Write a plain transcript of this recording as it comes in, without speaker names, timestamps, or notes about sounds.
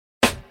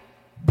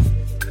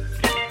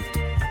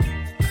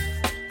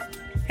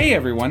Hey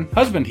everyone,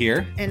 husband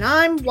here. And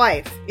I'm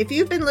wife. If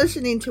you've been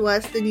listening to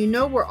us, then you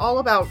know we're all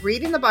about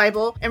reading the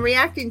Bible and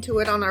reacting to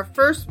it on our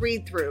first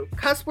read-through.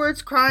 Cuss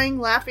words, crying,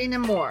 laughing,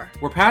 and more.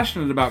 We're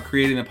passionate about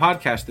creating a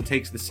podcast that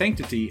takes the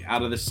sanctity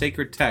out of the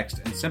sacred text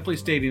and simply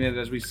stating it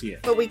as we see it.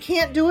 But we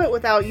can't do it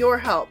without your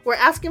help. We're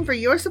asking for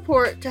your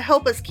support to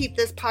help us keep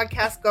this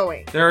podcast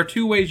going. There are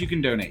two ways you can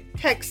donate.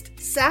 Text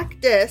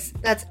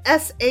SACDIS, that's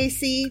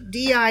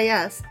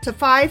SACDIS, to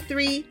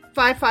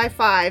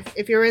 53555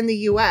 if you're in the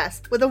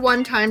U.S. with a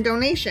one-time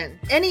donation.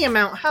 Any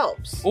amount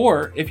helps.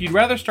 Or, if you'd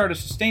rather start a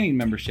sustaining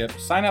membership,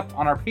 sign up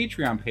on our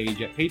Patreon page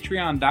at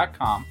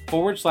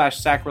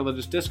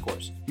patreon.com/sacrilegious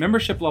discourse.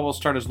 Membership levels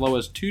start as low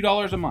as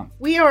 $2 a month.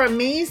 We are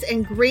amazed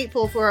and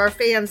grateful for our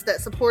fans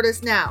that support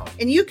us now,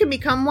 and you can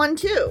become one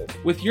too.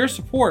 With your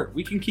support,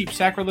 we can keep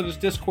Sacrilegious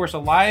Discourse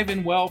alive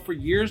and well for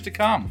years to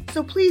come.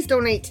 So please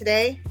donate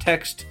today.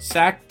 Text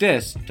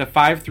SACDIS to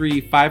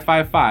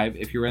 53555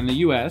 if you're in the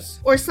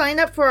U.S. Or sign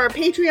up for our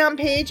Patreon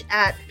page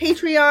at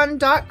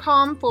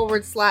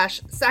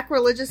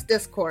patreon.com/sacrilegious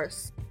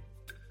discourse.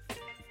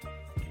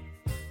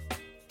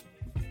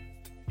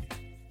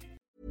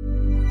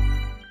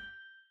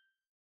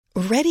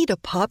 Ready to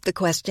pop the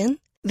question?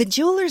 The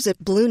jewelers at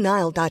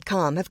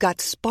BlueNile.com have got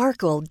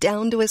sparkle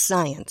down to a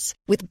science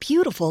with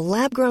beautiful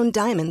lab-grown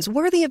diamonds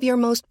worthy of your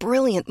most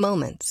brilliant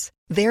moments.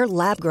 Their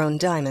lab-grown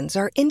diamonds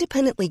are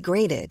independently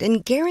graded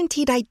and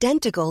guaranteed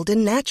identical to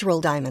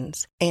natural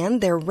diamonds, and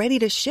they're ready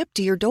to ship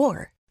to your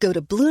door. Go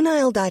to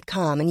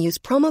BlueNile.com and use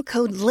promo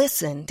code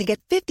LISTEN to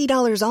get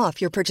 $50 off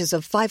your purchase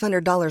of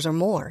 $500 or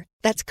more.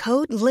 That's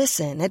code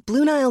LISTEN at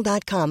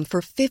BlueNile.com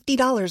for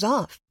 $50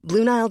 off.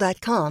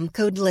 BlueNile.com,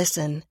 code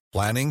LISTEN.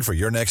 Planning for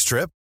your next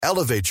trip?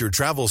 Elevate your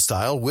travel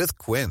style with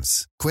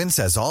Quince. Quince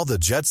has all the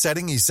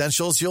jet-setting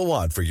essentials you'll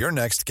want for your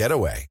next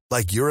getaway,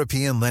 like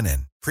European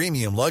linen,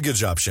 premium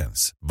luggage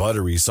options,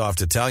 buttery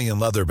soft Italian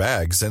leather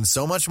bags, and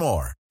so much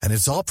more. And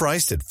it's all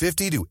priced at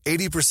 50 to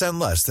 80%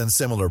 less than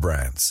similar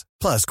brands.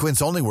 Plus,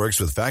 Quince only works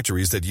with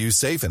factories that use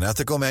safe and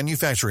ethical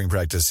manufacturing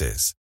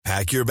practices.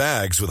 Pack your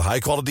bags with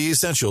high-quality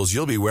essentials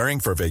you'll be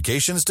wearing for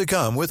vacations to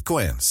come with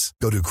Quince.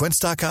 Go to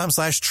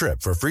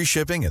quince.com/trip for free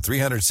shipping and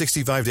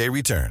 365-day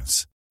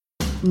returns.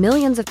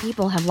 Millions of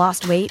people have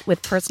lost weight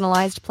with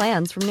personalized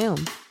plans from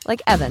Noom.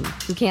 Like Evan,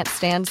 who can't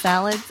stand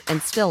salads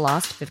and still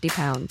lost 50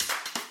 pounds.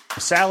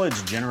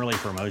 Salads generally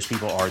for most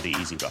people are the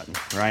easy button,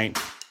 right?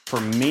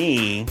 For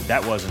me,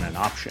 that wasn't an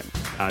option.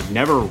 I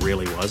never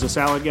really was a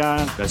salad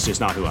guy. That's just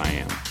not who I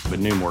am. But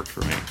Noom worked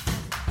for me.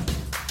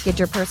 Get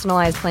your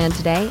personalized plan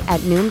today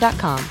at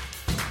Noom.com.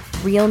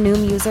 Real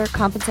Noom user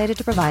compensated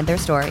to provide their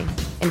story.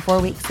 In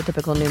 4 weeks, the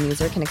typical Noom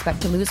user can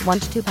expect to lose 1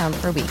 to 2 pounds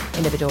per week.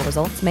 Individual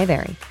results may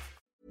vary.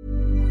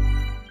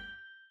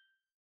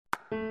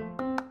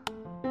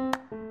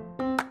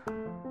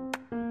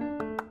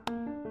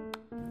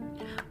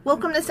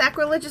 Welcome to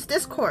Sacrilegious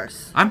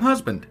Discourse. I'm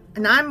husband.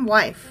 And I'm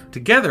wife.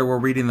 Together, we're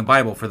reading the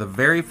Bible for the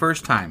very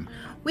first time.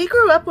 We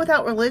grew up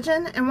without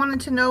religion and wanted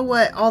to know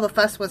what all the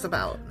fuss was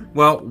about.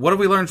 Well, what have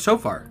we learned so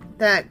far?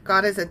 That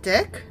God is a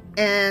dick,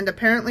 and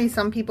apparently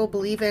some people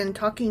believe in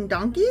talking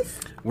donkeys.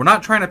 We're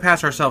not trying to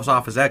pass ourselves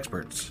off as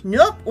experts.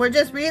 Nope, we're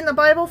just reading the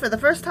Bible for the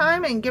first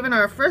time and giving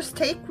our first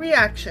take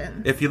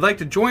reaction. If you'd like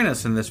to join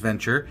us in this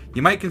venture,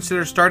 you might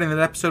consider starting at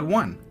episode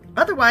 1.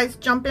 Otherwise,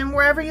 jump in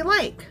wherever you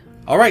like.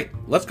 All right,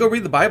 let's go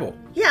read the Bible.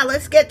 Yeah,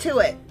 let's get to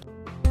it.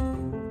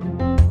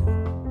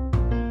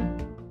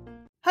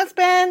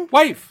 Husband!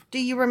 Wife! Do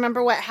you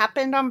remember what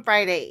happened on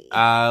Friday?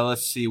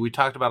 Let's see. We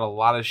talked about a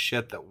lot of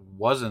shit that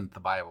wasn't the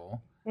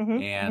Bible.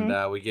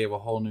 We gave a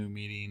whole new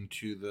meaning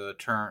to the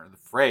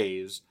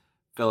phrase,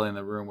 filling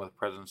the room with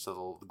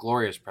the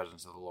glorious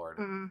presence of the Lord.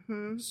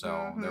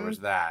 There was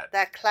that.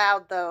 That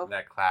cloud, though.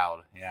 That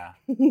cloud, yeah.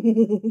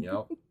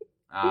 Yep.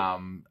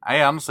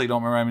 I honestly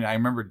don't remember. I mean, I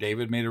remember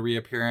David made a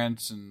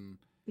reappearance, and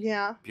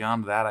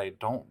beyond that, I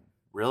don't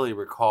really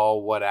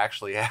recall what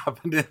actually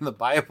happened in the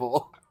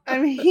Bible. I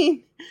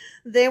mean,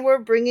 they were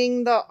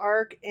bringing the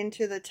ark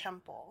into the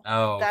temple.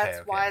 Oh, okay.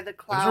 That's why the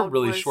cloud was. It was a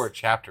really short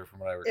chapter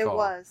from what I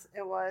recall.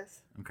 It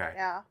was. Okay.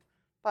 Yeah.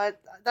 But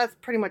that's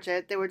pretty much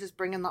it. They were just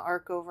bringing the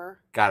ark over.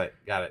 Got it.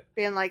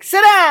 Being like,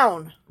 sit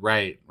down!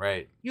 Right.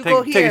 You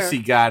go here. Take a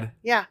seat, God.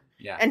 Yeah.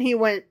 And he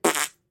went...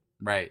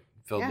 Right.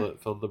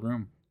 Filled the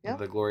room with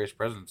the glorious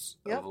presence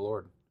of the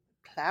Lord.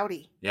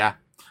 Cloudy. Yeah.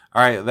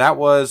 All right. That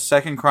was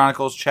 2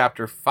 Chronicles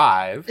chapter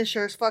 5. It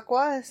sure as fuck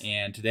was.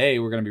 And today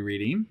we're going to be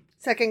reading...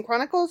 2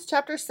 Chronicles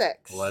chapter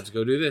 6. Let's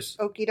go do this.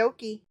 Okie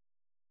dokie.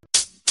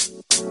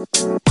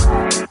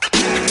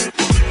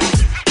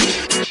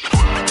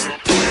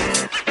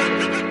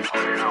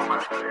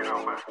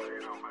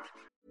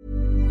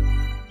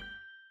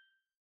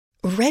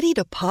 Ready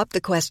to pop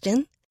the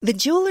question? The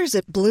jewelers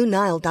at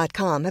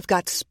BlueNile.com have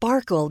got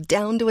sparkle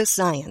down to a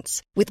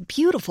science with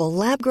beautiful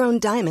lab-grown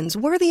diamonds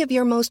worthy of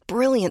your most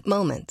brilliant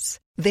moments.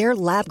 Their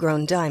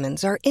lab-grown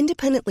diamonds are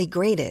independently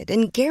graded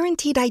and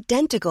guaranteed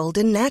identical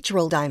to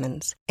natural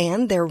diamonds,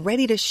 and they're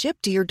ready to ship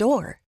to your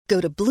door. Go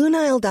to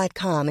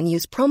BlueNile.com and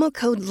use promo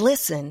code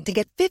LISTEN to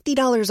get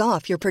 $50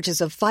 off your purchase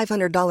of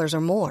 $500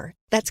 or more.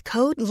 That's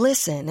code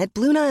LISTEN at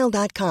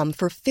BlueNile.com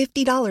for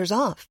 $50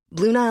 off.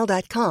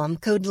 BlueNile.com,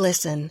 code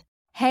LISTEN.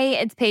 Hey,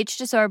 it's Paige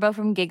DeSorbo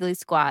from Giggly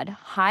Squad.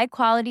 High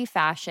quality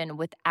fashion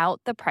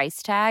without the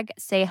price tag.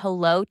 Say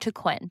hello to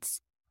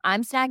Quince.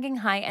 I'm snagging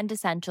high-end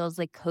essentials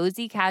like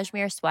cozy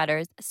cashmere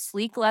sweaters,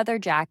 sleek leather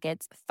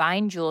jackets,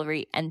 fine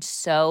jewelry, and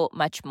so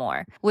much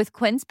more. With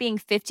Quince being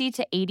 50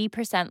 to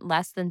 80%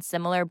 less than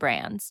similar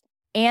brands.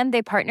 And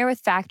they partner with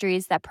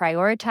factories that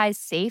prioritize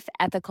safe,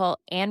 ethical,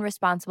 and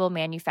responsible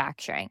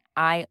manufacturing.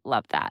 I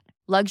love that.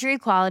 Luxury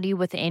quality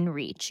within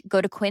reach. Go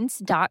to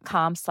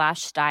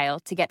quince.com/style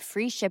to get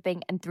free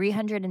shipping and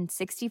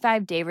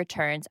 365-day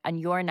returns on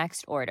your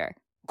next order.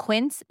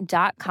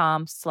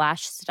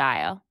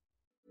 Quince.com/style.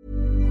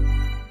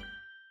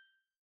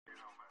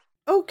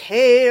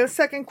 Okay,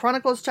 2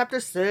 Chronicles chapter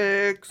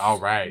 6. All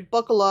right.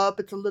 Buckle up.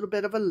 It's a little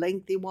bit of a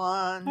lengthy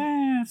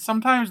one.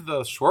 Sometimes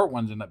the short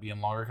ones end up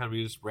being longer because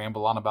we just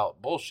ramble on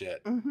about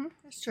bullshit. Mm-hmm,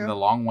 that's true. And the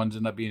long ones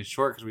end up being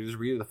short because we just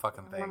read the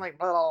fucking thing. I'm like,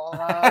 blah,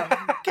 blah,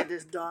 blah, get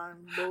this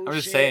done. Bullshit. I'm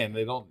just saying,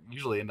 they don't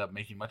usually end up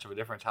making much of a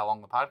difference how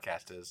long the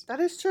podcast is.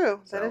 That is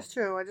true. So. That is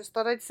true. I just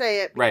thought I'd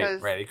say it.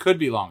 Because, Right. It could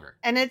be longer.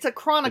 And it's a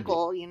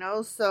chronicle, you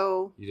know,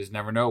 so... You just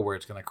never know where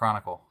it's going to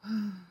chronicle.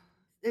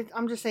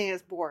 I'm just saying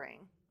it's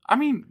boring. I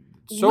mean,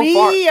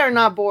 we are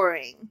not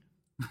boring.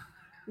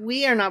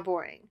 We are not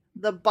boring.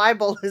 The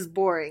Bible is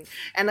boring.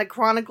 And the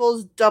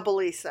Chronicles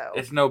doubly so.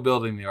 It's no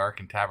building the Ark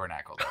and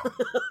Tabernacle, though.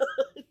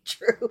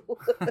 True.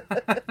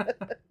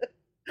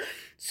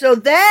 So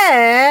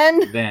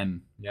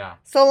then, yeah.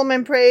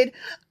 Solomon prayed,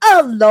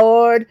 "Oh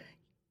Lord,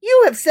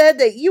 you have said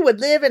that you would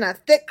live in a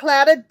thick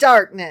cloud of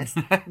darkness.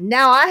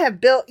 Now I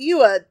have built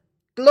you a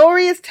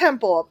glorious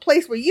temple, a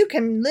place where you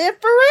can live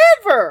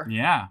forever."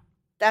 Yeah.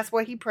 That's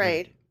what he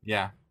prayed.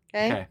 Yeah.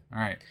 Okay. All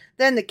right.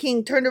 Then the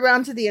king turned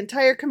around to the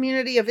entire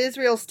community of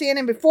Israel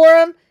standing before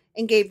him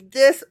and gave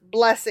this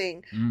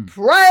blessing.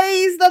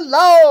 "Praise the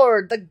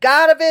Lord, the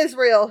God of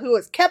Israel, who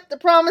has kept the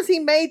promise he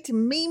made to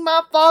me,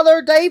 my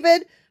father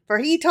David. For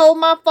he told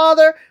my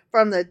father,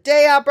 from the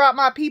day I brought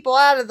my people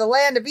out of the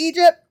land of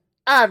Egypt,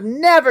 I have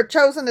never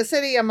chosen a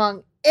city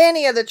among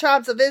any of the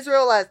tribes of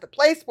Israel as the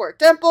place where a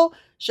temple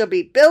shall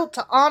be built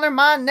to honor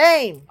my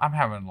name." I'm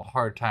having a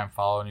hard time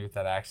following you with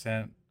that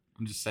accent.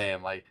 I'm just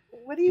saying, like...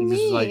 What do you mean?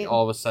 Just like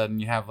all of a sudden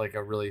you have like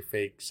a really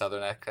fake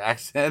Southern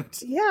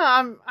accent.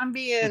 Yeah, I'm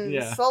being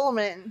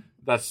Solomon.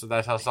 That's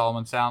how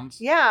Solomon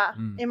sounds? Yeah,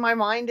 in my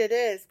mind it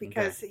is,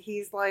 because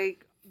he's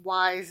like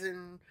wise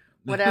and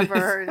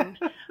whatever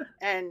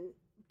and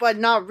but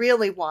not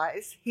really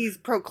wise. He's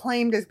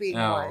proclaimed as being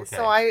wise. Okay.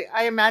 So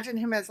I imagine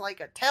him as like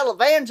a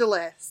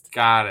televangelist.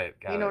 Got it.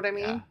 You know what I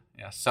mean?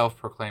 Yeah,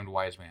 self-proclaimed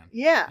wise man.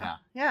 Yeah.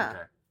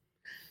 Okay.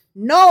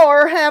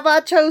 "Nor have I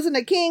chosen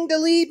a king to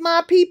lead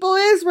my people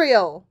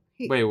Israel."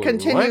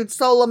 Continued what?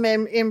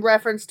 Solomon in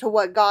reference to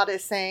what God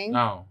is saying.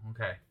 Oh,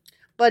 okay.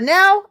 "But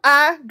now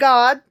I,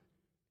 God,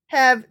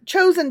 have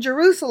chosen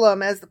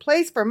Jerusalem as the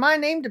place for my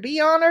name to be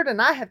honored,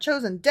 and I have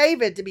chosen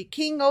David to be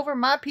king over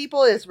my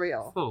people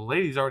Israel." The little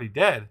lady's already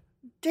dead.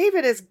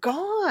 David is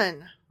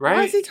gone. Right?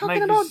 Why is he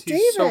talking about David?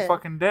 He's so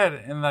fucking dead.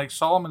 And like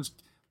Solomon's,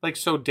 like,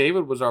 so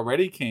David was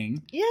already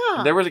king.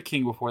 Yeah. There was a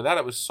king before that.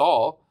 It was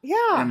Saul.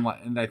 Yeah.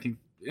 And I think,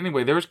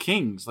 anyway, there was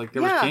kings. Like,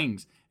 there was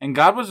kings. And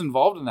God was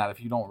involved in that,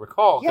 if you don't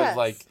recall. Yes,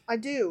 like, I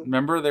do.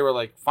 Remember, they were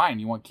like, fine,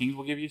 you want kings?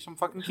 We'll give you some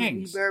fucking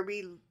kings. You better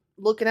be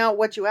looking out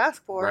what you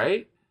ask for.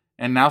 Right?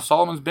 And now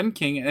Solomon's been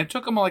king. And it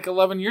took him like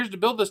 11 years to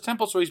build this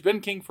temple, so he's been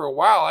king for a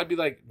while. I'd be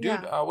like,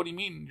 dude, what do you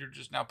mean? You're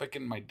just now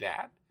picking my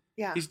dad?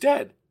 Yeah. He's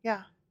dead.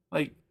 Yeah.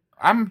 Like,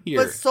 I'm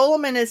here. But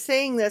Solomon is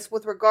saying this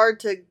with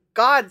regard to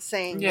God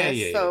saying this.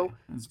 Yeah. So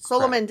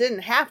Solomon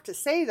didn't have to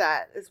say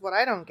that, is what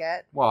I don't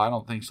get. Well, I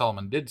don't think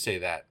Solomon did say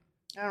that.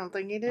 I don't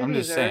think he did I'm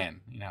either. just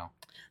saying, you know.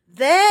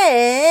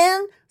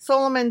 Then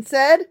Solomon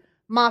said,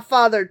 "My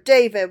father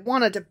David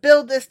wanted to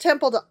build this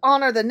temple to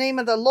honor the name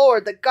of the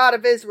Lord, the God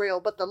of Israel.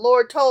 But the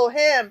Lord told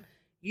him,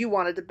 'You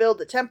wanted to build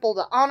the temple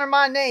to honor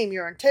my name.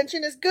 Your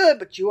intention is good,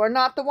 but you are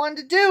not the one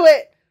to do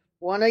it.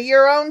 One of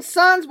your own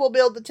sons will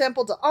build the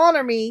temple to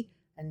honor me.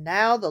 And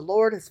now the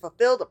Lord has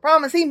fulfilled the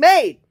promise he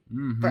made.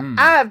 For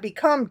I have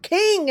become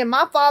king in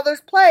my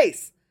father's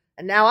place.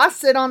 And now I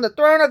sit on the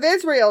throne of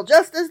Israel,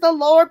 just as the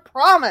Lord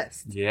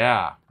promised.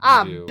 Yeah.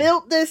 I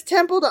built this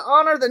temple to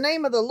honor the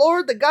name of the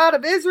Lord, the God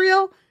of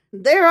Israel.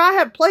 And there I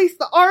have placed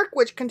the ark,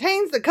 which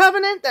contains the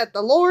covenant that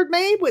the Lord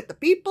made with the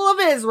people of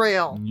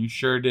Israel." You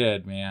sure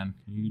did, man.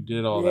 You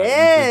did all that.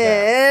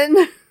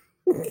 Then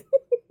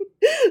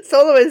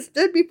Solomon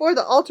stood before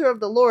the altar of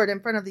the Lord in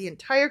front of the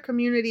entire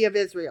community of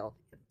Israel.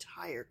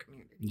 Entire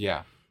community.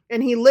 Yeah.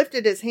 And he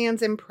lifted his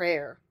hands in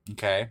prayer.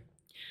 Okay.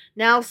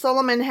 Now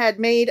Solomon had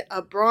made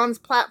a bronze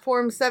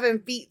platform 7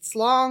 feet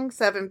long,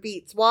 7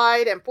 feet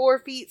wide, and 4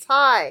 feet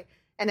high,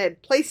 and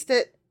had placed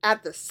it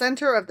at the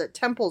center of the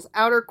temple's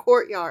outer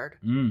courtyard.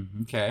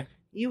 Okay.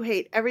 You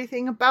hate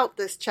everything about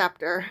this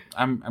chapter.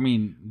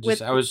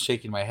 I was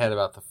shaking my head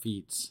about the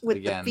feats with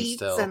again. The feats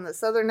still. And the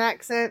southern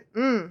accent.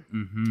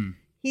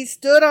 He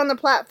stood on the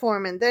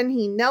platform, and then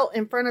he knelt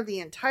in front of the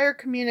entire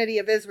community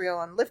of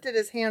Israel and lifted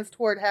his hands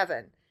toward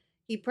heaven.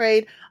 He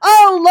prayed,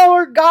 "Oh,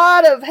 Lord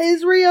God of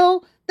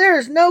Israel, there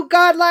is no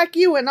God like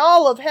you in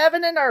all of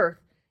heaven and earth.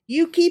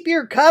 You keep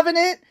your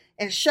covenant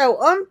and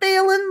show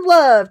unfailing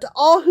love to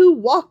all who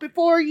walk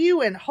before you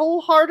in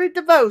wholehearted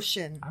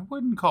devotion." I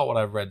wouldn't call what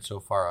I've read so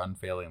far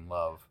unfailing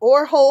love.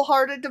 Or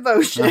wholehearted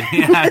devotion.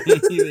 Yeah,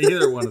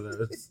 either one of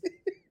those.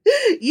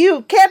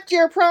 You kept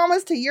your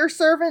promise to your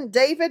servant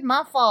David,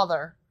 my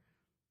father.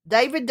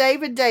 David.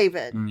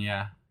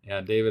 Yeah,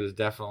 David is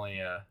definitely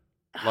a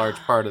large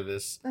part of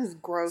this. This is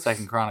gross.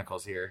 2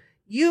 Chronicles here.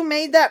 You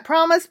made that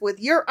promise with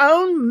your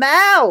own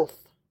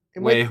mouth.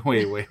 Wait.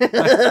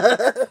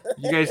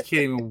 You guys can't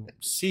even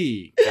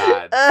see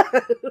God.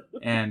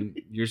 And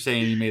you're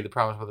saying he made the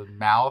promise with his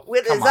mouth?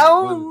 With his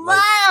own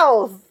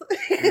mouth.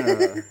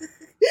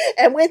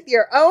 And with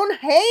your own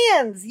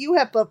hands, you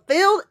have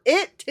fulfilled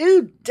it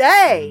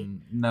today.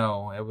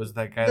 No, it was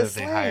that guy that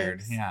they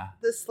hired. Yeah.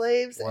 The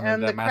slaves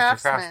and the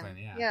craftsmen.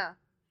 Yeah.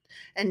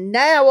 And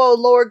now, O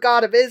Lord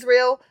God of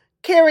Israel,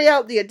 carry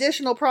out the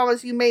additional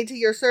promise you made to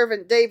your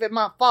servant David,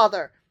 my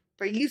father.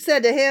 For you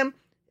said to him,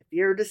 if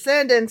your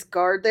descendants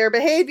guard their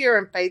behavior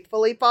and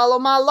faithfully follow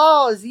my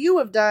law as you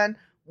have done,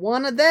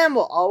 one of them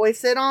will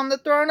always sit on the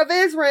throne of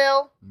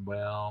Israel.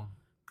 Well,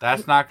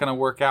 that's not going to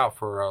work out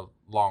for a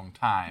long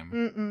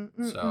time.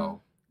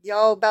 So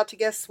y'all about to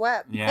get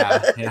swept.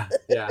 Yeah.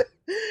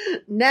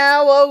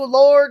 Now, O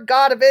Lord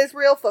God of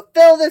Israel,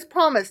 fulfill this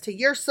promise to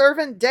your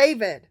servant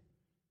David.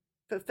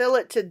 Fulfill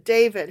it to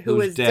David,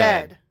 who is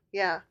dead.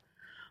 Yeah.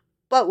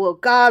 But will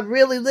God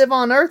really live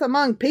on earth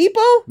among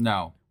people?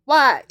 No.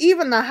 Why,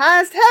 even the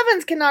highest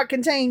heavens cannot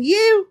contain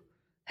you.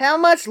 How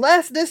much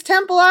less this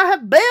temple I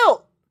have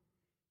built?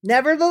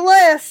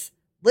 Nevertheless,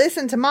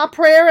 listen to my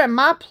prayer and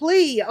my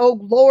plea, O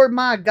Lord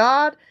my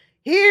God.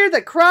 Hear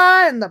the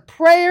cry and the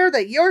prayer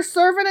that your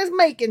servant is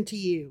making to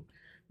you.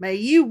 May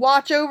you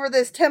watch over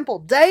this temple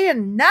day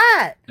and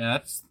night. Yeah,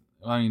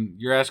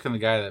 you're asking the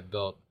guy that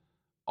built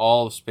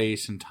all of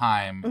space and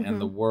time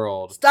and the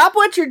world. Stop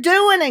what you're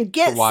doing and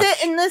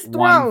sit in this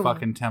throne. One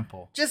fucking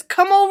temple. Just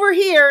come over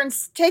here and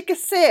take a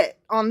sit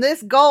on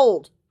this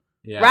gold.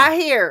 Yeah. Right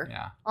here.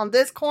 Yeah. On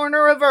this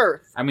corner of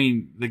earth.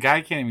 The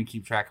guy can't even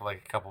keep track of a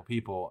couple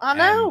people. I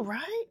know,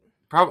 right?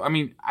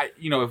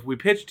 If we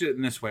pitched it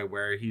in this way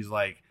where he's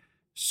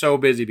so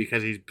busy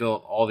because he's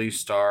built all these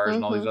stars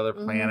and all these other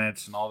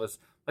planets and all this,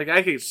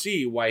 I could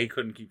see why he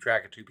couldn't keep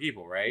track of two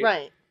people, right?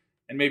 Right.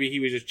 And maybe he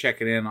was just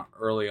checking in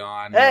early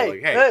on.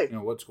 Hey.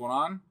 What's going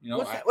on?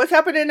 What's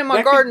happening in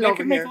my garden over here? That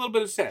could make a little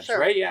bit of sense, sure,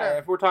 right? Yeah, sure.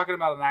 If we're talking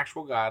about an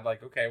actual God,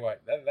 that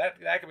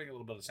can make a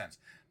little bit of sense.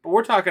 But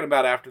we're talking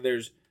about after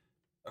there's,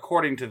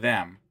 according to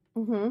them,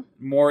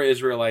 more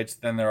Israelites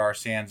than there are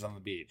sands on the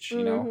beach,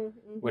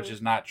 which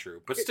is not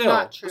true. But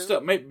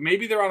still,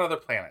 maybe they're on other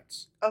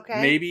planets.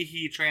 Okay. Maybe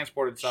he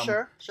transported some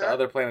to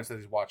other planets that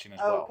he's watching as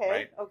well,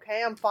 right?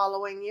 Okay, I'm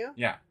following you.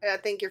 Yeah. I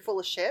think you're full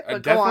of shit, but I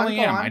go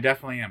on.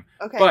 definitely am.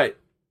 Okay. But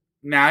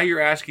now you're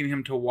asking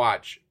him to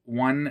watch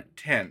one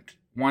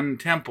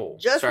temple.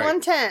 Just one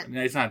tent.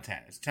 No, it's not a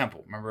tent. It's a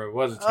temple. Remember, it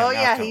was a tent. Oh,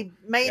 yeah, he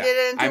made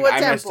it into a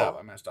temple.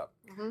 I messed up.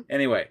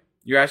 Anyway,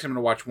 you're asking him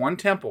to watch one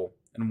temple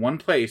in one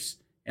place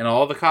in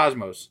all the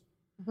cosmos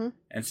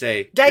and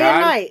say, day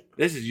and night,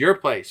 this is your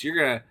place. You're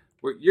gonna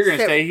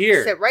stay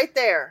here. Sit right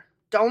there.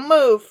 Don't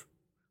move.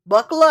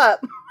 Buckle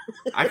up.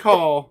 I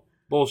call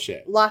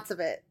bullshit. Lots of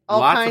it. All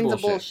kinds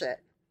of bullshit.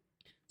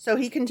 So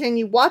he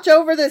continued, watch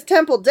over this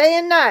temple day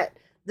and night,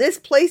 this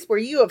place where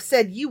you have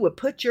said you would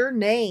put your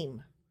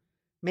name.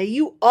 May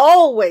you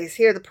always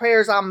hear the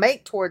prayers I'll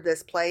make toward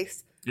this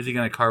place. Is he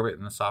going to carve it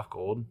in the soft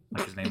gold?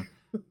 Like his name,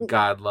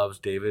 God loves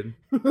David.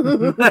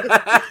 Solomon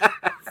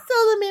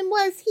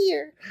was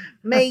here.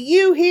 May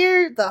you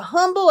hear the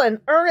humble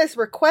and earnest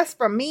request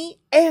from me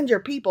and your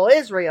people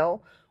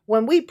Israel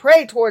when we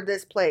pray toward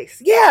this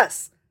place.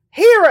 Yes,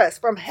 hear us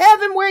from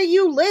heaven where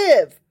you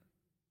live.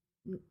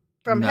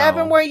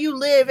 Heaven where you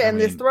live and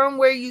this throne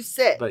where you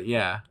sit. But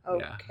yeah.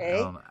 Okay.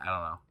 Yeah, I don't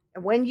know.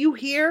 And when you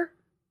hear,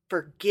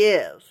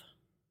 forgive.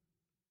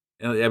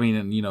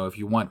 If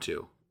you want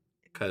to.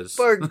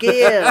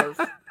 Forgive.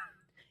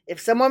 If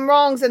someone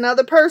wrongs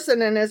another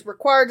person and is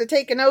required to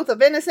take an oath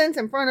of innocence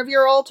in front of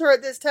your altar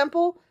at this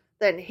temple,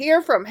 then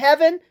hear from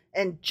heaven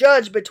and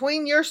judge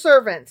between your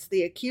servants,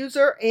 the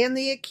accuser and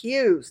the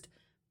accused.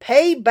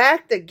 Pay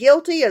back the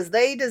guilty as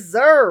they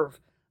deserve.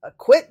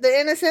 Acquit the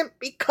innocent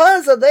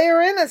because of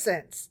their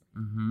innocence.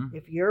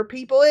 If your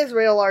people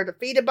Israel are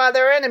defeated by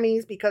their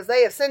enemies because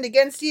they have sinned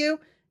against you,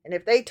 and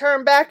if they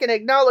turn back and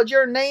acknowledge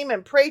your name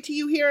and pray to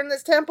you here in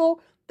this temple,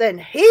 then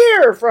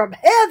hear from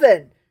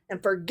heaven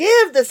and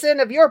forgive the sin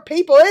of your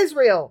people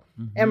Israel,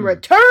 and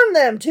return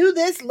them to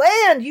this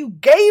land you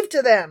gave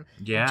to them,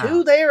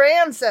 to their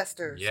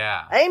ancestors.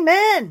 Yeah.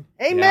 Amen.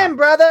 Amen,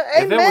 brother.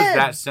 Amen. If it was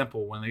that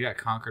simple when they got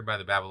conquered by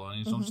the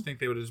Babylonians, don't you think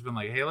they would have just been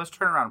like, hey, let's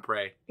turn around and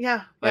pray?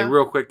 Yeah. Like,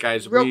 real quick,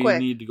 guys, we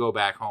need to go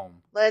back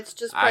home. Let's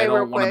just pray I real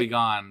don't want to quick. be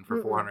gone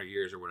for 400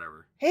 years or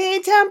whatever. Hey,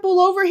 temple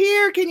over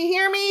here. Can you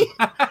hear me?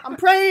 I'm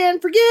praying.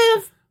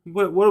 Forgive.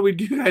 What do we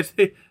do, guys?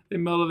 They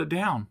melted it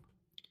down.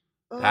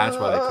 That's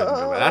why they couldn't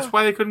go back. That's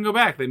why they couldn't go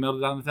back. They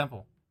melted down the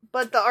temple.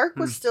 But the ark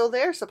was still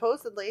there,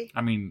 supposedly.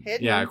 I mean,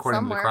 hidden according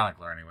somewhere. to the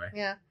chronicler, anyway.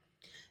 Yeah.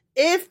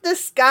 If the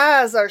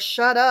skies are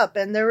shut up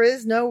and there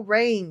is no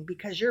rain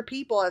because your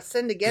people have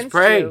sinned against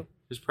you.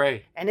 Just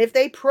pray. And if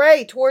they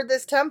pray toward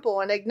this temple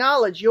and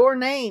acknowledge your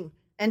name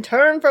and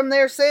turn from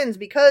their sins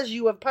because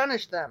you have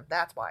punished them.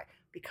 That's why.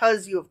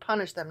 Because you have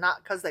punished them,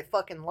 not because they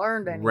fucking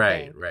learned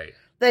anything. Right.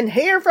 Then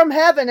hear from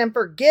heaven and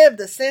forgive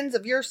the sins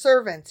of your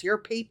servants, your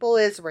people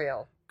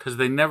Israel. Because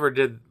they never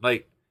did,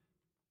 like,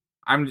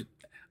 I'm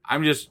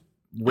just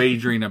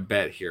wagering a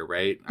bet here,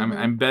 right?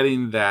 I'm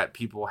betting that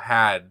people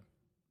had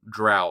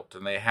drought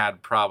and they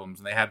had problems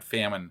and they had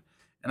famine.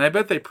 And I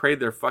bet they prayed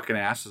their fucking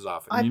asses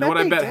off. And you know what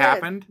I bet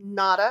happened?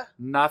 Nada.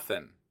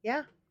 Nothing.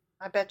 Yeah,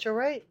 I bet you're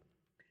right.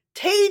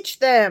 Teach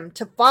them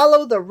to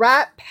follow the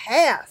right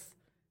path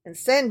and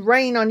send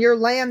rain on your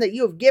land that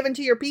you have given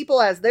to your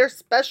people as their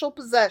special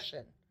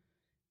possession.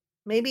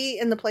 Maybe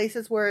in the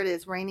places where it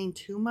is raining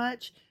too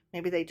much,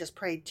 maybe they just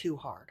prayed too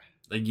hard.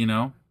 Like,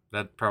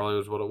 that probably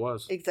was what it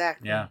was.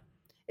 Exactly. Yeah.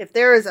 If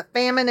there is a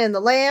famine in the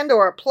land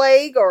or a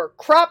plague or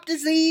crop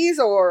disease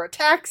or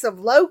attacks of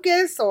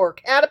locusts or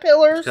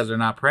caterpillars. Because they're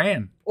not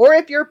praying. Or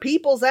if your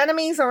people's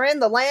enemies are in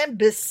the land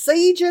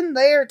besieging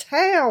their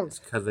towns.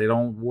 Because they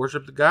don't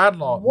worship the God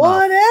law.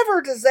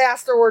 Whatever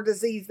disaster or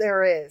disease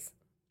there is.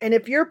 And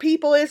if your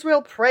people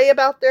Israel pray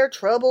about their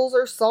troubles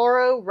or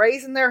sorrow,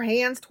 raising their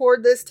hands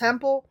toward this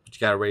temple. But you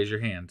got to raise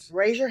your hands.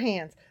 Raise your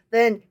hands.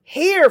 Then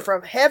hear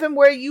from heaven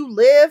where you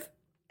live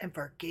and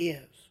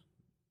forgive.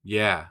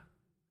 Yeah.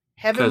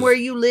 Heaven where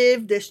you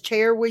live, this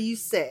chair where you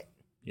sit.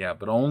 Yeah,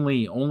 but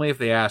only if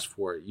they ask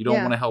for it. You don't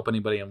want to help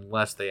anybody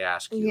unless they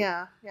ask you.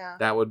 Yeah.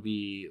 That would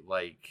be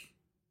like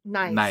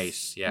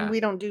nice. Yeah. We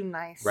don't do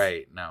nice.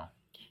 Right, no.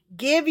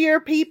 Give your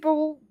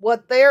people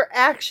what their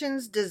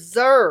actions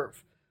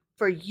deserve,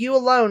 for you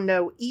alone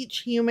know each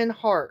human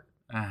heart.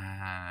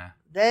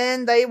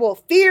 Then they will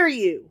fear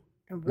you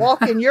and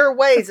walk in your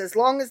ways as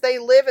long as they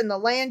live in the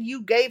land you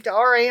gave to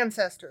our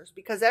ancestors,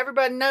 because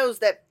everybody knows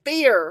that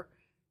fear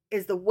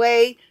is the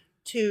way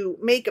to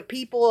make a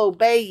people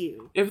obey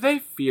you. If they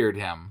feared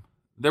him,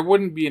 there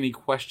wouldn't be any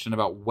question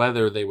about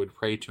whether they would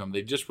pray to him.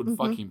 They just would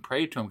fucking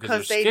pray to him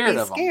because they're scared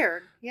of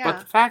him. Yeah.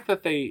 But the fact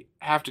that they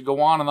have to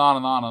go on and on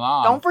and on and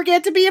on. Don't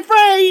forget to be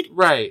afraid.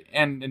 Right.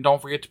 And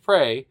don't forget to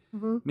pray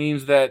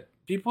means that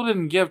people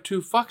didn't give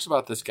two fucks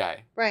about this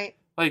guy. Right.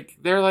 Like,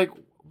 they're like,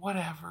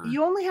 whatever.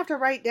 You only have to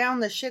write down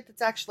the shit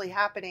that's actually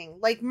happening.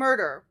 Like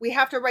murder. We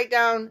have to write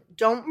down,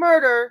 don't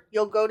murder,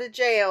 you'll go to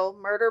jail,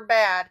 murder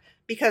bad,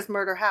 because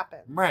murder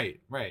happens. Right.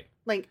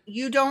 Like,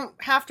 you don't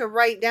have to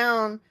write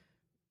down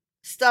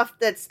stuff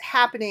that's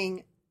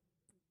happening,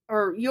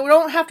 or you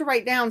don't have to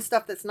write down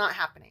stuff that's not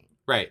happening.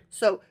 Right.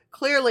 So,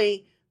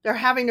 clearly, they're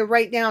having to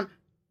write down,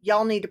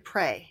 y'all need to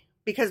pray,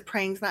 because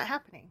praying's not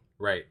happening.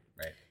 Right.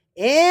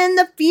 In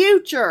the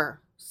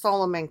future,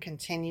 Solomon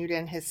continued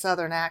in his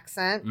southern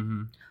accent,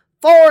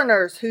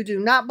 foreigners who do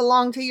not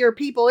belong to your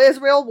people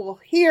Israel will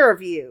hear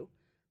of you.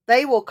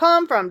 They will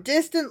come from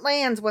distant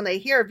lands when they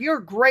hear of your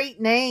great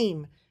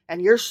name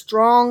and your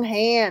strong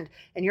hand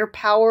and your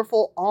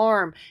powerful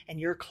arm and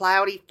your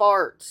cloudy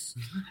farts.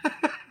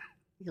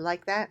 You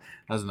like that?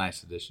 That was a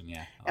nice addition,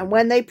 yeah. And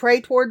when they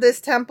pray toward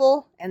this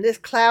temple and this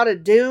cloud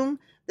of doom,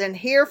 then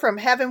hear from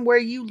heaven where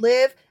you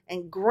live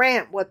and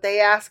grant what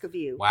they ask of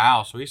you.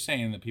 Wow, so he's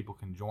saying that people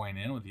can join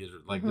in with the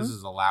Israel. Like, this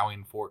is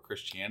allowing for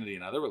Christianity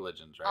and other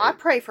religions, right? I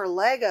pray for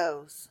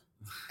Legos,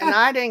 and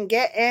I didn't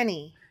get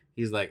any.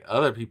 He's like,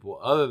 other people,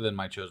 other than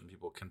my chosen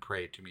people, can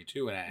pray to me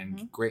too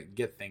and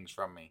get things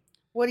from me.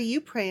 What are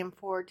you praying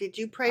for? Did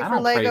you pray I for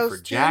don't Legos pray for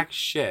too? jack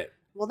shit.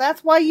 Well,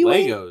 that's why you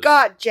Legos. ain't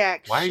got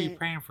jack Why shit. are you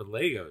praying for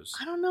Legos?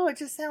 I don't know. It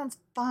just sounds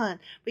fun.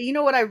 But you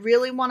know what I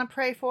really want to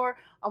pray for?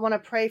 I want to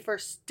pray for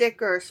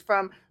stickers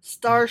from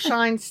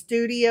Starshine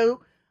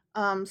Studio,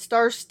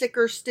 Star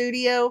Sticker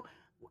Studio.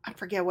 I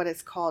forget what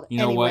it's called. You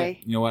know anyway,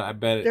 what? You know what? I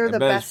bet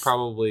it's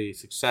probably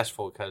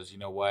successful because you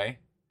know why?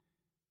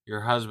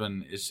 Your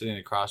husband is sitting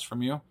across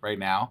from you right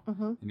now,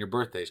 and your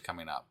birthday's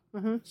coming up.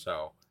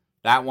 So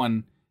that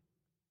one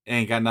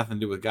ain't got nothing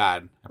to do with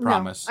God. I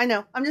promise. No, I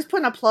know. I'm just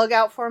putting a plug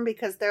out for them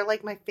because they're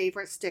like my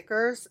favorite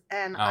stickers,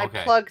 and I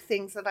plug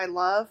things that I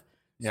love.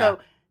 Yeah.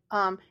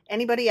 So,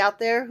 anybody out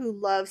there who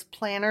loves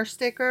planner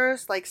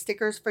stickers, like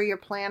stickers for your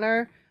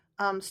planner,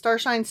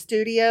 Starshine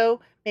Studio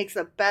makes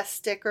the best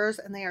stickers,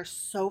 and they are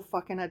so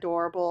fucking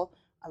adorable.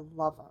 I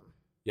love them.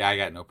 Yeah, I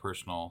got no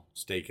personal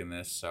stake in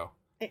this, so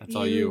that's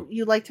all you.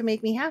 You like to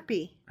make me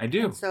happy. I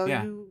do. And so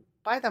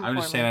buy them I'm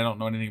for just me. saying I don't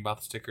know anything about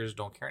the stickers.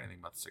 Don't care anything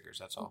about the stickers.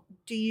 That's all.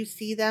 Do you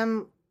see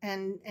them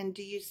and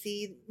do you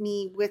see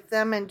me with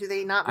them and do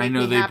they not make I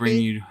know me they happy?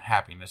 bring you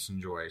happiness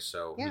and joy.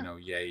 So, Yeah.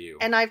 yay you.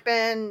 And I've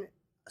been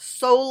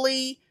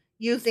solely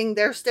using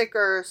their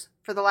stickers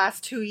for the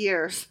last 2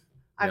 years.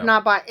 I've Yep.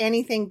 not bought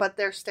anything but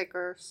their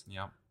stickers.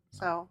 Yep.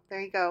 So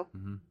there you go.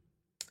 Mm-hmm.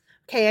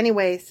 Okay,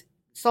 anyways,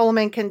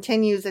 Solomon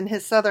continues in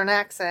his southern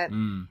accent.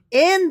 Mm.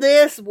 In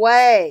this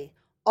way,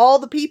 all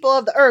the people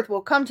of the earth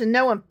will come to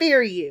know and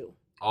fear you.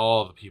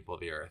 All the people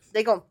of the earth.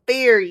 They gonna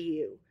fear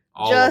you.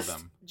 All of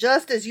them.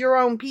 Just as your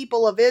own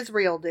people of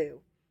Israel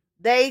do.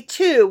 They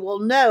too will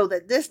know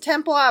that this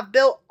temple I've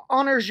built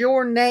honors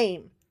your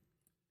name.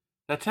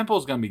 That temple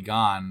is going to be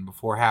gone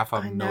before half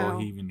of I them know know.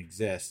 he even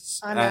exists.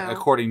 I know.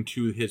 According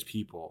to his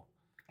people.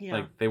 Yeah,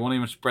 Like, they won't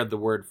even spread the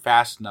word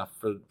fast enough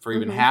for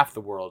even Mhm. half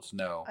the world to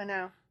know. I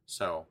know.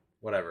 So,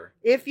 whatever.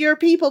 If your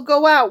people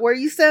go out where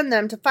you send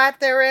them to fight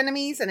their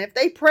enemies, and if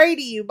they pray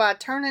to you by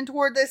turning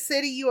toward this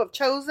city you have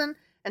chosen,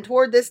 and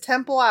toward this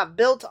temple I've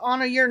built to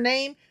honor your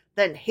name,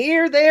 then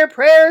hear their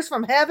prayers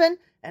from heaven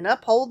and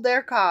uphold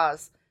their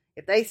cause.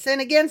 If they sin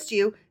against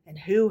you, and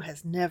who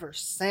has never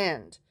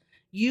sinned,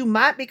 you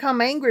might become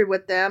angry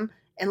with them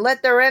and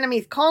let their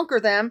enemies conquer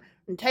them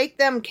and take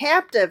them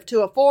captive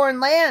to a foreign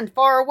land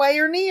far away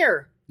or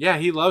near. Yeah,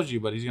 he loves you,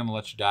 but he's going to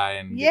let you die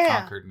and Yeah. get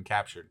conquered and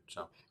captured.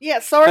 So, Yeah,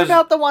 sorry 'Cause-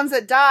 about the ones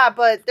that die,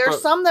 but there's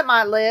But- some that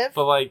might live.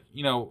 but like,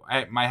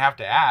 I might have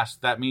to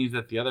ask, that means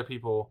that the other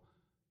people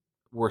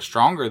were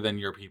stronger than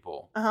your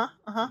people.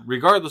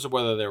 Regardless of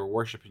whether they were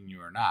worshiping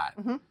you or not.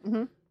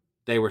 Mm-hmm.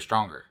 They were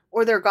stronger.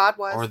 Or their God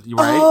was. Or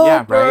right? Oh, yeah,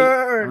 right.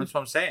 burn. That's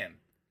what I'm saying.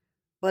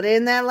 But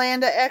in that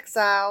land of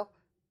exile,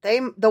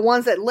 the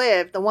ones that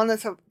lived, the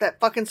ones that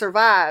fucking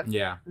survived,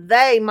 Yeah.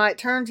 they might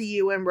turn to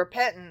you in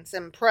repentance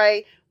and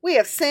pray, we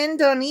have sinned,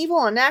 done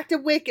evil, and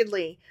acted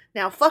wickedly.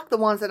 Now fuck the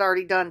ones that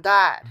already done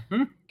died.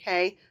 Mhm.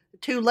 Okay?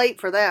 Too late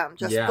for them.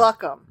 Just Yeah.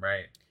 fuck them.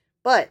 Right.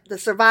 But the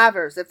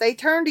survivors, if they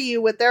turn to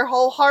you with their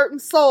whole heart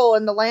and soul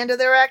in the land of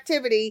their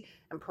activity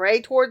and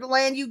pray toward the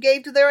land you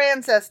gave to their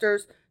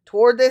ancestors,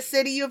 toward this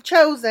city you have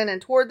chosen,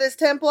 and toward this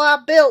temple I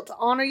built to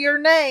honor your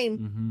name,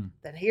 Mm-hmm.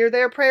 then hear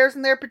their prayers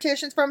and their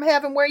petitions from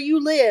heaven where you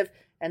live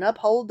and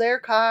uphold their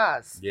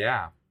cause.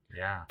 Yeah.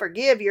 Yeah.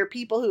 Forgive your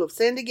people who have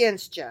sinned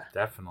against you.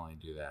 Definitely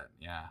do that.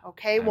 Yeah.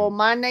 Okay, well,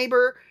 my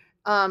neighbor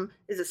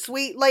is a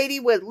sweet lady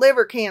with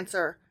liver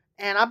cancer,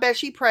 and I bet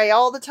she pray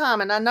all the time,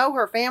 and I know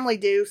her family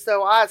do,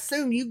 so I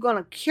assume you're going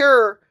to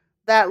cure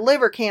that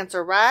liver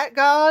cancer, right,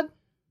 God?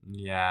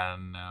 Yeah,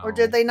 no. Or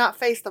did they not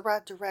face the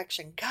right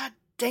direction? God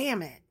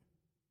damn it.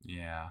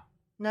 Yeah.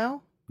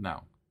 No?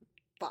 No.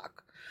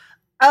 Fuck.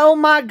 Oh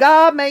my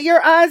God, may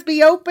your eyes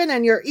be open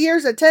and your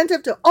ears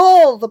attentive to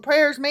all the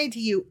prayers made to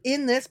you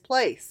in this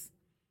place.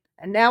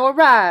 And now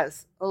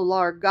arise, O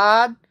Lord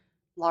God.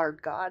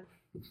 Lord God.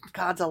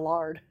 God's a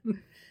Lord.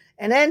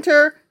 And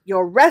enter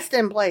your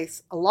resting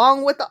place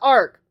along with the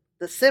ark,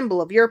 the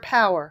symbol of your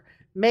power.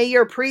 May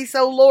your priests,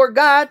 O Lord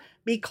God,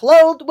 be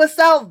clothed with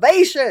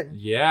salvation.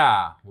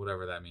 Yeah.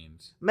 Whatever that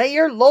means. May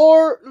your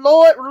loyal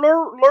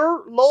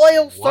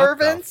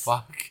servants,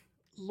 What the fuck?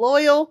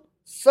 loyal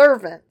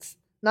servants,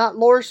 not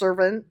Lord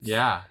servants,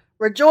 Yeah.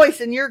 rejoice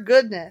in your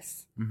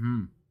goodness.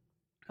 Mm-hmm.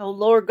 O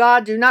Lord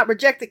God, do not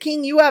reject the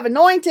king you have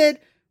anointed.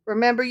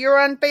 Remember your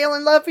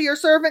unfailing love for your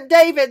servant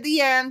David.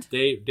 The end.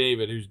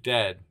 David, who's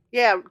dead.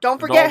 Yeah, don't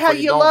forget how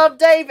you don't- love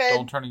David.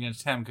 Don't turn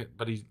against him,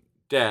 but he's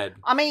dead.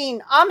 I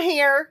mean, I'm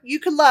here. You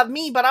can love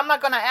me, but I'm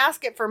not going to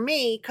ask it for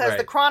me because Right.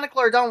 the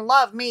chronicler don't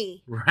love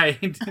me.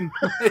 Right?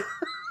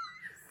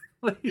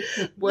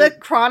 The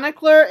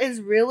chronicler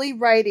is really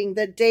writing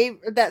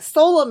that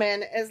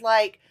Solomon is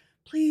like,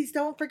 please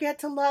don't forget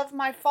to love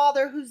my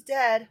father who's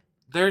dead.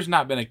 There's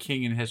not been a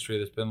king in history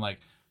that's been like,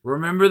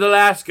 remember the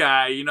last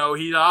guy,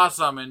 he's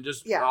awesome and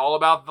just Yeah. all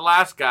about the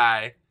last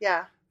guy.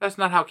 Yeah. That's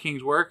not how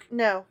kings work.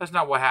 No. That's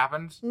not what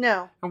happens.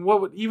 No. And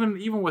what would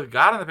even with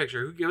God in the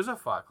picture, who gives a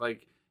fuck?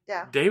 Like,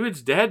 Yeah.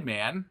 David's dead,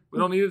 man. We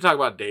don't need to talk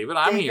about David.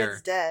 I'm David's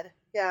here. dead.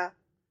 Yeah.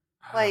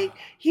 Like,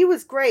 he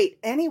was great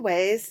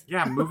anyways.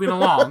 Yeah, moving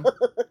along.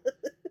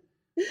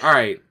 All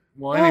right.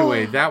 Well,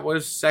 anyway, that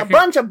was A second.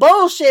 bunch of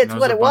bullshit's That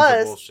what a it bunch of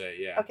was. bullshit,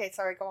 yeah. Okay,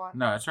 sorry, go on.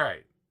 No, that's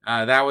right.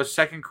 That was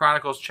Second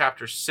Chronicles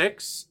chapter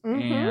 6,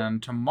 Mhm.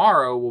 and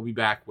tomorrow we'll be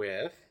back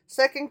with.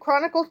 2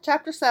 Chronicles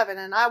chapter 7,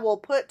 and I will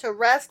put to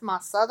rest my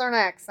southern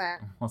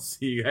accent. We'll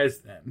see you guys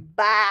then.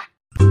 Bye.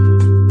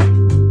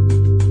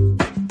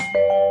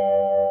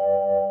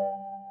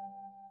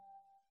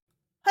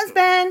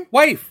 Husband,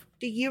 Wife.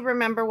 do you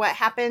remember what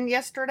happened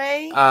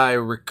yesterday? I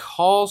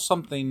recall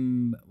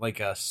something like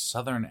a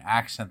southern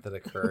accent that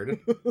occurred.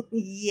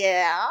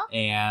 Yeah.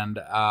 And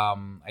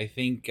I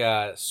think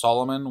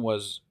Solomon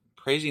was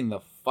praising the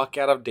fuck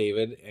out of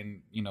David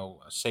and,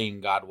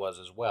 saying God was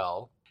as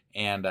well.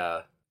 And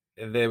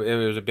it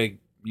was a big,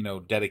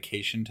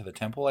 dedication to the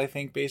temple, I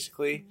think,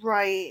 basically.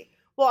 Right.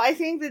 Well, I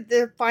think that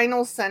the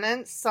final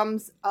sentence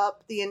sums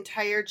up the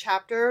entire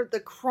chapter. The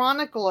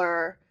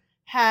chronicler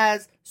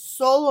has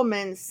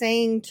Solomon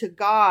saying to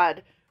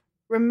God,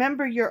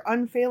 remember your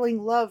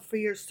unfailing love for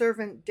your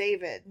servant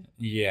David.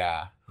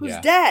 Yeah. Who's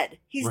dead.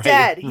 He's Right.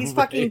 dead. He's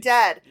fucking Right.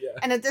 dead. Yeah.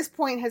 And at this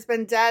point has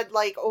been dead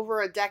like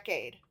over a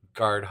decade.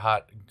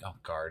 Godheart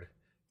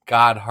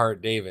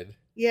David.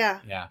 Yeah.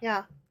 Yeah.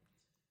 Yeah.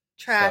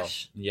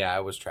 Trash. So, yeah,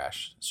 it was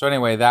trash. So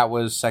anyway, that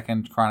was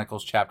 2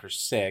 Chronicles chapter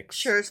 6.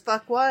 Sure as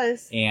fuck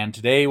was. And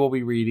today we'll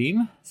be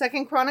reading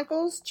 2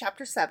 Chronicles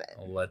chapter 7.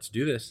 Let's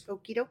do this.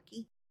 Okie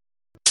dokie.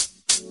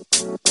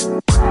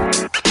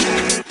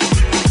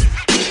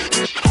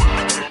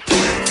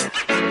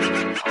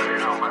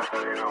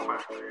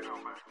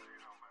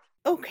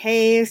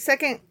 Okay,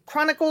 2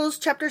 Chronicles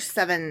chapter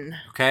 7.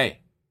 Okay.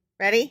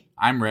 Ready?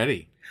 I'm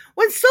ready.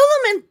 When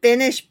Solomon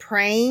finished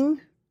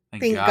praying,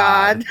 thank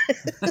God,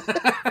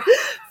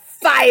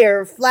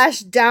 fire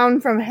flashed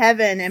down from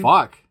heaven and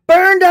Fuck.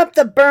 burned up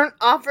the burnt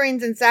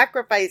offerings and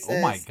sacrifices.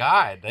 Oh my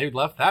God. They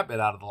left that bit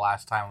out of the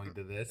last time we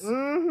did this.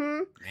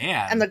 Mm-hmm.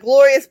 Man. And the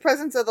glorious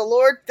presence of the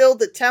Lord filled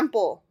the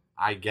temple.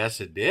 I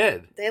guess it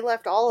did. They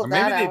left all of Or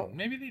that maybe out.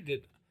 maybe they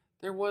did.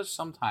 There was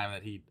some time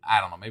that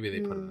I don't know, maybe they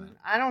put it in.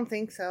 I don't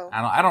think so.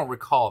 I don't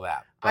recall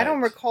that. I don't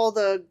but recall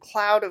the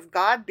cloud of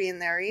God being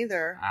there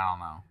either. I don't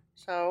know.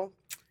 So,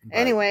 But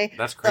anyway,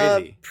 that's the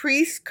crazy.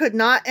 priests could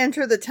not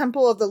enter the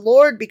temple of the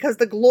Lord because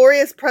the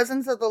glorious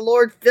presence of the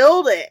Lord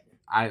filled it.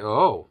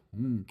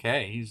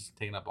 Okay. He's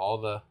taking up all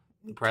the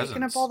presence.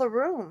 Taking up all the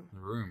room. The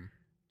room.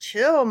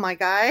 Chill, my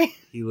guy.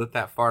 He lit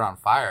that fart on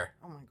fire.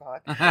 Oh my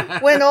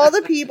God. When all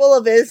the people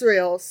of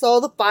Israel saw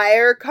the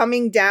fire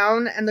coming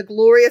down and the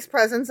glorious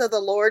presence of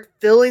the Lord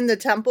filling the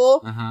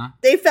temple,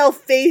 they fell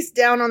face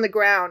down on the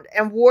ground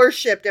and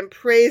worshipped and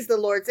praised the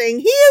Lord, saying,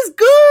 He is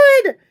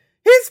good!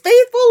 His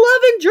faithful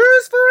love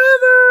endures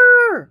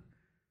forever!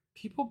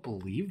 People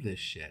believe this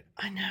shit.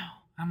 I know.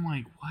 I'm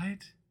like, what?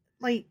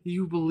 Like,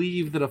 You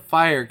believe that a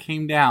fire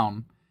came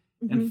down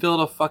and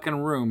filled a fucking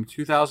room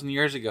 2,000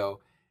 years ago,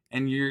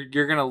 and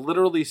you're gonna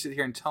literally sit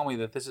here and tell me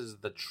that this is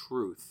the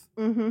truth?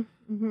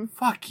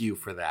 Fuck you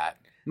for that.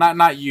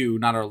 Not you,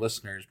 not our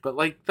listeners, but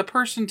like the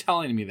person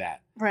telling me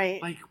that.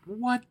 right. Like,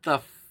 what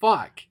the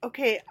fuck?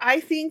 Okay, I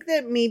think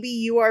that maybe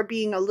you are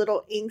being a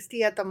little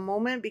angsty at the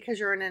moment because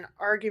you're in an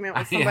argument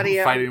with somebody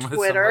I am fighting on with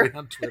Twitter. somebody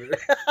on Twitter.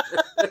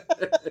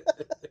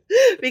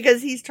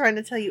 Because he's trying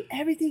to tell you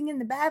everything in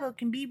the Bible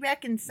can be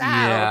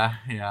reconciled.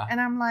 Yeah. And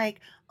I'm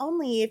like,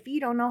 only if you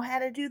don't know how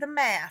to do the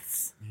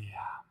maths. Yeah.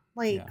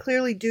 Like, Yeah.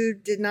 clearly,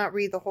 dude did not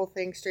read the whole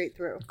thing straight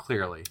through.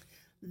 Clearly.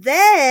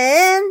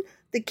 Then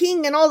the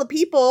king and all the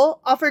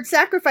people offered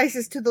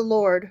sacrifices to the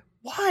Lord.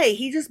 Why?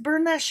 He just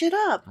burned that shit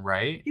up.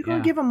 Right? You gonna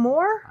Yeah. give him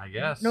more? I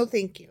guess. No,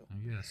 thank you. I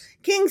guess.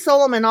 King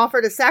Solomon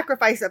offered a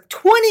sacrifice of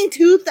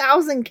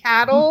 22,000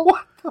 cattle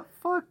What the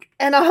fuck?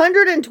 and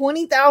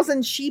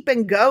 120,000 sheep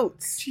and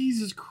goats.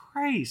 Jesus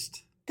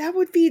Christ. That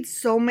would feed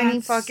so many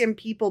That's fucking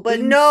people. But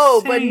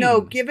no,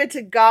 insane. give it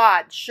to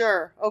God.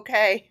 Sure.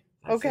 Okay.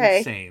 That's Okay.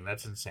 insane.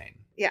 That's insane.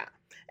 Yeah.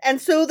 And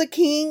so the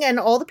king and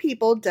all the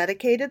people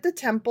dedicated the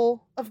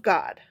temple of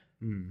God.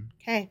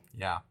 Okay.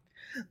 Yeah.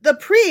 The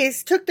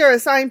priests took their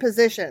assigned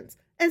positions,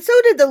 and so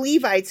did the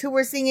Levites who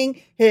were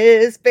singing,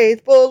 His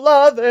faithful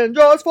love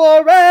endures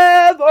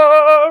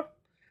forever.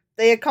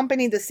 They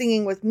accompanied the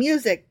singing with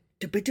music,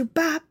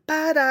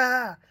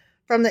 "Do-ba-do-ba-ba-da,"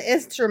 from the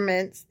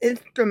instruments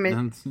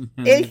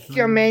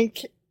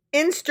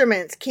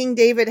King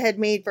David had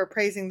made for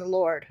praising the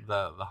Lord.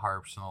 The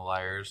harps and the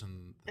lyres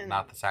and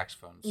not the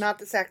saxophones. Not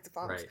the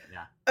saxophones. Right,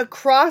 yeah.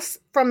 Across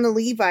from the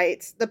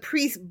Levites, the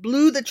priests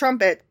blew the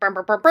trumpet, brr,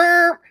 brr, brr,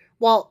 brr,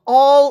 while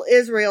all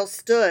Israel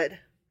stood.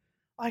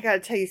 Oh, I gotta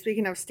tell you,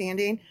 speaking of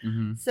standing,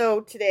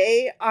 so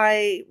today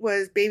I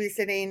was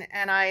babysitting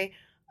and I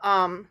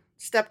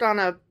stepped on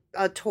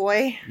a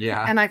toy,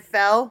 Yeah. and I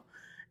fell.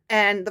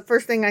 And the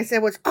first thing I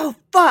said was, "Oh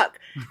fuck!"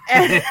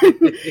 And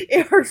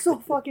it hurt so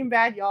fucking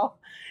bad, y'all.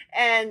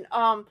 And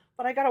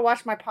but I gotta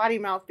watch my potty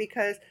mouth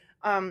because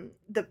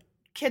the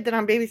kid that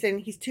I'm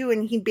babysitting, he's 2,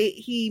 and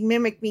he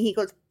mimicked me. He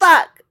goes,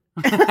 "Fuck!"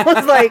 And I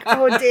was like,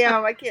 "Oh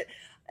damn, I can't."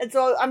 And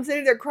so I'm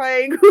sitting there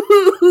crying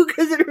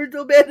because it hurt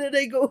so bad. And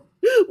I go,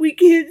 "We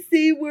can't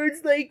say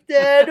words like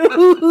that."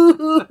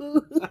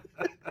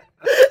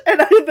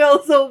 And I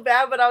felt so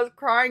bad, but I was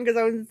crying because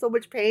I was in so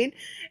much pain.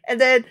 And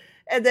then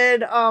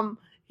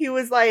he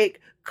was like,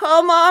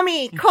 "Call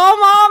mommy, call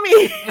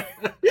mommy."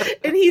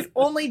 And he's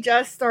only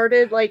just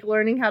started like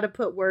learning how to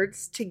put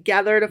words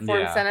together to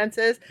form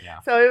sentences.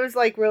 Yeah. So it was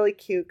like really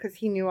cute because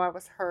he knew I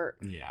was hurt.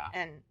 Yeah.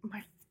 And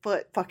my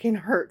foot fucking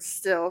hurts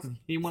still.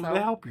 He wanted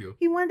to help you.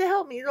 He wanted to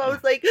help me. So I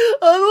was like,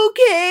 "I'm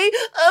okay.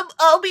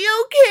 I'll be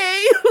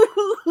okay."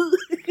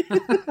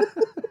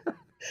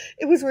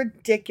 It was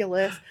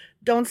ridiculous.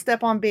 Don't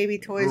step on baby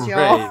toys,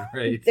 y'all.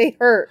 Right. They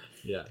hurt.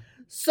 Yeah.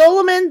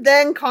 Solomon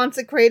then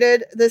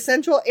consecrated the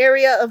central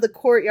area of the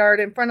courtyard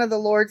in front of the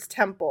Lord's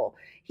temple.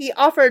 He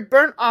offered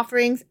burnt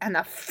offerings and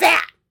the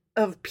fat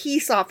of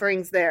peace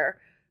offerings there.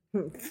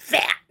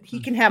 Fat. He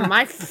can have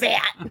my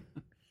fat.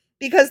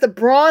 Because the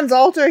bronze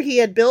altar he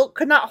had built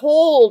could not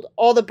hold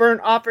all the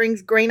burnt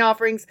offerings, grain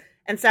offerings,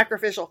 and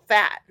sacrificial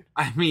fat.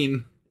 I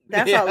mean,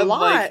 That's a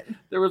lot.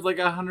 There was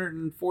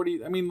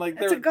 140. I mean,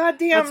 that's a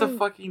goddamn. That's a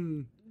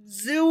fucking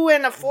zoo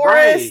and a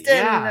forest. Right,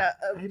 and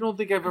I don't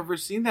think I've ever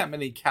seen that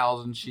many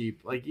cows and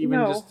sheep. Even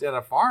just at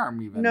a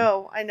farm, even.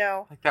 No, I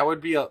know. That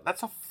would be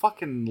that's a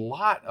fucking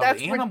lot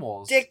of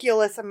animals.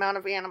 Ridiculous amount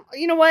of animals.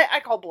 You know what? I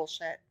call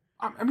bullshit.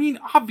 I mean,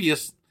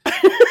 obviously.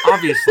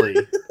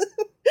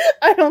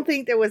 I don't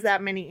think there was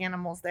that many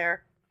animals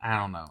there. I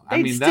don't know.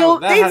 They'd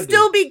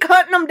still be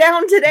cutting them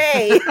down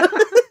today.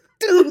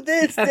 To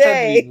this day.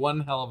 That'd be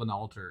one hell of an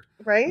altar.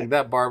 Right?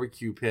 That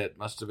barbecue pit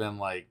must have been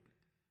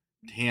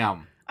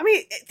damn. I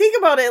mean, think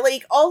about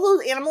it. All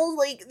those animals,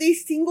 they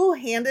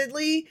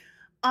single-handedly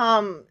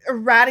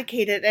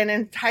eradicated an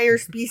entire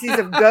species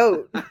of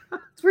goat.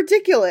 It's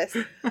ridiculous.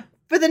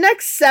 For the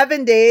next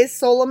 7 days,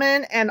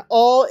 Solomon and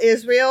all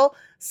Israel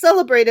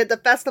celebrated the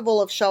Festival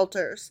of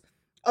Shelters.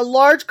 A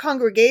large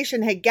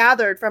congregation had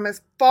gathered from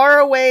as far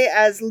away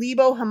as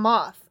Lebo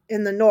Hamath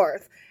in the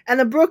north and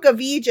the Brook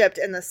of Egypt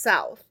in the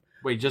south.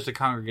 Wait, just a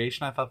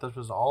congregation? I thought this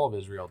was all of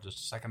Israel just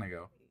a second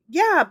ago.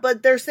 Yeah,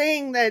 but they're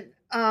saying that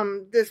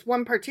this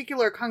one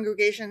particular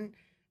congregation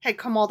had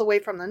come all the way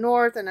from the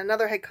north and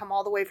another had come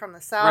all the way from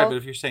the south. Right, but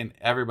if you're saying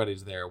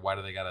everybody's there, why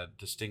do they got to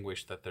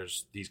distinguish that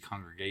there's these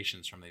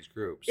congregations from these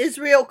groups?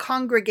 Israel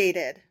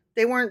congregated.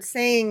 They weren't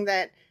saying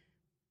that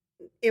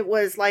it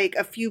was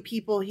a few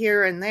people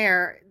here and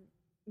there.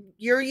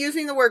 You're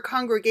using the word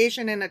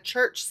congregation in a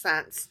church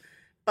sense,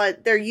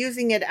 but they're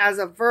using it as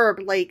a verb,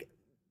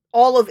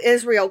 all of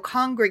Israel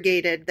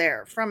congregated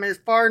there from as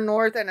far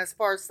north and as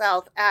far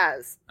south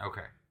as.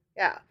 Okay.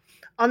 Yeah.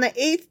 On the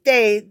 8th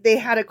day, they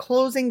had a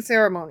closing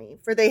ceremony,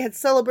 for they had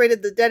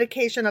celebrated the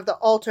dedication of the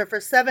altar for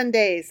 7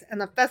 days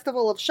and the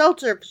festival of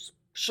shelters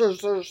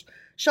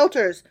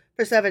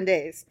for 7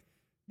 days.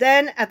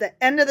 Then, at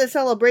the end of the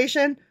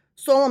celebration,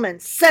 Solomon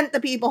sent the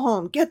people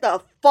home. Get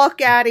the fuck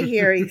out of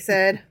here, he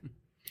said.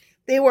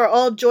 They were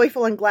all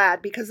joyful and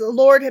glad because the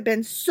Lord had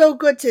been so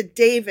good to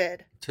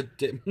David.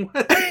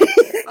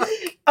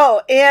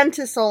 Oh, and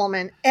to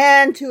Solomon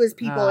and to his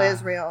people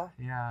Israel.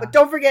 Yeah. But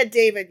don't forget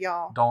David,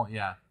 y'all.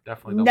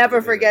 Definitely don't.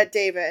 Never forget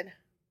David.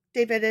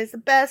 David is the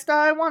best.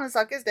 I want to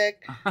suck his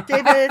dick.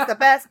 David is the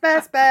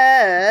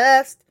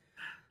best.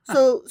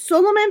 So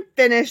Solomon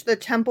finished the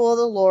temple of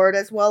the Lord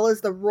as well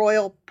as the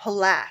royal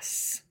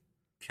palace.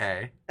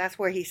 Okay. That's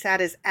where he sat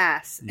his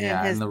ass in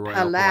his the royal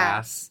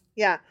palace.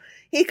 Yeah.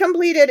 He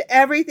completed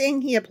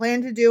everything he had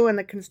planned to do in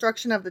the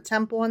construction of the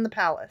temple and the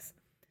palace.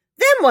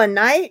 Then one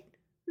night,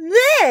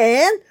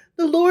 the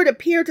Lord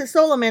appeared to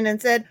Solomon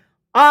and said,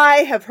 I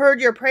have heard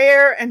your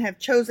prayer and have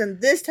chosen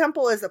this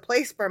temple as a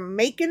place for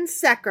making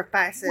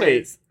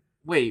sacrifices.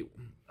 Wait.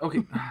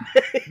 Okay.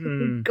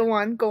 Go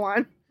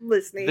on.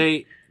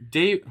 Listening.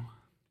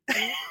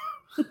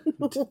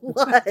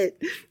 What?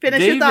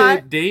 Finish your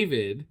thought.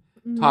 David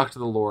talked to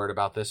the Lord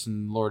about this,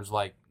 and the Lord's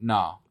like,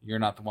 no, you're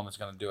not the one that's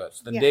going to do it.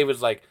 So then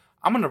David's like,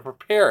 I'm going to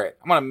prepare it.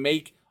 I'm going to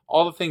make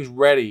all the things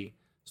ready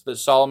so that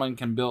Solomon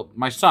can build,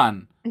 my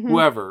son,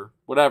 whoever,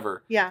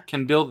 whatever,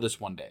 can build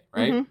this one day,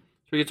 right?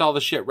 So he gets all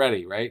the shit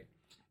ready, right?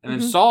 And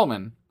then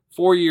Solomon,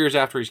 4 years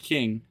after he's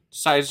king,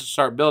 decides to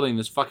start building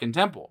this fucking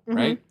temple,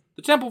 right?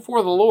 The temple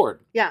for the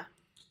Lord. Yeah.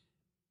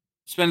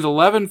 Spends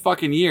 11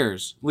 fucking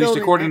years, at least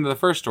building according to the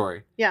first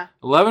story. Yeah.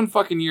 11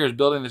 fucking years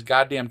building this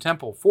goddamn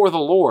temple for the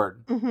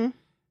Lord.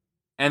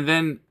 And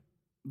then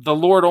the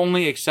Lord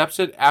only accepts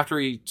it after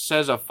he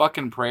says a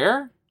fucking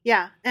prayer?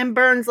 Yeah, and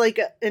burns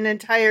an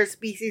entire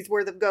species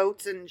worth of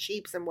goats and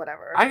sheeps and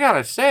whatever. I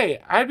gotta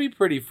say, I'd be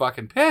pretty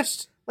fucking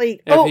pissed.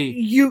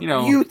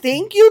 You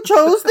think you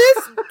chose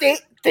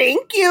this?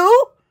 Thank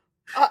you.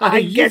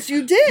 I guess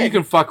you did. You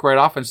can fuck right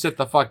off and sit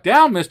the fuck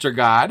down, Mr.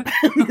 God.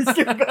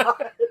 Mr.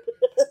 God.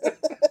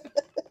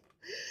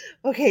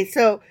 Okay,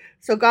 so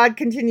God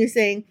continues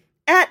saying,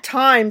 at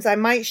times I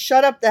might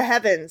shut up the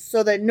heavens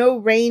so that no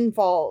rain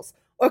falls,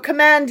 or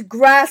command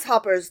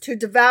grasshoppers to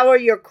devour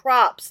your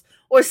crops,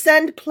 or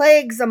send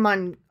plagues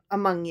among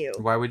you.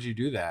 Why would you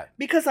do that?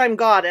 Because I'm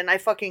God and I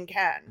fucking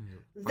can.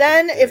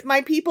 Then, if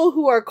my people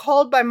who are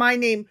called by my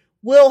name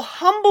will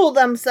humble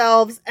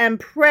themselves and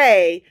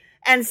pray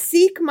and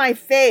seek my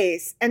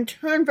face and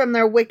turn from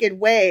their wicked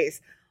ways,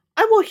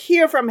 I will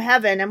hear from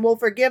heaven and will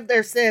forgive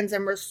their sins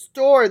and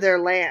restore their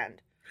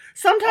land.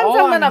 Sometimes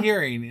I'm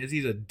hearing is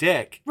he's a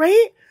dick.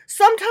 Right?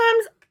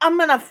 Sometimes I'm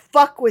gonna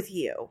fuck with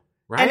you.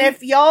 Right? And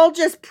if y'all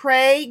just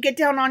pray, get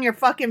down on your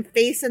fucking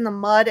face in the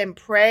mud and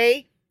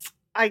pray,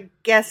 I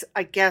guess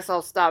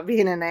I'll stop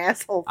being an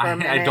asshole for a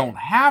minute. I don't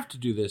have to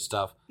do this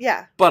stuff.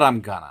 Yeah. But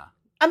I'm gonna.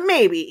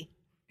 Maybe.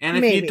 And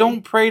if you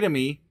don't pray to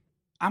me,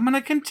 I'm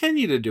gonna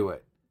continue to do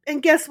it.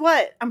 And guess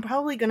what? I'm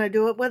probably gonna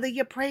do it whether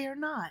you pray or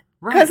not.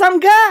 Right. Because I'm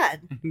God.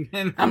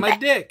 And I'm a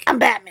dick. I'm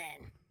Batman.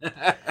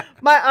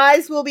 My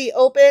eyes will be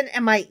open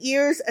and my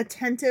ears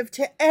attentive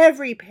to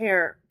every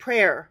prayer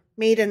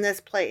made in this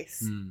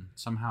place.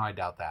 Somehow I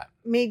doubt that.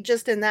 Made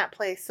just in that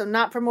place. So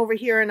not from over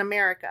here in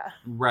America.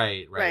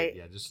 Right.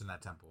 Yeah, just in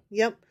that temple.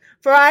 Yep.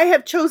 For I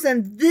have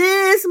chosen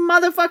this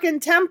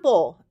motherfucking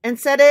temple and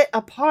set it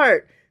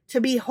apart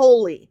to be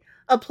holy,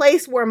 a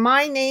place where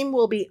my name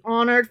will be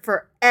honored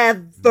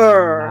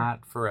forever.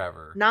 Not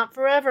forever. Not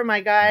forever, my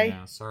guy.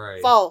 Yeah,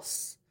 sorry.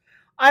 False.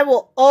 I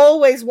will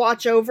always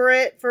watch over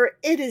it, for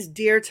it is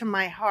dear to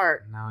my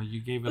heart. No,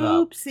 you gave it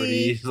up pretty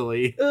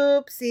easily.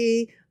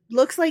 Oopsie.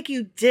 Looks like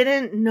you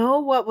didn't know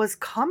what was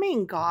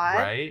coming, God.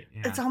 Right?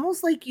 Yeah. It's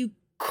almost like you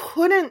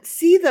couldn't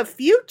see the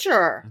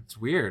future. It's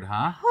weird,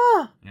 huh?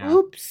 Huh. Yeah.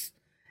 Oops.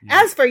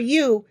 Yeah. As for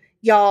you,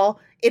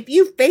 y'all, if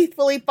you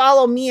faithfully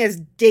follow me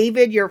as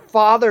David your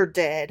father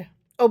did,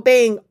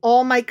 obeying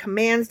all my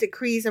commands,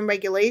 decrees, and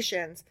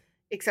regulations,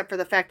 except for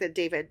the fact that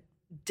David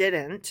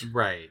didn't,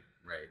 Right.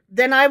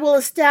 then I will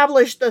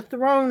establish the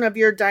throne of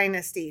your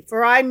dynasty.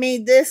 For I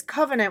made this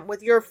covenant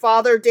with your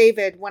father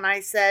David when I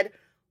said,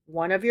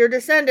 one of your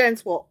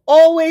descendants will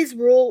always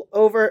rule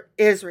over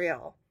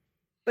Israel.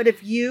 But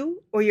if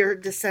you or your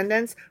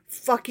descendants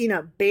fucking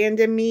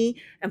abandon me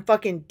and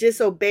fucking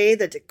disobey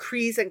the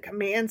decrees and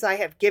commands I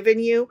have given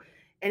you,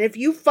 and if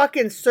you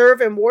fucking serve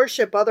and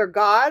worship other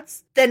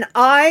gods, then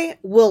I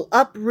will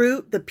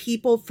uproot the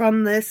people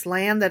from this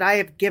land that I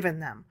have given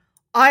them.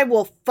 I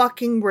will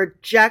fucking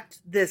reject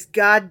this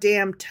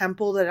goddamn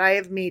temple that I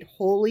have made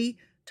holy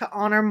to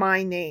honor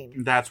my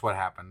name. That's what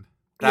happened.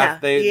 Yeah.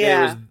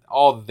 It was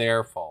all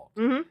their fault.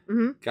 Mm-hmm,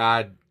 mm-hmm.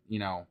 God,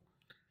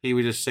 he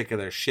was just sick of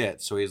their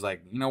shit. So he's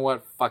like, you know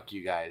what? Fuck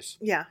you guys.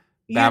 Yeah.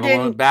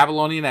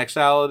 Babylonian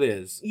exile it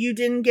is. You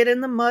didn't get in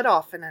the mud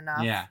often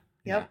enough. Yeah.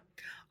 Yep.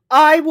 Yeah.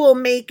 I will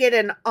make it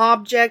an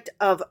object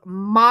of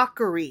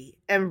mockery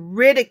and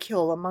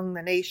ridicule among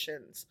the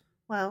nations.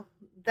 Well,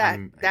 that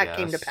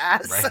came to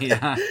pass. Right?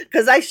 Yeah.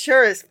 Because I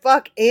sure as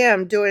fuck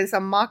am doing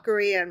some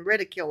mockery and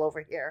ridicule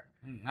over here.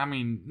 I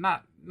mean,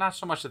 not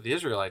so much at the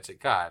Israelites, at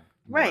God,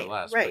 more or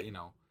less. Right.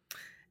 But,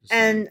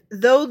 and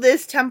though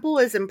this temple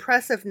is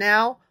impressive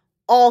now,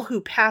 all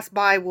who pass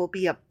by will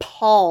be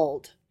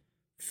appalled.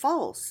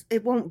 False.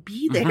 It won't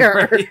be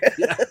there. Right,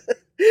 yeah.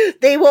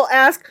 They will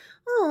ask,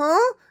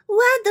 oh,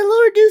 why'd the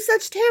Lord do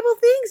such terrible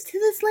things to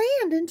this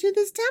land and to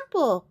this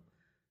temple?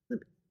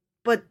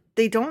 But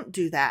they don't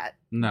do that.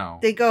 No.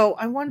 They go,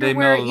 I wonder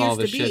where it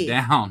used to be. Shit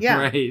down. Yeah.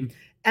 Right.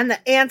 And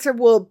the answer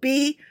will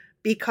be,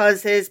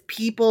 because his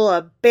people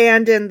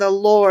abandoned the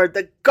Lord,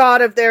 the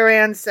God of their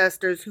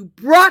ancestors, who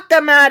brought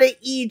them out of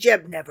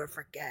Egypt. Never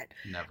forget.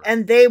 Never.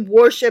 And they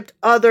worshipped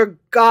other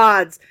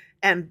gods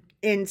and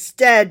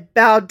instead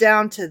bowed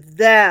down to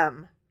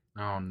them.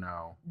 Oh,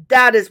 no.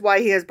 That is why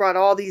he has brought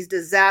all these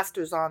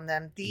disasters on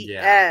them. The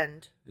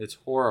end. It's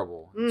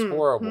horrible. It's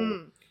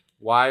horrible.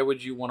 Why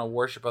would you want to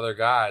worship other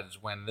gods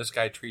when this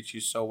guy treats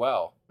you so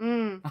well?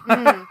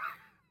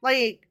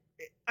 Like,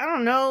 I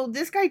don't know.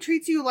 This guy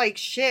treats you like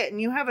shit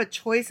and you have a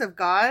choice of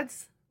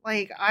gods.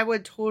 Like, I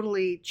would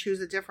totally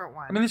choose a different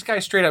one. I mean, this guy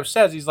straight up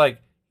says, he's like,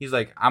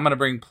 I'm going to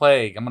bring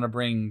plague. I'm going to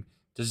bring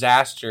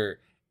disaster.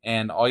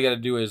 And all you got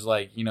to do is,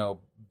 like,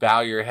 bow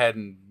your head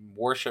and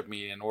worship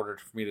me in order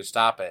for me to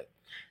stop it.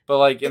 But,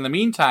 like, in the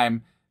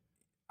meantime,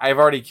 I've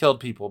already killed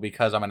people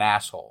because I'm an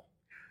asshole.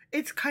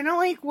 It's kind of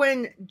like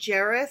when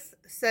Jareth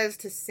says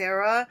to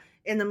Sarah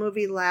in the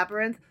movie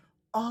Labyrinth,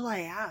 all I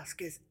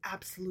ask is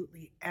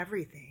absolutely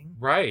everything.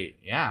 Right,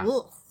 yeah.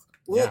 Ugh.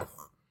 Yeah.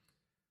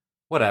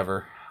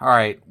 Whatever. All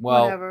right.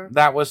 Well,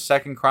 that was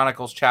 2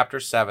 Chronicles chapter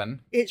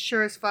 7. It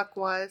sure as fuck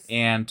was.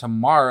 And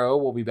tomorrow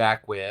we'll be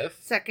back with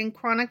 2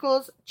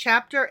 Chronicles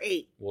chapter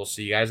 8. We'll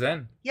see you guys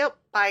then. Yep.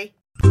 Bye.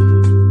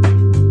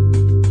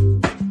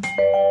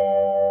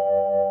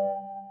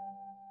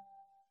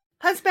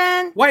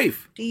 Husband.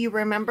 Wife. Do you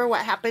remember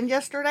what happened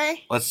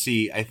yesterday? Let's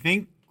see. I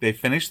think they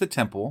finished the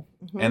temple,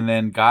 and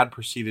then God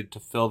proceeded to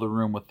fill the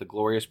room with the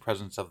glorious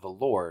presence of the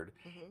Lord,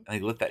 and he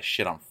lit that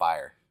shit on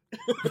fire.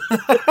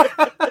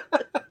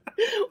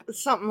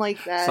 Something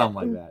like that.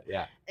 Something like that,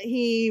 yeah.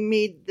 He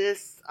made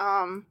this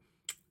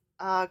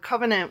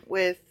covenant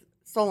with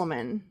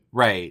Solomon.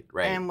 Right.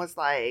 And was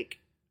like,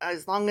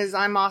 as long as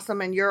I'm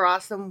awesome and you're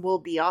awesome, we'll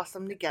be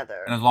awesome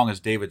together. And as long as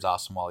David's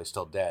awesome while he's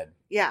still dead.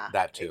 Yeah.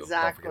 That too.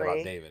 Exactly. Don't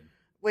forget about David.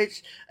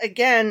 Which,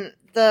 again,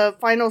 the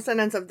final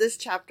sentence of this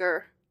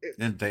chapter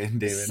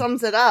David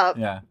sums it up.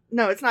 Yeah.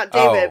 No, it's not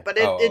David, but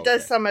it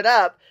does okay. sum it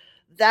up.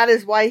 That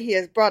is why he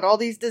has brought all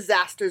these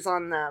disasters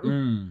on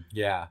them.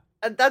 Yeah.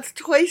 That's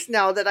twice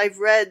now that I've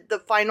read the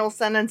final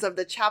sentence of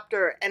the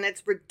chapter, and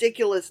its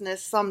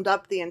ridiculousness summed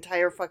up the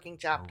entire fucking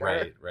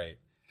chapter. Right.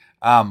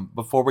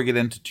 Before we get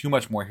into too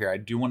much more here, I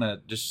do want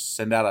to just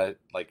send out a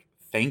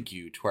thank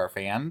you to our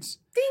fans.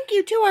 Thank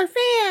you to our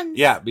fans.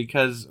 Yeah,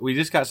 because we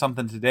just got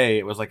something today.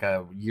 It was like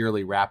a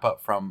yearly wrap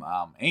up from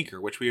Anchor,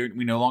 which we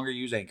no longer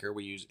use Anchor.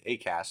 We use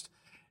Acast,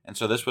 and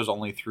so this was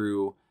only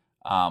through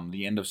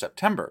the end of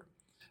September.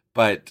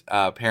 But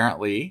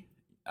apparently,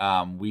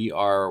 we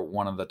are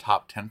one of the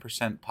top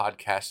 10%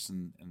 podcasts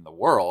in the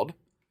world.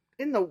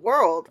 In the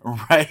world,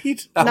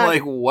 right? I'm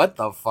like, what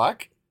the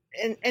fuck?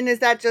 And is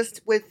that just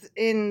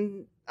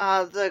within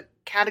the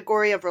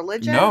category of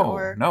religion?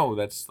 No,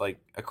 that's like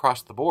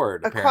across the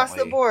board. Across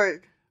apparently. the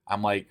board.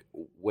 I'm like,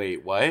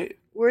 wait, what?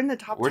 We're in the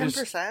top We're 10%.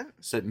 just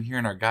sitting here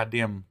in our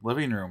goddamn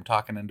living room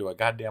talking into a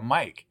goddamn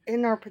mic.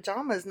 In our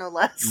pajamas, no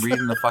less.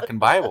 Reading the fucking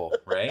Bible,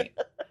 right?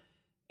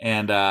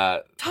 And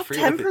top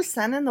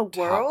 10% in the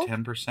world? Top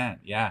 10%,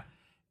 yeah.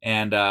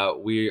 And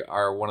we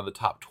are one of the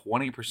top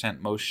 20%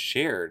 most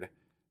shared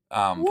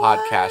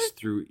podcasts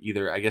through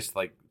either, I guess,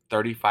 like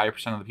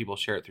 35% of the people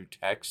share it through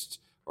text,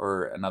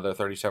 or another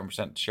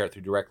 37% share it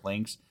through direct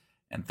links,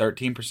 and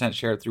 13%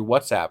 share it through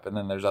WhatsApp. And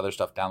then there's other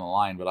stuff down the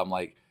line. But I'm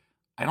like,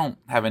 I don't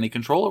have any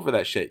control over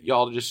that shit.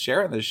 Y'all just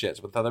sharing this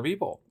shit with other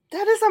people.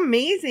 That is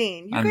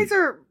amazing. You guys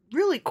are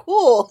really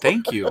cool.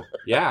 Thank you.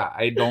 Yeah,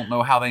 I don't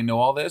know how they know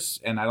all this,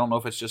 and I don't know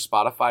if it's just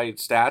Spotify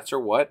stats or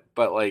what,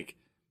 but like,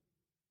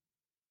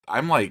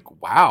 I'm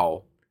like,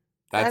 wow,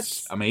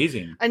 that's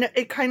amazing. I know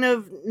it kind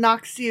of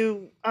knocks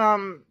you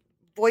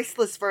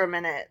voiceless for a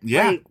minute.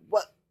 Yeah.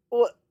 Like,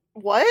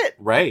 what?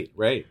 Right.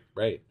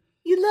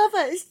 You love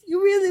us.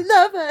 You really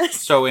love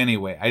us. So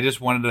anyway, I just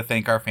wanted to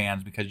thank our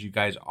fans because you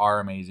guys are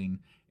amazing,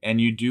 and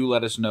you do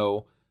let us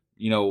know,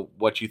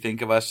 what you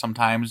think of us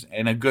sometimes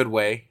in a good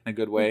way.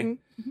 Mm-hmm.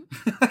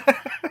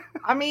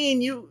 I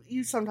mean,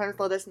 you sometimes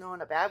let us know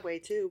in a bad way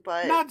too,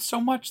 but not so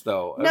much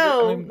though.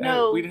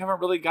 No. We haven't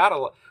really got a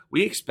lot.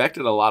 We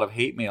expected a lot of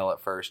hate mail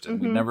at first,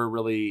 and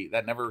we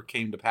that never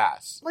came to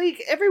pass.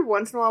 Like every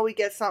once in a while, we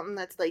get something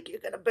that's like, "You're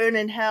gonna burn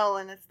in hell,"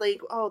 and it's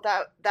like, "Oh,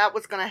 that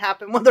was gonna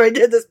happen whether I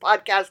did this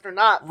podcast or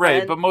not." Right,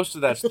 friend. but most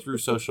of that's through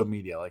social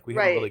media. Like we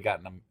haven't really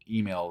gotten an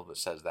email that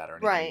says that or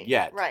anything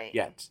yet. Right.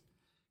 Yet.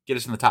 Get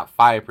us in the top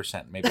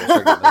 5%. Maybe we'll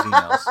start getting those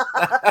emails.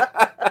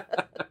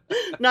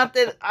 Not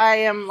that I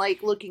am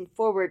like looking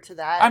forward to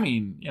that. I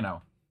mean,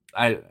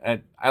 I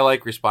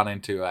like responding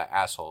to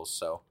assholes,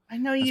 so I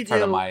know you do. That's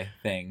part of my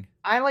thing.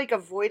 I like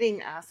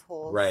avoiding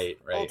assholes. Right.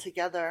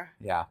 Altogether.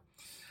 Yeah.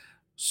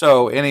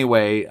 So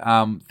anyway,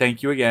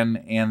 thank you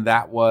again, and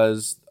that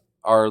was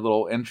our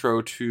little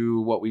intro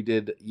to what we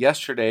did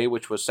yesterday,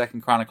 which was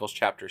 2 Chronicles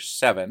chapter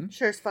 7.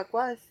 Sure as fuck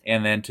was.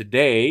 And then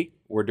today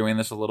we're doing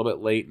this a little bit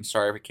late, and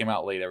sorry if it came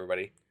out late,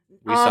 everybody.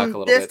 We suck a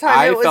little this bit. Time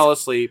I fell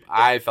asleep.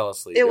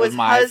 It was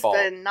my husband,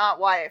 fault. not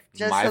wife.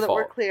 Just my so that fault.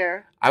 we're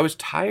clear. I was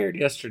tired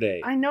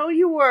yesterday. I know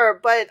you were,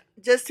 but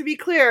just to be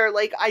clear,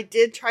 like I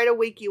did try to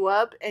wake you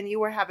up, and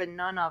you were having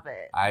none of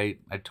it. I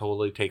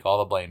totally take all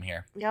the blame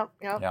here. Yep.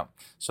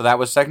 So that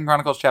was 2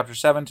 Chronicles chapter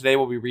 7. Today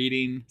we'll be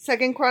reading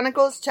 2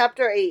 Chronicles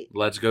chapter 8.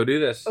 Let's go do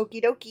this.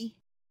 Okie dokie.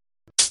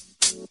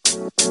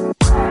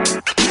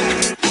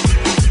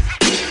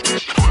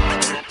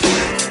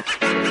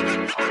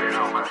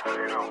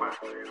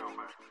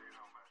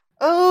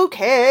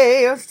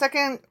 Okay,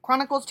 2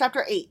 Chronicles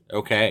chapter 8.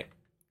 Okay.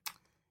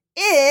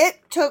 It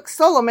took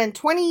Solomon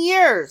 20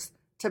 years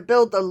to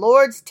build the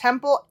Lord's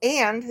temple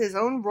and his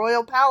own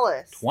royal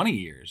palace. 20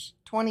 years?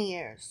 20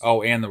 years.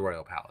 Oh, and the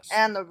royal palace.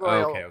 And the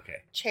royal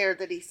okay. chair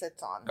that he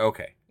sits on.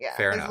 Okay. Yeah,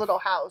 fair his enough. little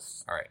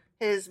house. All right.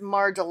 His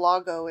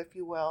Mar-a-Lago, if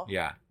you will.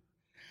 Yeah.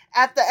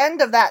 At the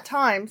end of that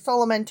time,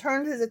 Solomon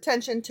turned his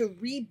attention to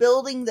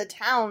rebuilding the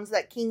towns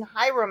that King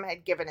Hiram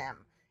had given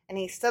him, and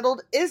he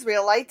settled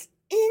Israelites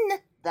in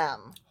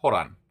them. Hold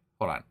on.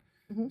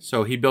 Mm-hmm.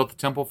 So he built the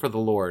temple for the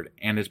Lord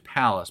and his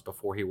palace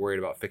before he worried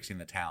about fixing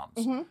the towns.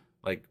 Mm-hmm.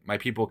 Like, my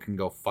people can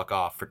go fuck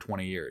off for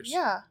 20 years.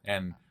 Yeah.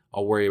 And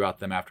I'll worry about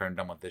them after I'm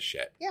done with this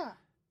shit. Yeah.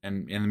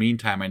 And in the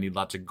meantime, I need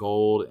lots of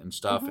gold and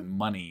stuff and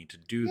money to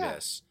do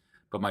this.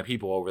 But my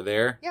people over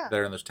there that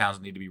are in those towns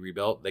that need to be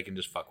rebuilt, they can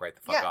just fuck right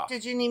the fuck off.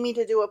 Did you need me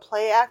to do a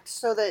play act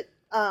so that,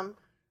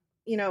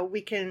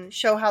 we can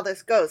show how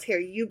this goes? Here,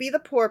 you be the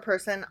poor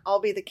person, I'll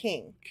be the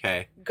king.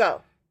 Okay.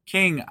 Go.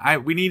 King,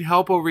 we need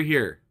help over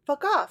here.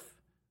 Fuck off.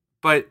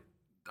 But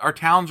our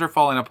towns are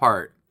falling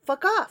apart.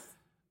 Fuck off.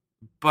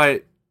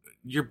 But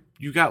you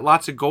got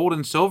lots of gold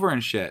and silver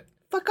and shit.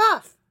 Fuck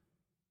off.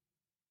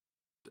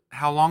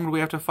 How long do we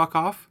have to fuck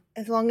off?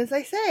 As long as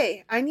I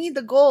say. I need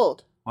the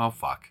gold. Well,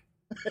 fuck.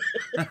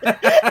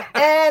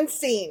 And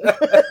scene.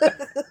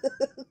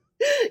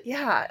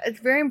 Yeah, it's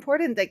very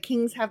important that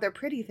kings have their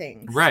pretty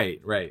things.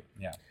 Right,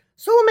 yeah.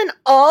 Solomon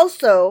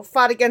also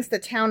fought against the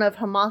town of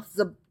Hamath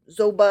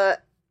Zobah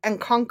and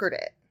conquered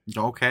it.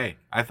 Okay.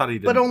 I thought he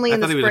did. But only in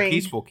the spring. I thought he was a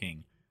peaceful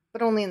king.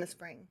 But only in the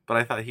spring. But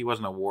I thought he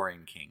wasn't a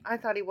warring king. I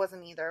thought he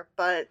wasn't either,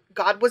 but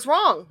God was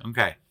wrong.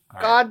 Okay.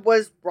 All God right.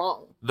 was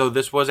wrong. Though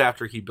this was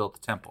after he built the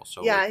temple,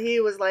 so yeah, he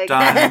was like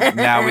done.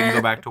 Now we can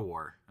go back to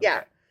war. Okay.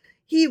 Yeah.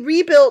 He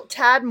rebuilt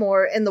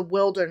Tadmor in the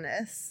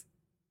wilderness.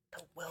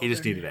 He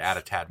just needed to add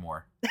a tad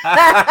more.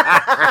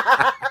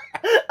 That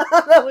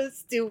was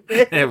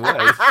stupid. It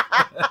was.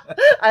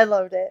 I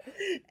loved it.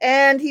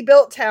 And he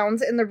built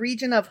towns in the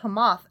region of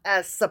Hamath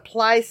as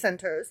supply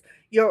centers,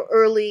 your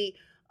early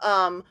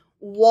Walmart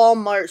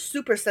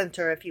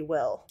supercenter, if you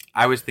will.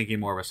 I was thinking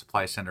more of a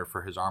supply center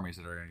for his armies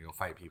that are going to go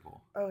fight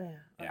people. Oh, yeah.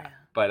 Yeah.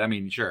 But, I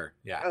mean, sure.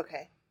 Yeah.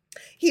 Okay.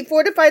 He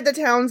fortified the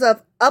towns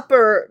of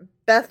Upper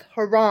Beth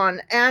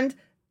Horon and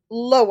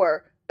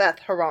Lower Beth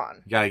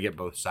Horon. You got to get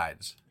both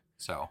sides.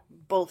 So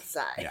both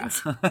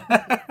sides.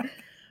 Yeah.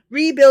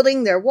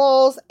 Rebuilding their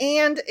walls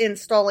and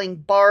installing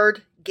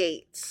barred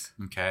gates.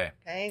 Okay.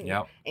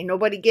 Yep. Ain't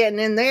nobody getting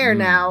in there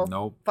now.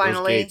 Nope.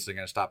 Finally, those gates are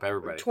gonna stop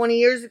everybody. 20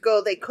 years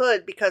ago they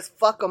could, because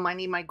fuck them. I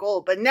need my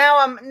gold. But now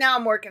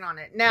I'm working on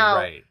it. Now,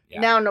 Right. Yeah.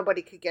 now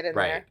nobody could get in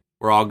Right. there.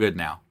 We're all good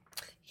now.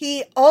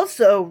 He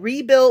also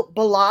rebuilt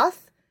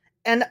Baloth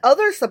and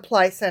other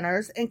supply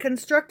centers and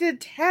constructed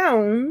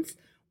towns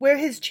where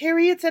his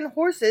chariots and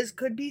horses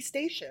could be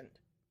stationed.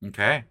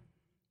 Okay.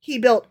 He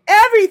built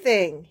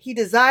everything he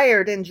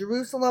desired in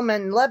Jerusalem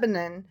and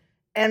Lebanon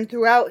and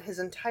throughout his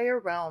entire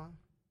realm.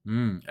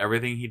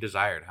 Everything he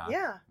desired, huh?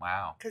 Yeah.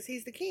 Wow. Because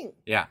he's the king.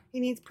 Yeah. He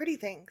needs pretty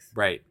things.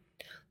 Right.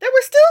 There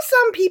were still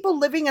some people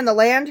living in the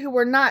land who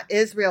were not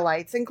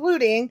Israelites,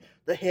 including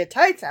the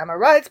Hittites,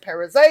 Amorites,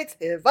 Perizzites,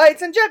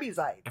 Hivites, and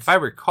Jebusites. If I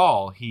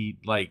recall, he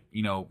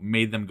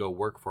made them go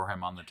work for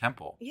him on the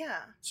temple. Yeah.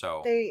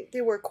 So they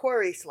were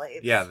quarry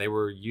slaves. yeah, they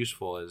were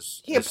useful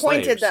as He as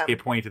appointed slaves. them. He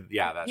appointed.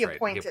 Yeah, that's He right.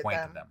 appointed He appointed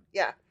them. them.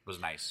 Yeah. It was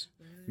nice.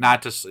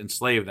 Not to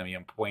enslave them. He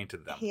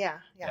appointed them. Yeah.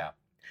 Yeah.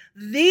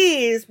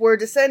 These were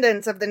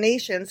descendants of the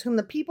nations whom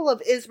the people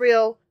of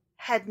Israel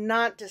had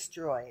not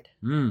destroyed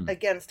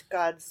against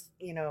God's,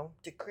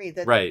 decree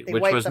that Right, they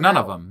which wiped was them none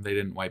out. of them. They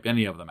didn't wipe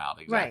any of them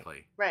out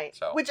exactly. Right.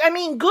 So Which, I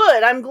mean,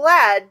 good. I'm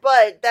glad,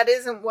 but that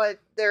isn't what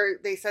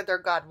they said their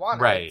God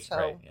wanted. Right, So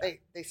right, yeah.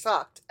 they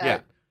sucked. yeah,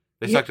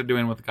 they sucked at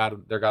doing what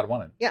their God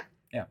wanted. Yeah.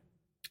 Yeah.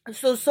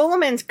 So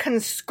Solomon's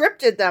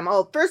conscripted them.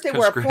 Oh, first they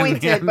were Conscripted.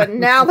 appointed, but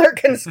now they're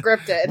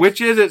conscripted.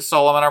 Which is it,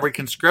 Solomon? Are we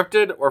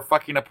conscripted or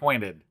fucking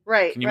appointed?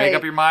 Right. Can you make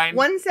up your mind?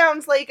 One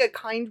sounds like a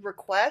kind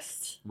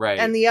request. Right.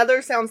 And the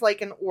other sounds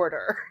like an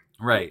order.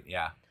 Right.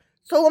 Yeah.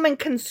 Solomon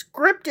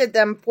conscripted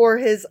them for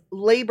his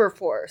labor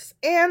force,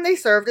 and they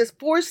served as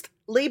forced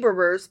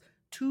laborers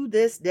to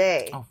this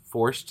day. Oh,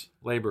 forced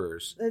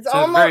laborers. It's so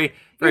almost very,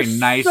 very you're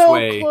nice so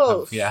way.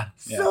 Close, Of, yeah.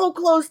 so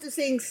close to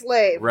saying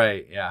slave.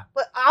 Right. Yeah.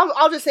 But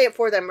I'll just say it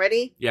for them.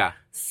 Ready? Yeah.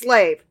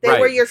 Slave. They Right.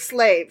 were your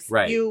slaves.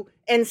 Right. You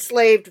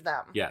enslaved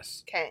them.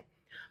 Yes. Okay.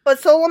 But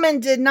Solomon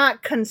did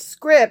not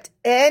conscript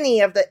any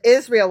of the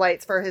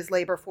Israelites for his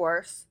labor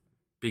force.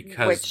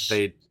 Because Which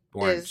they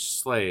weren't is-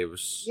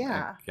 slaves.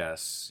 Yeah. I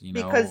guess.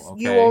 Because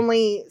okay. you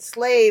only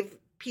slave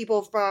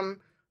people from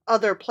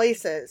other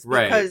places.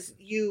 Right. Because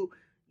you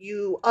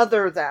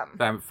other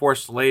them.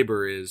 Forced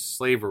labor is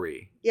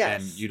slavery.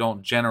 Yes. And you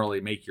don't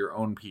generally make your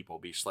own people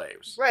be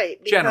slaves.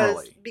 Right.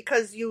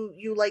 Because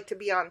you like to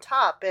be on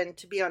top, and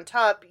to be on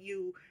top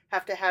you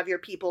have to have your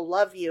people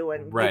love you,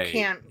 and Right. you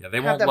can't Yeah, they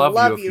have won't them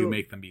love you if you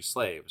make them be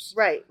slaves.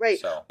 Right.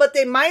 So. But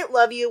they might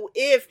love you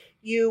if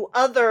you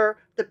other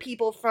the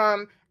people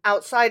from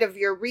outside of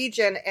your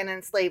region and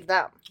enslave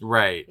them.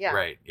 Right. Yeah.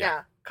 Right.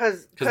 Yeah.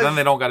 Because then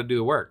they don't got to do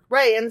the work.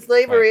 Right, and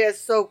slavery is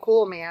so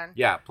cool, man.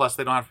 Yeah. Plus,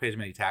 they don't have to pay as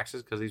many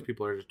taxes because these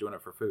people are just doing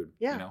it for food.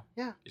 Yeah.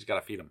 Yeah. You just got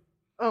to feed them.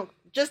 Oh,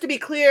 just to be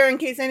clear, in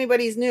case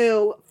anybody's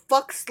new,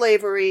 fuck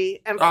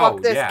slavery and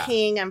fuck this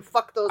king and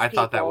fuck those people. I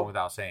thought that one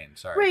without saying.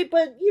 Sorry. Right,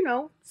 but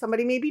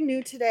somebody may be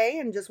new today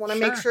and just want to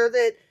make Sure. sure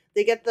that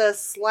they get the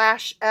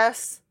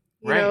 /S,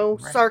 Right.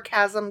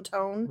 sarcasm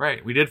tone.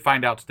 Right. We did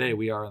find out today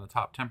we are in the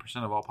top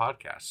 10% of all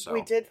podcasts. So.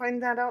 We did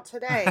find that out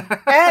today,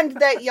 and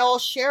that y'all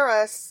share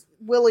us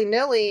willy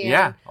nilly.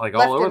 Yeah, like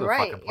all over the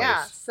fucking place.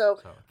 Yeah, so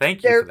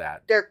thank you for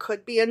that. There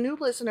could be a new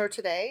listener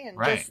today, and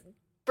Right. just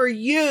for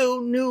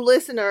you, new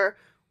listener,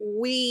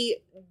 we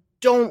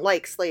don't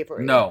like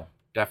slavery. No,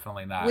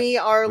 definitely not. We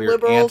are We're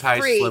liberal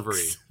anti-slavery.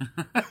 freaks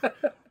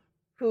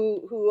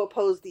who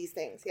oppose these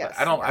things. Yes,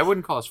 I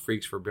wouldn't call us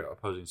freaks for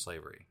opposing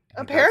slavery.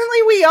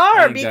 Apparently we are,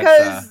 I think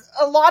because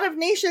a lot of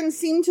nations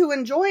seem to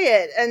enjoy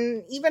it,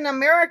 and even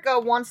America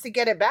wants to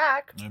get it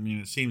back. I mean,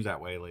 it seems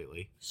that way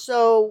lately.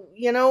 So,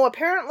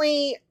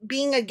 apparently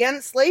being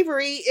against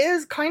slavery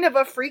is kind of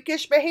a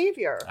freakish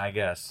behavior. I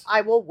guess.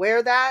 I will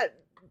wear that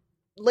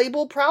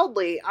label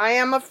proudly. I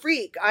am a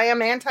freak. I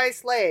am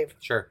anti-slave.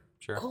 Sure.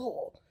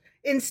 Cool.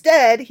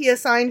 Instead, he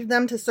assigned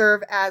them to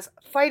serve as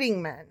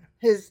fighting men,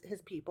 his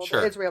people,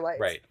 Sure. the Israelites.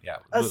 Right, yeah.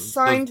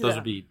 Assigned those them.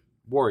 would be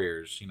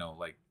warriors,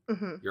 like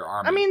your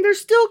army. I mean, they're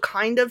still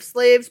kind of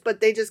slaves, but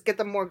they just get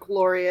the more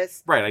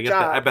glorious right, I guess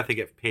job. I bet they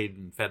get paid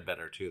and fed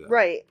better too, though.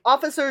 Right.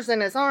 Officers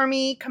in his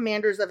army,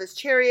 commanders of his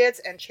chariots,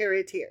 and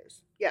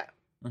charioteers. Yeah.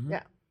 Mm-hmm.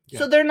 Yeah. Yeah.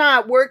 So they're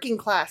not working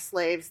class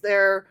slaves,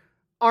 they're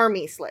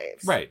army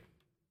slaves. Right.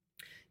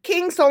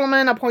 King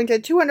Solomon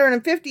appointed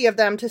 250 of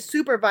them to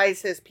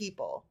supervise his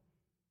people.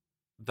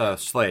 The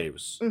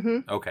slaves.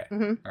 Mm-hmm. Okay.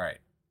 Mm-hmm. All right.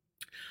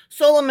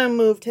 Solomon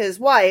moved his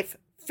wife,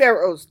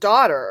 Pharaoh's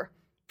daughter,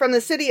 from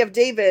the city of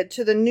David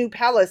to the new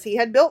palace he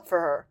had built for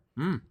her.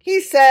 He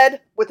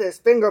said, with his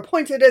finger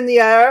pointed in the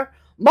air,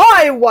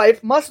 "My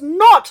wife must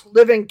not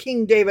live in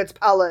King David's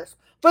palace,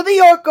 for the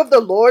ark of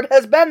the Lord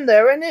has been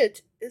there, and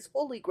it is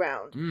holy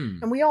ground."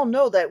 And we all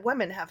know that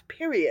women have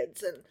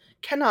periods and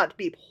cannot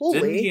be holy.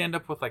 Didn't he end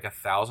up with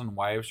 1,000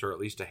 wives, or at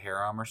least a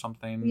harem or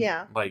something?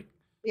 Yeah.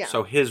 Yeah.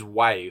 So his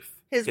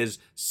wife, his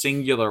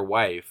singular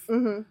wife,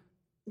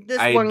 This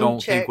I one don't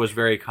chick, think was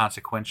very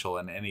consequential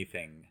in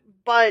anything.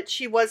 but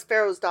she was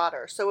Pharaoh's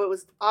daughter, so it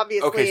was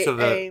obviously Okay, so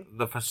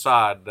the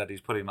facade that he's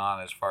putting on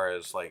as far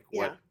as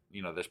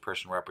this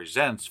person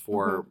represents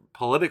for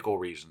political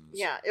reasons.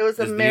 Yeah, it was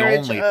a is the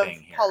marriage only of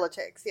thing here.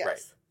 politics, yes.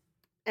 Right.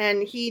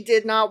 And he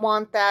did not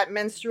want that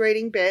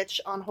menstruating bitch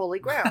on holy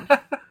ground.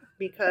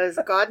 Because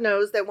God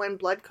knows that when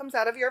blood comes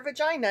out of your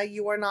vagina,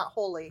 you are not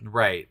holy.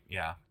 Right,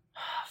 yeah.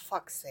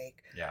 Fuck's sake.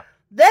 Yeah.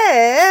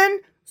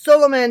 Then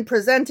Solomon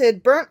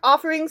presented burnt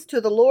offerings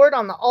to the Lord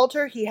on the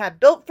altar he had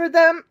built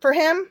for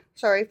him,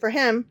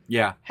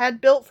 Yeah.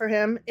 had built for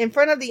him in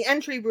front of the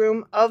entry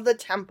room of the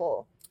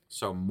temple.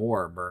 So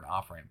more burnt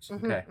offerings.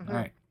 Okay, all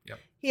right. Yep.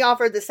 He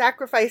offered the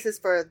sacrifices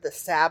for the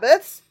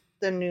Sabbaths,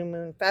 the new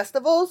moon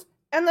festivals,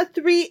 and the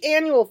 3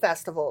 annual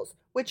festivals,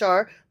 which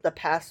are the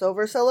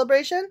Passover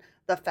celebration,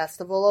 the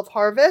Festival of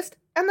Harvest,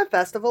 and the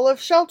Festival of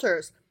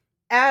Shelters,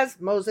 as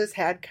Moses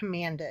had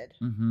commanded.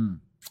 Mm-hmm.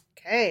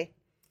 Okay.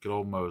 Good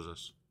old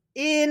Moses.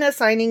 In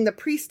assigning the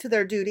priests to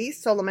their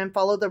duties, Solomon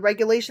followed the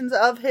regulations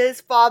of his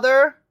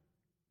father,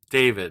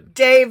 David.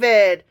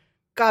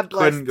 God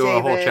bless Couldn't go David.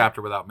 a whole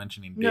chapter without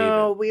mentioning David.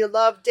 No, we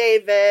love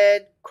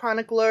David.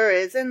 Chronicler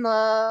is in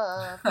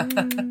love.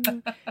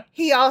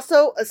 He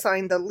also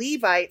assigned the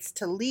Levites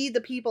to lead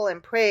the people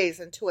in praise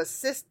and to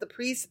assist the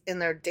priests in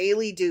their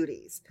daily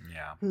duties.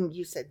 Yeah.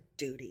 You said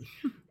duty.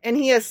 And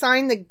he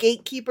assigned the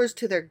gatekeepers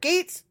to their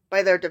gates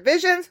by their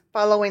divisions,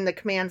 following the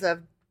commands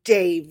of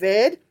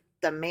David,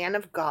 the man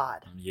of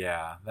God.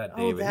 Yeah, that Oh,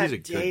 David. that He's a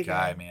good David.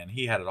 guy, man.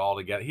 He had it all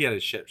together. He had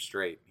his shit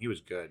straight. He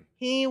was good.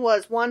 He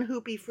was one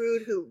hoopy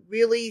fruit who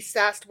really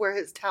sassed where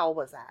his towel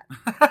was at.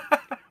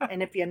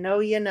 And if you know,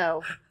 you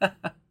know.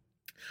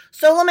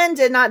 Solomon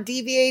did not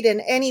deviate in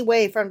any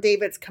way from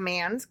David's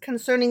commands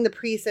concerning the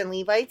priests and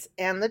Levites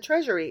and the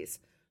treasuries.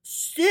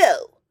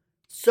 Still,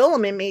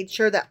 Solomon made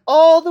sure that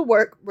all the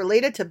work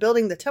related to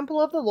building the temple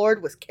of the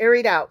Lord was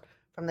carried out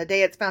from the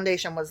day its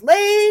foundation was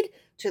laid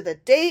to the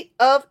date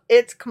of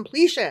its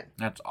completion.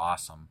 That's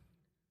awesome.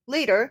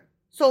 Later,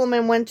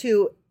 Solomon went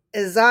to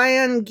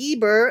Ezion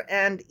Geber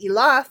and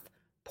Elath,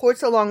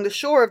 ports along the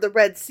shore of the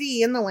Red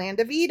Sea in the land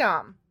of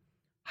Edom.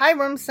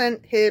 Hiram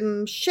sent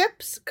him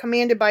ships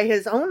commanded by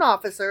his own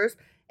officers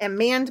and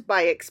manned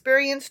by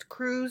experienced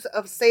crews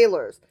of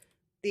sailors.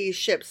 These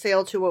ships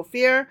sailed to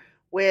Ophir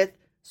with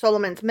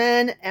Solomon's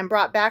men and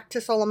brought back to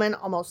Solomon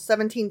almost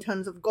 17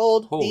 tons of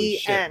gold. Holy the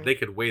shit. end. They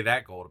could weigh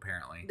that gold,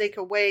 apparently. They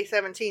could weigh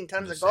 17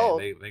 tons of Just saying,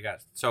 gold. They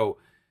got... So,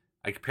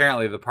 like,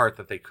 apparently the part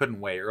that they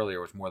couldn't weigh earlier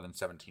was more than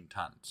 17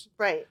 tons.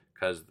 Right.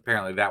 Because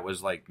apparently that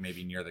was, like,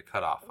 maybe near the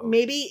cutoff.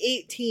 Maybe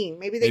 18.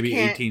 Maybe they Maybe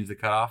can't. 18 is the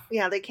cutoff?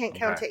 Yeah, they can't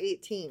count Okay. to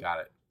 18.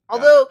 Got it.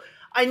 Although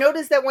I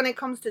noticed that when it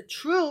comes to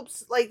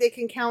troops, like they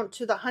can count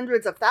to the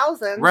hundreds of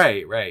thousands.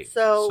 Right.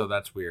 So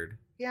that's weird.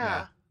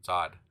 Yeah. It's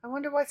odd. I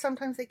wonder why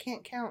sometimes they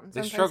can't count and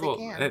They sometimes struggle.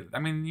 they can. I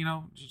mean,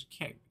 just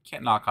can't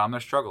knock on them.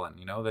 They're struggling.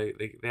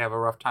 They have a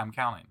rough time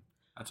counting.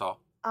 That's all.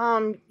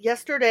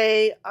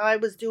 Yesterday I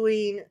was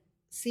doing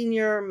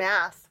senior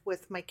math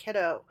with my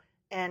kiddo,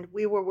 and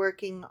we were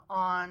working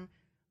on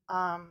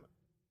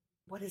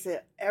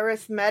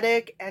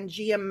arithmetic and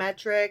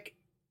geometric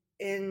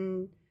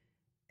in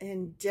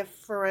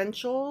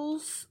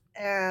differentials,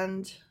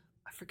 and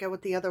I forget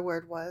what the other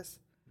word was.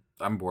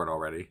 I'm bored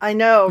already. I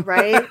know,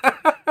 right?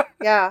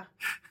 Yeah.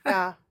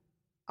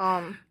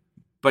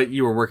 But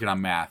you were working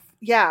on math.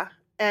 Yeah,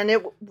 and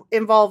it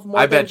involved more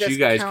I than bet just you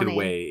guys counting. could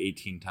weigh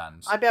 18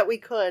 tons. I bet we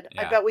could.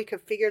 Yeah. I bet we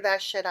could figure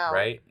that shit out.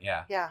 Right?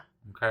 Yeah. Yeah.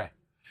 Okay.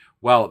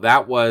 Well,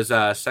 that was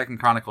 2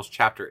 Chronicles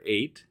chapter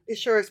 8. It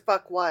sure as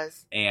fuck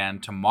was.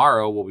 And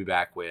tomorrow we'll be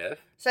back with...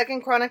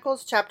 2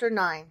 Chronicles chapter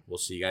 9. We'll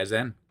see you guys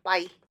then.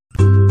 Bye.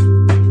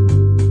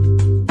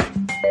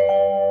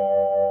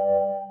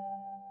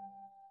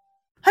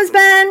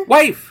 Husband!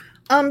 Wife!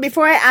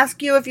 Before I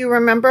ask you if you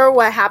remember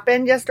what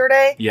happened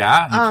yesterday.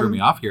 Yeah, you threw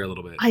me off here a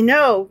little bit. I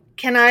know.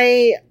 Can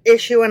I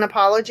issue an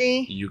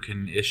apology? You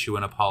can issue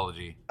an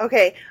apology.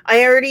 Okay.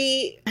 I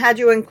already had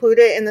you include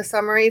it in the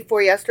summary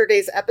for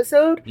yesterday's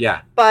episode.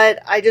 Yeah.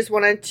 But I just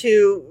wanted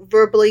to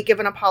verbally give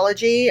an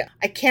apology.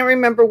 I can't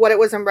remember what it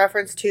was in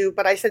reference to,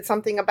 but I said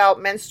something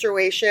about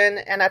menstruation,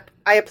 and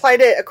I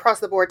applied it across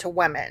the board to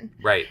women.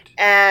 Right.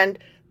 And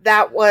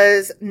that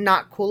was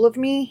not cool of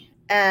me.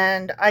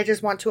 And I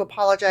just want to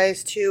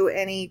apologize to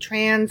any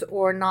trans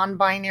or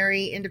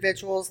non-binary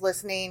individuals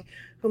listening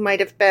who might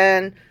have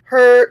been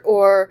hurt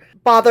or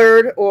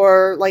bothered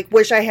or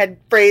wish I had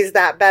phrased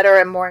that better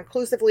and more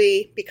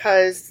inclusively,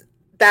 because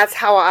that's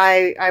how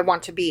I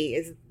want to be,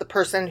 is the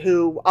person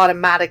who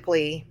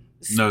automatically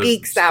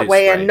speaks that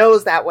way and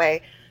knows that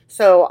way.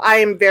 So I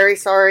am very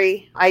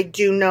sorry. I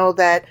do know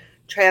that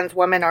trans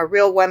women are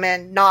real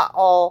women. Not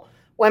all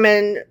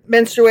women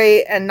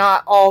menstruate, and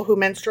not all who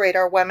menstruate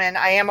are women.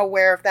 I am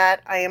aware of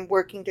that. I am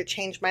working to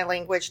change my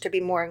language to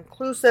be more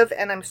inclusive,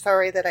 and I'm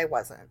sorry that I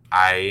wasn't.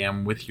 I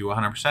am with you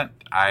 100%.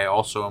 I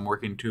also am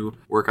working to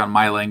work on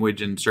my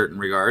language in certain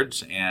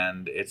regards,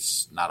 and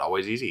it's not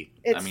always easy.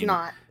 It's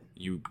not.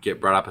 You get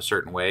brought up a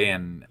certain way,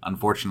 and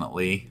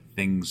unfortunately,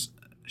 things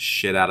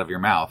shit out of your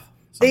mouth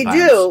sometimes.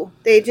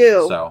 They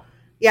do. So.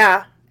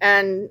 Yeah,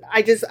 and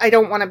I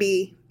don't want to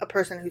be a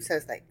person who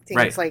says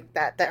things like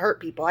that hurt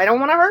people. I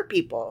don't want to hurt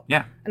people.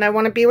 Yeah. And I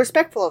want to be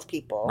respectful of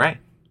people. Right.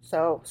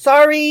 So,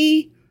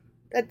 sorry.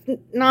 That's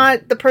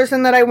not the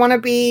person that I want to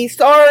be.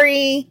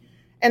 Sorry.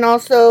 And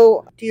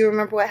also, do you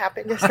remember what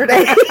happened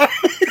yesterday?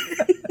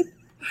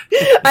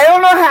 I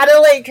don't know how to,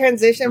 like,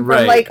 transition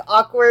from, like,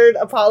 awkward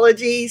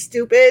apology,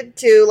 stupid,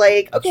 to,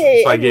 like,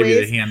 okay. So I gave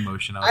you the hand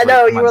motion. I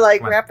know. You were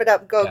like, wrap it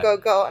up. Go, go,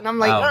 go. And I'm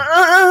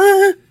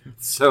like,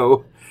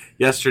 So,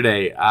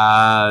 yesterday,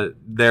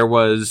 there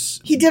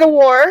was... He did a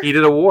war. He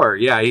did a war.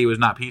 Yeah, he was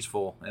not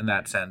peaceful in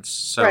that sense.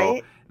 So,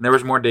 right. There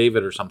was more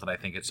David or something, I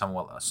think.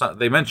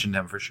 They mentioned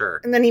him for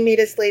sure. And then he made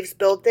his slaves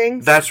build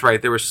things? That's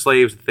right. There were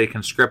slaves that they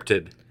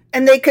conscripted.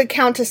 And they could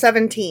count to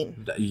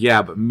 17.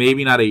 Yeah, but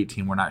maybe not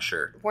 18. We're not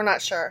sure. We're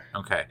not sure.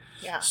 Okay.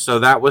 Yeah. So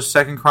that was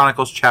 2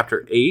 Chronicles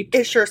chapter 8.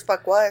 It sure as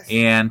fuck was.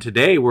 And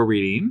today we're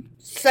reading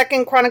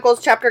 2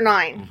 Chronicles chapter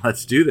 9.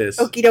 Let's do this.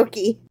 Okie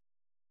dokie.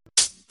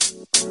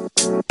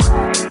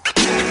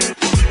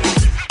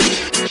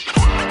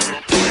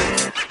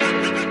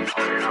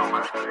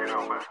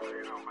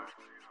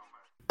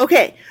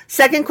 Okay,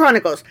 2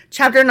 Chronicles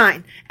chapter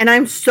 9. And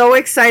I'm so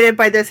excited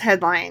by this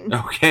headline.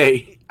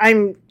 Okay.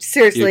 I'm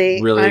seriously...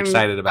 You're really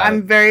excited about it.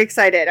 I'm very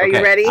excited. Are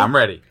you ready? I'm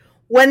ready.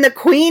 When the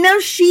Queen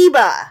of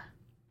Sheba...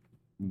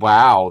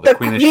 Wow, the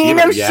Queen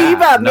of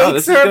Sheba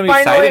makes her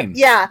final...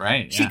 Yeah,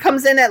 right. She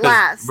comes in at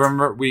last.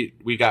 Remember, we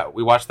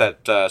watched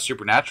that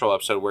Supernatural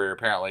episode where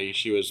apparently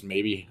she was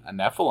maybe a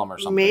Nephilim or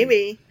something.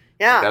 Maybe,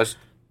 yeah. Like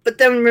but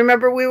then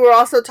remember, we were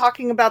also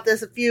talking about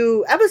this a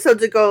few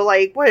episodes ago.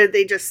 Like, what, did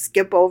they just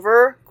skip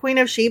over Queen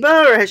of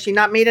Sheba, or has she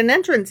not made an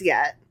entrance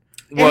yet?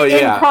 Well,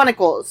 in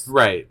Chronicles.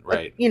 Right.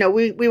 Like, you know,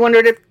 we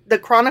wondered if the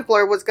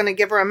chronicler was going to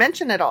give her a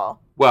mention at all.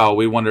 Well,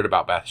 we wondered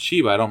about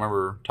Bathsheba. I don't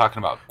remember talking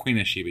about Queen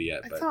of Sheba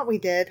yet. I thought we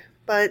did.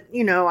 But,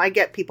 you know, I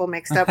get people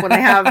mixed up when I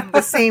have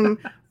the same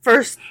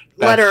first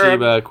letter.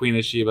 Bathsheba, Queen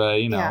of Sheba,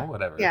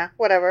 whatever. Yeah,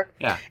 whatever.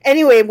 Yeah.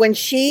 Anyway, when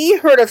she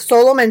heard of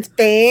Solomon's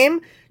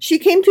fame, she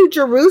came to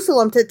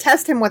Jerusalem to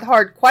test him with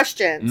hard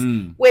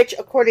questions, which,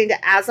 according to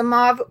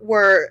Asimov,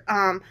 were...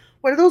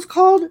 what are those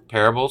called?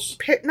 Parables?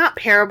 Not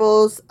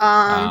parables.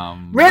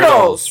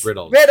 Riddles.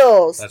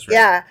 Riddles. That's right.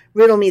 Yeah.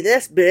 Riddle me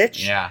this,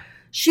 bitch. Yeah.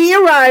 She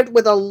arrived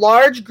with a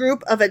large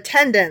group of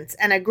attendants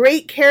and a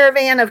great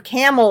caravan of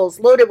camels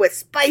loaded with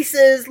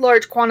spices,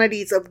 large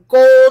quantities of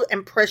gold,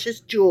 and precious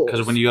jewels.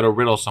 Because when you go to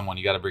riddle someone,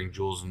 you got to bring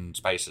jewels and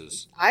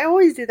spices. I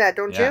always do that,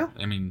 don't you?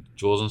 I mean,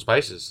 jewels and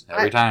spices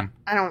every time.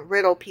 I don't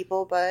riddle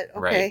people, but okay.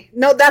 Right.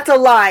 No, that's a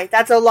lie.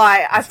 That's a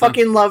lie. I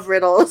fucking love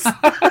riddles.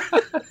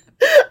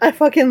 I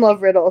fucking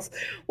love riddles.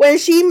 When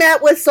she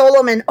met with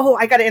Solomon... Oh,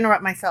 I got to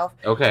interrupt myself.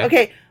 Okay.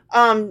 Okay.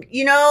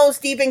 You know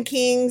Stephen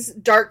King's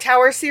Dark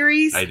Tower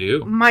series? I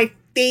do. My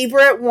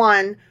favorite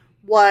one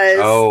was...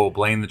 Oh,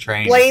 Blaine the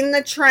Train. Blaine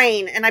the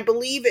Train. And I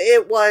believe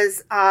it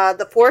was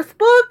the fourth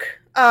book.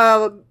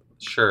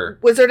 Sure.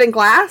 Wizard and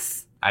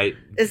Glass.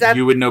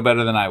 You would know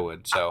better than I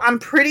would, so... I'm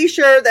pretty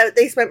sure that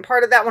they spent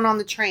part of that one on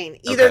the train.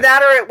 Either Okay.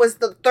 that or it was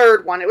the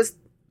third one. It was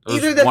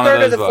either the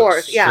third or the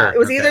fourth. Yeah, Sure, it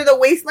was either the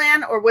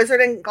Wasteland or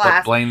Wizard and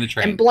Glass. But Blaine the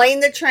Train. And Blaine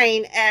the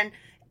Train. And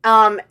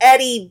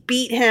Eddie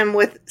beat him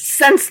with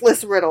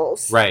senseless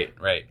riddles. Right.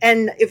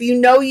 And if you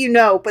know, you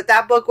know. But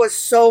that book was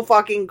so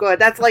fucking good.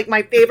 That's like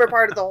my favorite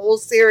part of the whole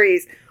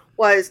series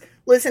was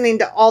listening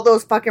to all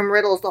those fucking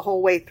riddles the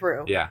whole way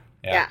through. Yeah.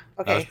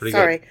 Okay,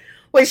 sorry. Good.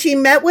 When she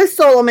met with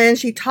Solomon,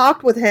 she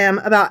talked with him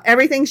about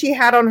everything she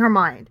had on her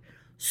mind.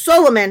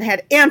 Solomon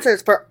had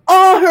answers for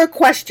all her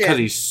questions. Because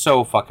he's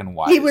so fucking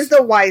wise. He was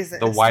the wisest.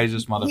 The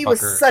wisest motherfucker He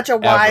was such a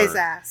wise ever.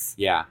 ass.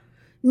 Yeah.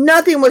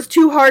 Nothing was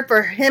too hard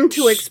for him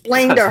to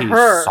explain to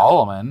her.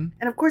 Solomon.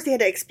 And of course he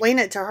had to explain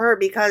it to her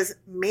because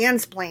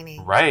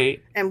mansplaining.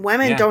 Right. And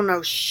women don't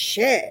know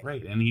shit.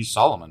 Right. And he's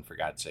Solomon, for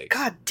God's sake.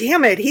 God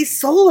damn it. He's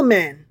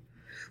Solomon.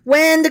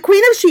 When the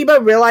Queen of Sheba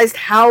realized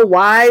how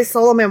wise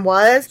Solomon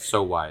was.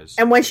 So wise.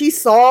 And when she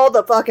saw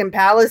the fucking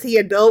palace he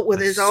had built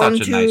with his own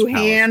two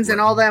hands and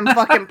all them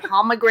fucking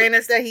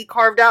pomegranates that he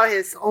carved out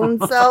his own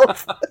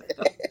self.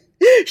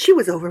 She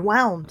was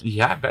overwhelmed.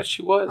 Yeah, I bet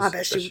she was. I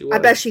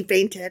bet she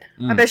fainted.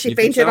 I bet she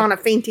fainted on a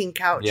fainting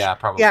couch. Yeah,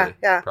 probably.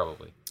 Yeah.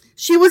 Probably.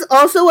 She was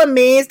also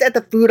amazed at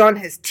the food on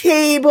his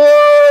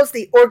tables,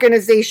 the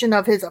organization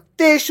of his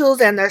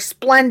officials and their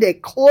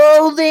splendid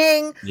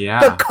clothing,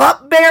 the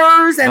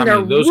cupbearers and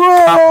their those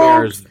robes,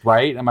 cupbearers,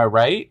 right? Am I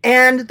right?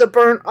 And the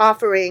burnt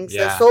offerings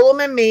that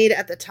Solomon made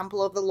at the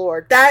temple of the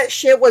Lord. That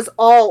shit was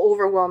all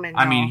overwhelming.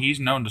 I mean, he's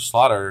known to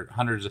slaughter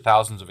hundreds of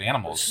thousands of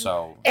animals,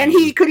 so... And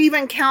he could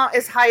even count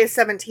as high as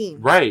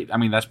 17. Right. I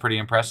mean, that's pretty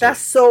impressive. That's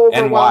so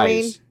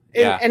overwhelming.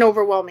 And and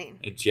overwhelming.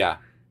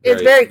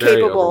 It's very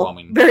capable.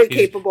 Very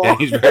capable. Yeah,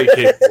 he's very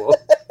capable.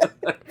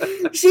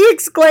 She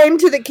exclaimed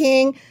to the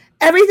king,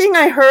 "Everything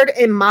I heard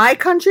in my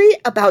country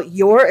about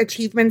your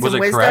achievements and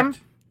wisdom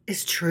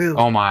is true."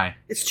 Oh my.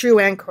 It's true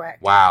and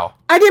correct. Wow.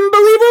 I didn't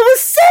believe what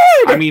was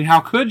said. I mean, how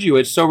could you?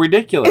 It's so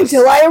ridiculous.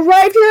 Until I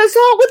arrived here and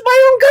saw it with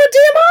my own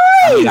goddamn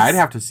eyes. I mean, I'd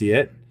have to see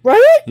it.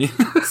 Right?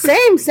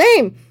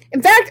 Same.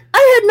 In fact,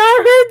 I had not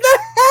heard the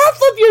half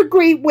of your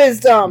great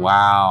wisdom.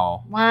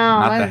 Wow.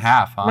 Not the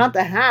half, huh? Not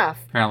the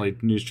half. Apparently,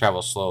 news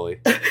travels slowly.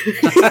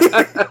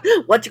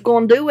 What you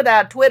gonna do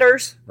without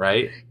Twitters?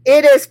 Right?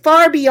 It is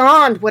far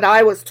beyond what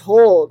I was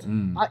told.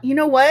 You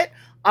know what?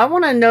 I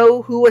want to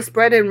know who was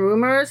spreading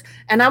rumors,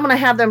 and I'm going to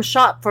have them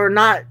shot for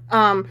not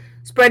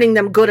spreading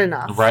them good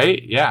enough.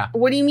 Right? Yeah.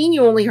 What do you mean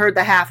you only heard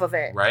the half of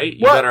it? Right?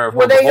 You better have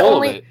heard the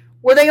whole of it.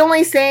 Were they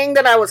only saying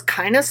that I was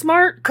kind of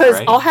smart?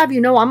 Because I'll have you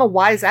know I'm a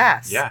wise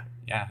ass. Yeah.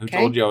 Yeah. Who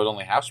told you I was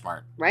only half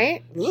smart?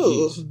 Right?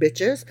 Ooh,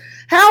 bitches.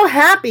 How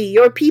happy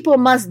your people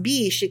must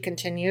be, she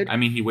continued. I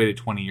mean, he waited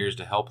 20 years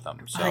to help them.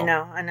 So. I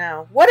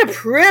know. What a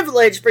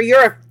privilege for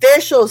your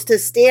officials to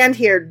stand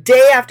here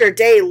day after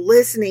day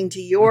listening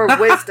to your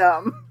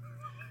wisdom.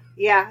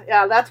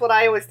 Yeah, that's what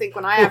I always think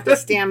when I have to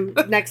stand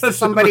next to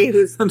somebody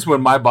who's... That's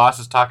when my boss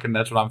is talking,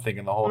 that's what I'm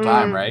thinking the whole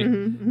time, right?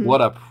 Mm-hmm.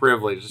 What a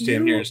privilege to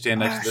stand here and stand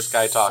next to this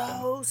guy talking.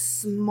 So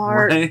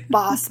smart, right?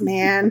 Boss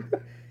man.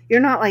 You're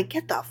not like,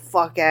 get the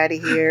fuck out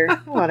of here.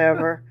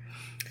 Whatever.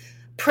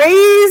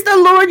 Praise the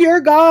Lord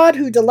your God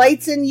who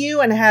delights in you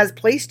and has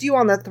placed you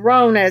on the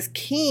throne as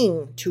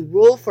king to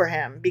rule for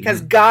him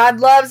because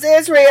God loves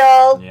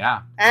Israel.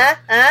 Yeah.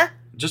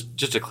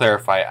 Just to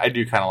clarify, I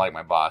do kind of like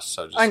my boss.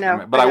 So just, I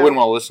know. But I wouldn't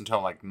want to listen to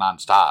him like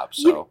nonstop.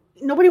 So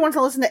nobody wants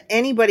to listen to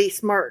anybody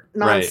smart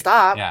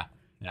nonstop. Right.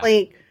 Yeah.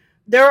 Like,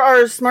 there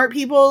are smart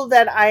people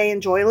that I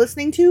enjoy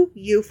listening to,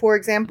 you, for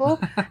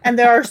example, and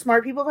there are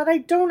smart people that I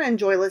don't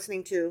enjoy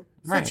listening to,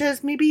 such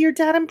as maybe your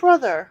dad and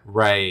brother.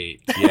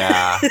 Right,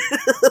 yeah.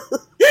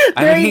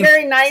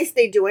 Very nice.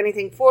 They do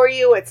anything for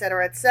you,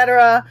 etc.,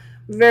 etc.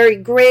 Very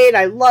great.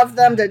 I love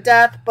them to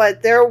death,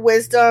 but their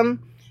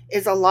wisdom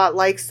is a lot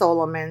like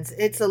Solomon's.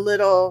 It's a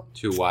little...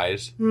 Too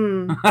wise.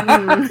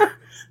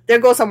 There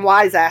go some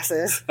wise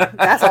asses.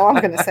 That's all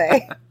I'm going to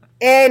say.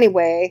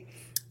 Anyway...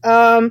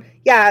 God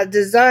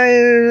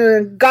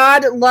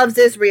loves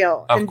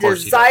Israel and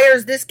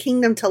desires this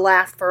kingdom to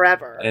last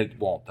forever. It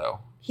won't, though.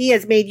 He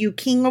has made you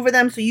king over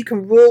them so you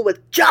can rule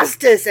with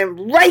justice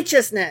and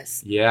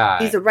righteousness. Yeah.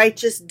 He's a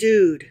righteous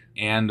dude.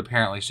 And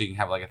apparently so you can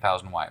have like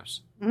 1,000 wives.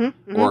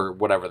 Mm-hmm. Or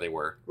whatever they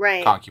were.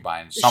 Right.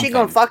 Concubines. Something. She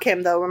gonna fuck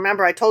him, though.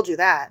 Remember, I told you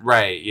that.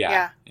 Right,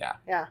 yeah.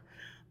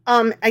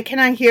 I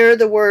cannot hear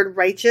the word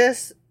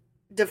righteous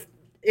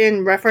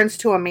in reference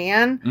to a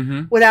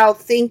man without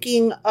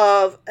thinking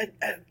of,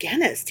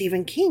 again, it's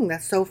Stephen King.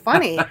 That's so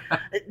funny.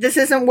 This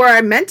isn't where I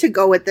meant to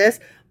go with this,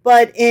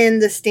 but in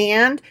The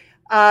Stand,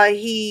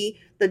 the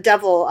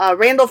devil,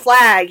 Randall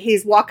Flagg,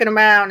 he's walking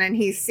around and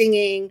he's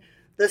singing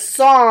the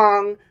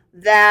song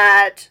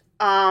that,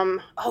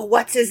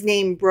 what's his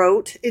name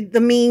wrote?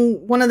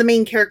 One of the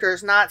main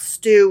characters, not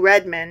Stu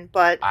Redman,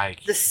 but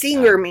the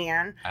singer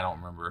man. I don't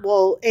remember.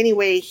 Well,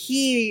 anyway,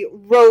 he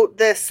wrote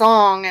this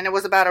song and it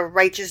was about a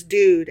righteous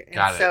dude. And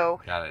Got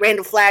it.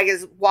 Randall Flagg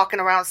is walking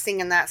around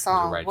singing that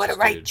song. What a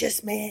righteous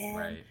dude. Man.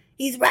 Right.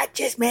 He's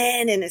righteous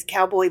man in his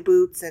cowboy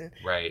boots and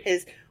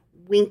his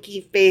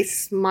winky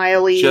face,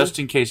 smiley Just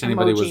in case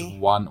anybody emoji.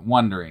 Was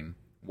wondering,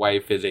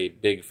 wife is a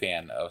big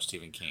fan of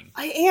Stephen King.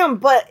 I am,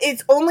 but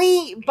it's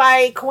only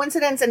by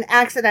coincidence and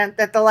accident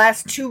that the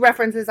last two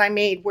references I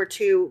made were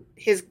to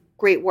his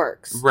great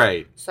works.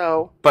 Right.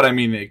 So, but I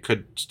mean, it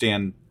could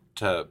stand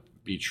to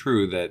be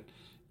true that,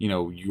 you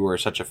know, you are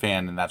such a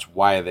fan and that's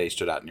why they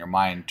stood out in your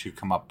mind to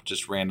come up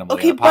just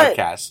randomly in a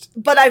podcast.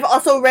 But I've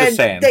also read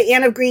the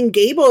Anne of Green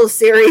Gables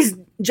series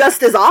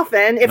just as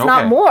often, if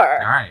not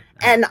more. All right.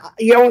 And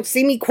you don't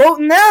see me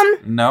quoting them.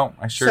 No,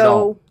 I sure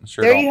don't.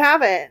 There you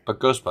have it. But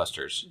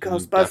Ghostbusters.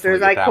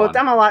 I quote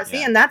them a lot.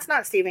 See, and that's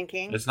not Stephen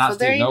King. It's not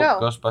Stephen King. No,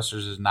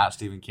 Ghostbusters is not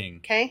Stephen King.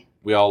 Okay.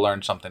 We all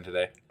learned something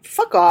today.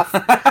 Fuck off.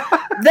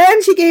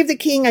 Then she gave the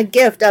king a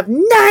gift of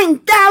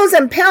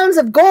 9,000 pounds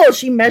of gold.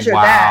 She measured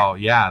that. Wow,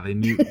 yeah.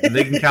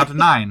 They can count to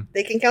 9.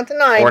 They can count to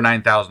 9. Or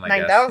 9,000, I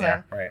guess. 9,000.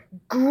 Yeah, right.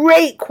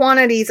 Great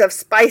quantities of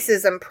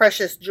spices and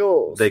precious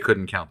jewels. They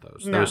couldn't count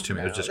those. There was too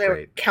many. It was just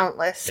great. Were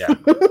countless. Yeah.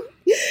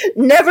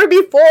 Never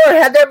before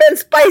had there been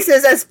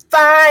spices as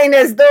fine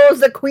as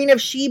those the Queen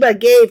of Sheba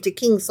gave to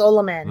King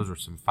Solomon. Those were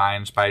some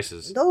fine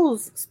spices.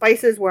 Those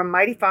spices were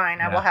mighty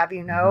fine, I will have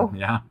you know. Mm-hmm.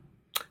 Yeah.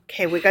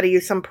 Okay, we got to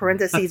use some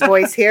parentheses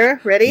voice here.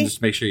 Ready?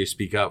 Just make sure you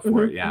speak up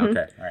for it. Yeah,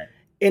 okay. All right.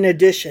 In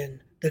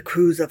addition, the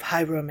crews of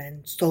Hiram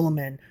and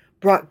Solomon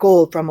brought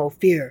gold from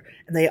Ophir,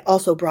 and they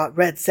also brought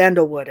red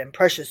sandalwood and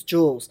precious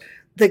jewels.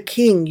 The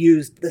king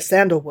used the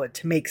sandalwood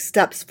to make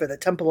steps for the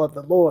temple of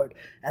the Lord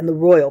and the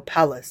royal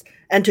palace,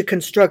 and to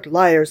construct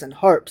lyres and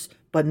harps,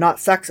 but not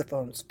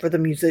saxophones, for the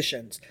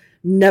musicians.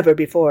 Never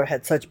before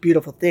had such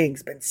beautiful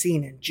things been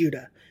seen in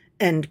Judah.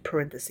 End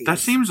parentheses. That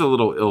seems a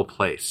little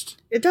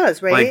ill-placed. It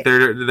does, right? Like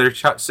they're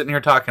sitting here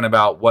talking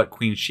about what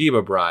Queen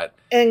Sheba brought,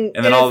 and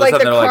then all of a like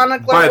sudden they're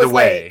like, by the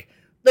way.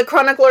 The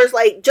chronicler's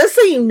like, just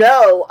so you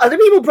know, other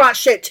people brought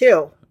shit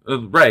too.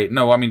 Right.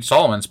 No, I mean,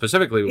 Solomon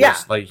specifically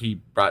was like,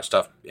 he brought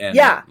stuff in.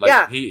 Yeah,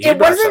 He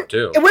brought stuff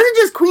too. It wasn't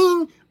just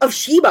Queen of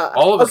Sheba.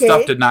 All of the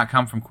stuff did not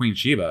come from Queen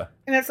Sheba.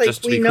 And it's like,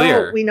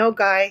 we know,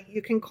 Guy,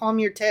 you can calm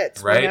your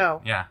tits. Right? We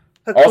know. Yeah.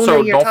 Hakuna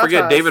Also, don't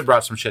forget Yatatas. David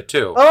brought some shit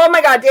too. Oh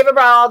my God, David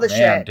brought all the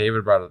Man, shit.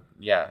 David brought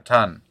a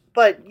ton.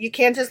 But you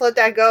can't just let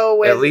that go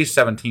with... At least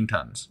 17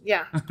 tons.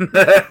 Yeah.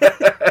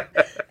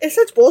 It's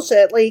such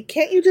bullshit. Like,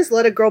 can't you just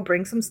let a girl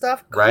bring some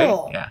stuff? Cool.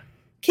 Right? Yeah.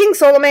 King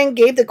Solomon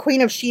gave the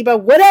Queen of Sheba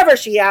whatever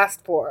she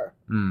asked for.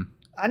 Mm.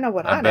 I know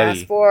what I I'd bet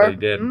ask for. he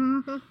did.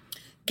 Mm-hmm.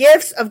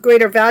 Gifts of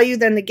greater value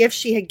than the gifts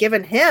she had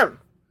given him.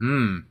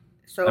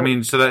 So I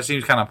mean, so that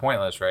seems kind of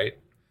pointless, right?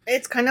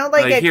 it's kind of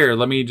like here,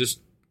 let me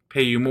just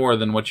pay you more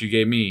than what you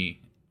gave me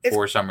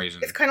for some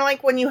reason. It's kind of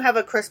like when you have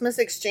a Christmas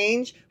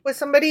exchange with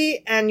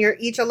somebody and you're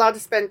each allowed to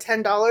spend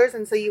 $10,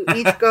 and so you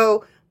each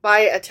go buy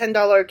a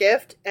 $10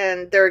 gift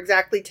and they're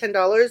exactly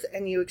 $10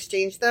 and you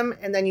exchange them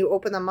and then you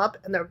open them up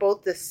and they're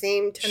both the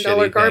same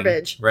 $10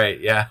 garbage. Right,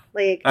 yeah.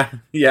 Like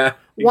yeah,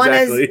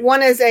 exactly.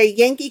 One is a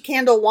Yankee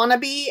Candle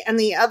wannabe and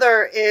the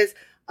other is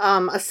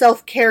a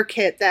self-care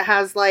kit that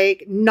has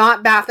like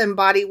not Bath and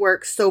Body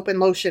Works soap and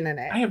lotion in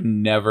it. I have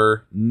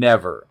never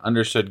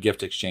understood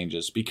gift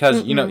exchanges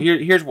because, you know,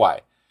 here's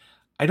why.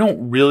 I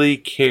don't really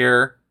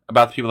care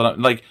about the people that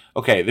like,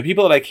 okay, the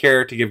people that I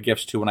care to give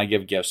gifts to when I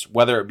give gifts,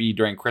 whether it be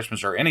during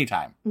Christmas or any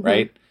time,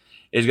 right,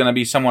 is going to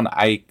be someone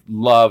I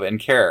love and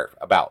care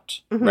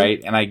about,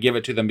 right? And I give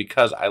it to them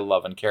because I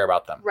love and care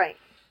about them. Right.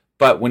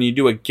 But when you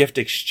do a gift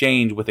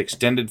exchange with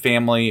extended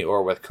family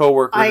or with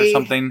coworkers or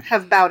something, I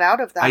have bowed out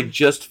of that. I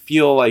just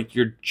feel like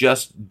you're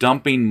just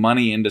dumping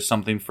money into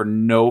something for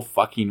no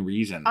fucking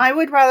reason. I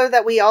would rather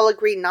that we all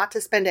agree not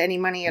to spend any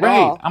money at right.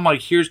 all. I'm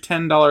like, here's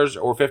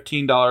 $10 or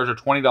 $15 or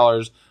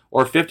 $20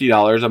 or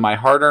 $50 of my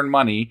hard-earned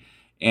money,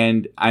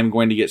 and I'm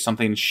going to get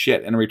something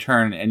shit in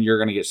return, and you're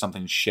going to get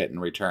something shit in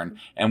return.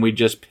 And we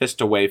just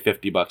pissed away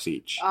 $50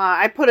 each.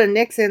 I put a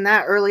nix in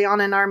that early on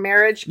in our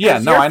marriage. Yeah,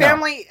 no, your I know.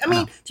 family, I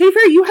mean, to be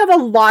fair, you have a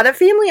lot of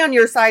family on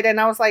your side, and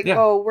I was like,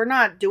 oh, we're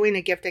not doing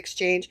a gift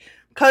exchange.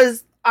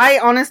 Because I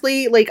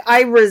honestly, like,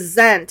 I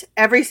resent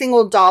every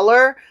single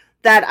dollar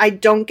that I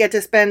don't get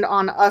to spend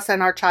on us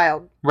and our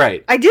child.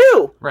 Right. I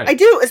do. Right. I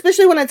do,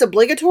 especially when it's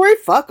obligatory.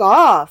 Fuck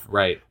off.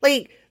 Right.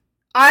 Like,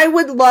 I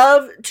would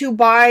love to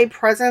buy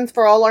presents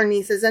for all our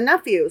nieces and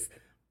nephews,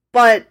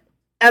 but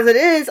as it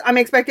is, I'm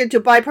expected to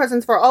buy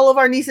presents for all of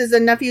our nieces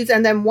and nephews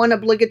and then one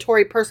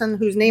obligatory person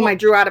whose name I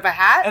drew out of a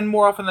hat. And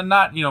more often than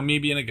not, you know, me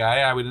being a guy,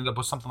 I would end up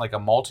with something like a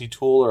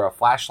multi-tool or a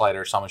flashlight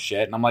or some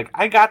shit, and I'm like,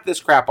 I got this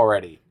crap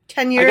already.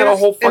 10 years I got a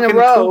whole in a fucking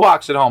row.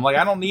 toolbox at home. Like,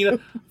 I don't need a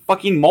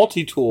fucking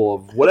multi-tool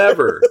of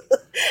whatever.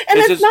 And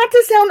it's not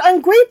to sound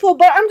ungrateful,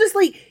 but I'm just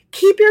like,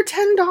 keep your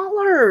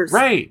 $10.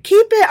 Right.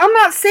 Keep it. I'm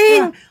not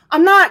saying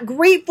I'm not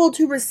grateful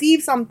to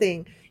receive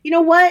something. You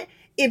know what?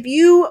 If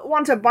you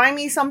want to buy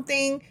me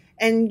something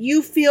and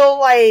you feel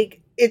like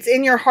it's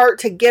in your heart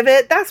to give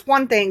it, that's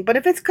one thing. But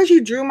if it's because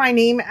you drew my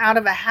name out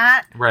of a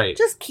hat, right,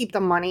 just keep the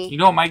money. You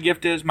know what my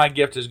gift is? My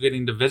gift is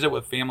getting to visit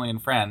with family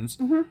and friends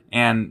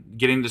and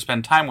getting to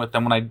spend time with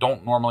them when I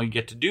don't normally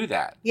get to do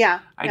that. Yeah.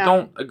 I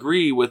don't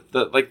agree with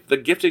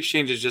the gift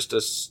exchange is just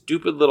a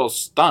stupid little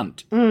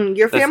stunt.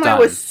 Your family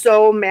was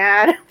so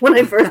mad when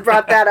I first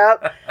brought that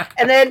up.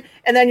 And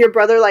then your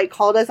brother like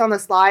called us on the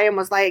sly and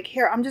was like,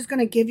 here, I'm just going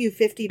to give you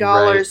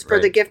 $50 for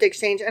the gift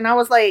exchange. And I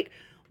was like,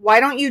 why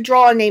don't you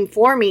draw a name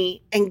for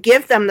me and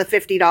give them the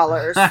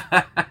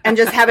 $50 and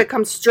just have it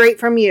come straight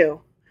from you?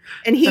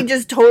 And he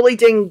just totally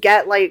didn't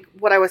get like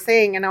what I was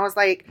saying. And I was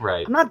like,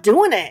 I'm not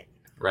doing it.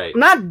 Right. I'm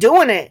not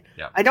doing it.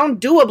 Yep. I don't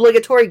do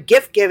obligatory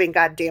gift giving,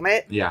 God damn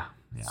it. Yeah.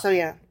 So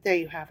yeah, there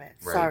you have it.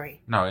 Right.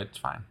 Sorry. No, it's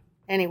fine.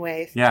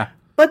 Anyways. Yeah.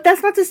 But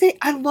that's not to say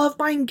I love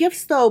buying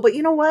gifts though. But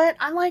you know what?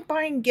 I like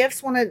buying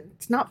gifts when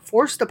it's not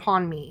forced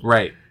upon me.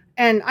 Right.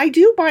 And I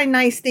do buy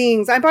nice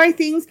things. I buy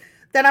things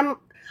that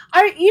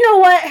you know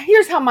what?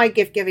 Here's how my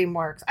gift giving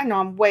works. I know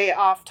I'm way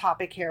off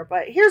topic here,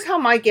 but here's how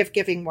my gift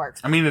giving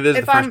works. I mean, it is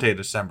the first day of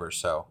December,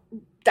 so.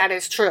 That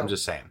is true. I'm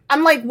just saying.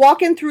 I'm like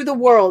walking through the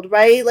world,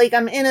 right? Like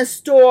I'm in a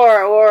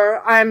store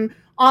or I'm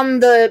on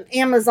the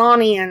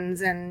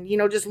Amazonians and, you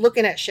know, just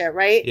looking at shit,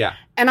 right? Yeah.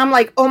 And I'm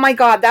like, oh my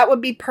God, that would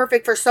be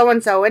perfect for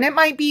so-and-so. And it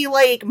might be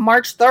like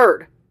March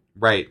 3rd.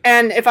 Right.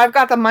 And if I've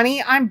got the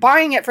money, I'm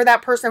buying it for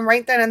that person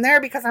right then and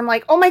there because I'm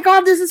like, oh my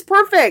God, this is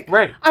perfect.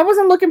 Right. I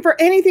wasn't looking for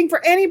anything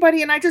for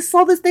anybody and I just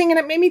saw this thing and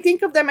it made me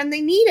think of them and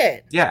they need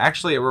it. Yeah,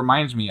 actually, it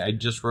reminds me, I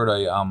just wrote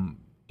a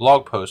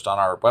blog post on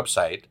our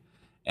website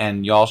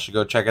and y'all should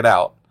go check it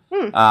out.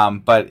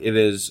 But it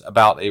is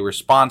about a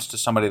response to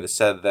somebody that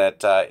said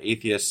that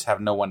atheists have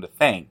no one to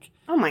thank.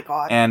 Oh my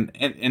God. And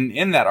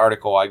in that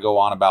article, I go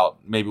on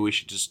about maybe we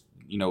should just,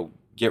 you know,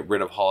 get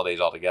rid of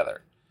holidays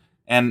altogether.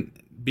 And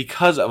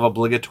because of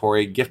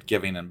obligatory gift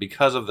giving and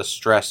because of the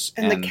stress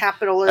and the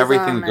capitalism,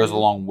 everything that goes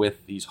along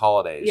with these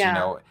holidays, you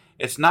know,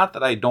 it's not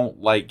that I don't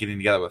like getting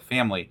together with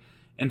family.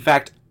 In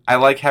fact, I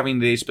like having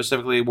days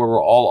specifically where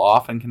we're all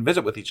off and can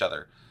visit with each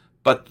other.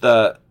 But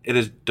it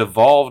has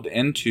devolved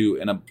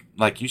into,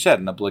 like you said,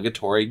 an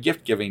obligatory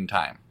gift giving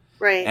time.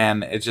 Right.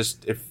 And it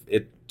just,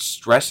 it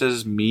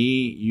stresses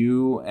me,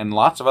 you, and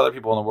lots of other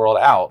people in the world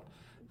out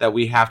that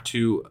we have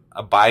to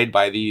abide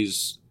by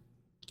these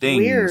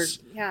things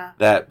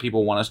that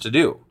people want us to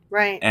do.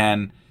 Right.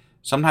 And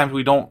sometimes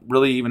we don't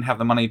really even have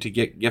the money to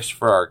get gifts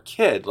for our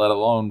kid, let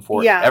alone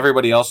for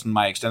everybody else in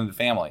my extended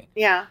family.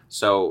 Yeah.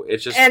 So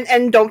it's just...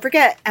 And don't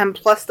forget, and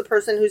plus the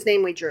person whose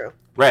name we drew.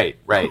 Right.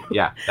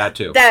 Yeah, that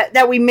too.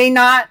 that we may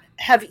not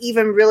have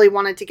even really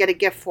wanted to get a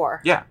gift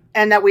for. Yeah.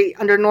 And that we,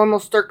 under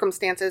normal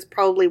circumstances,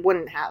 probably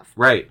wouldn't have.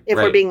 Right. If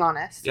we're being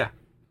honest. Yeah.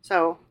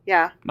 So,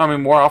 yeah. No, I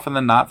mean, more often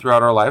than not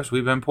throughout our lives,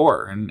 we've been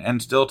poor.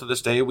 And still to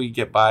this day, we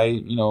get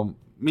by,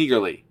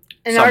 meagerly.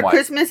 And somewhat. our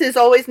Christmas is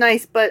always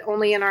nice, but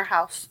only in our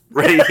house.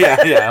 Right,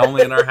 yeah,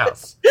 only in our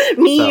house.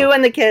 You,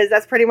 and the kids.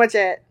 That's pretty much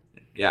it.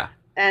 Yeah.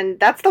 And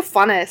that's the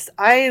funnest.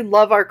 I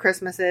love our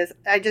Christmases.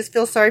 I just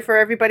feel sorry for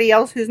everybody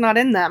else who's not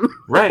in them.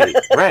 Right.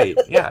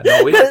 Yeah.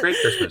 No, we have a great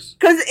Christmas.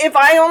 Because if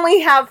I only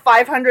have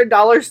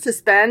 $500 to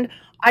spend,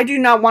 I do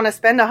not want to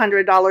spend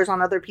 $100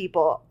 on other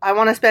people. I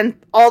want to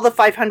spend all the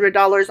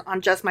 $500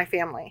 on just my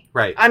family.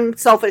 Right. I'm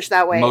selfish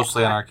that way.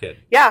 Mostly on our kid.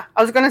 Yeah.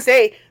 I was going to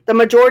say the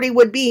majority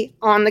would be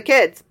on the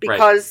kids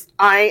because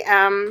I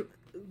am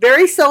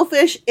very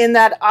selfish in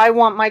that I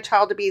want my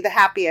child to be the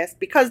happiest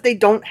because they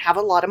don't have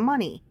a lot of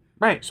money.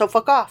 Right. So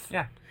fuck off.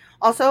 Yeah.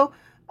 Also,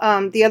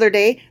 the other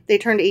day, they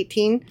turned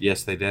 18.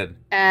 Yes, they did.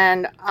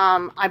 And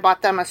I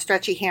bought them a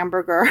stretchy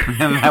hamburger.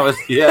 And that was,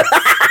 yes.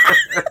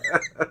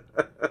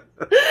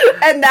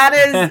 And that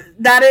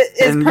is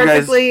and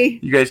perfectly...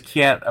 You guys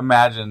can't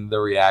imagine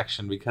the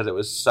reaction because it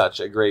was such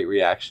a great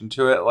reaction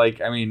to it. Like,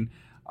 I mean,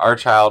 our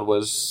child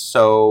was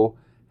so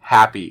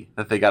happy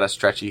that they got a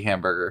stretchy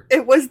hamburger.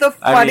 It was the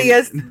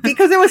funniest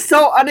because it was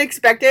so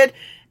unexpected.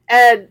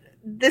 And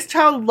this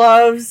child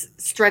loves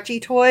stretchy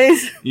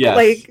toys,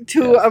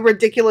 to a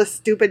ridiculous,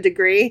 stupid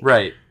degree.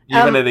 Right.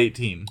 Even at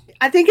 18.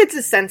 I think it's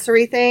a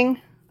sensory thing.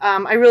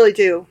 I really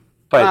do.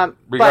 But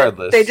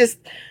regardless. But they just...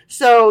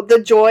 So the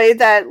joy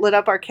that lit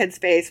up our kid's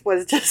face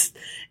was just...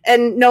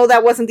 And no,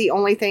 that wasn't the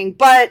only thing.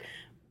 But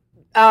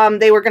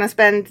they were going to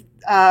spend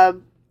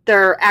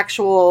their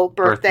actual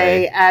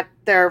birthday at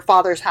their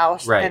father's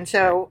house. Right. And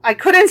so I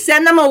couldn't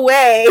send them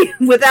away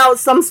without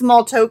some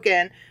small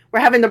token. We're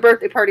having the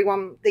birthday party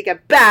when they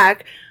get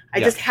back. I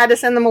just had to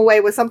send them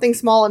away with something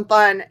small and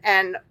fun.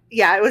 And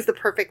yeah, it was the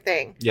perfect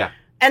thing. Yeah.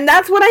 And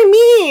that's what I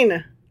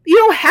mean. You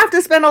don't have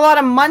to spend a lot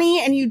of money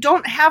and you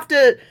don't have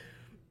to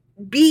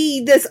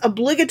be this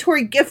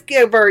obligatory gift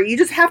giver. You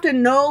just have to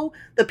know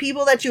the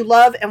people that you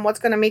love and what's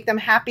going to make them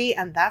happy.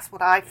 And that's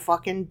what I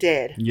fucking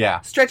did.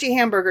 Yeah. Stretchy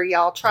hamburger,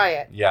 y'all. Try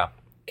it. Yeah.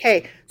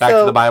 Okay. Back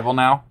to the Bible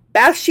now.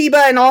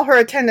 Bathsheba and all her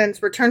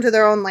attendants returned to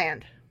their own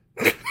land.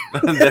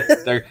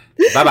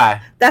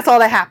 Bye-bye. That's all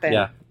that happened.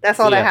 Yeah. That's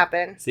all that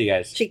happened. See you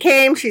guys. She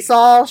came, she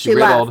saw, she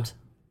left.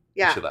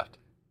 Yeah. She left.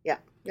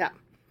 Yeah.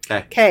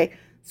 Okay.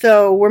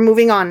 So we're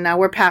moving on now.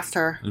 We're past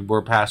her.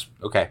 We're past.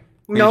 Okay.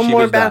 No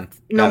more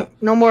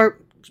no more.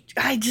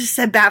 I just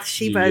said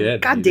Bathsheba.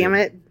 God damn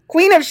it.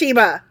 Queen of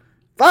Sheba.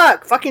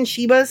 Fucking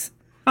Shebas.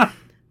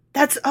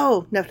 That's,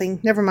 nothing.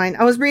 Never mind.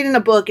 I was reading a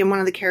book and one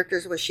of the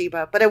characters was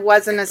Sheba, but it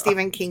wasn't a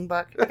Stephen King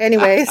book.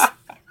 Anyways.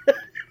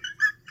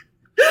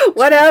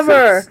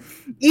 Whatever.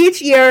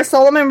 Each year,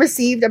 Solomon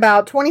received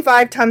about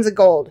 25 tons of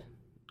gold.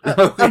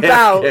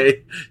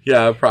 Okay.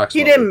 Yeah, approximately.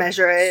 He didn't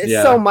measure it.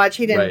 It's so much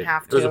he didn't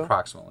have to. It was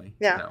approximately.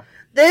 Yeah. No.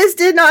 This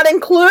did not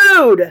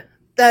include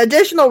the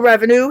additional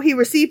revenue he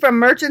received from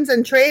merchants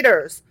and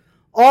traders.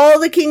 All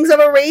the kings of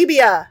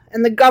Arabia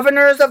and the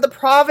governors of the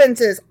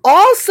provinces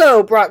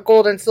also brought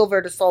gold and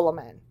silver to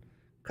Solomon.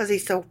 Because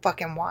he's so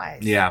fucking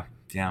wise. Yeah.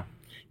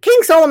 King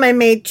Solomon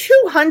made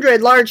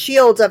 200 large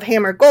shields of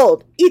hammered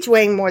gold, each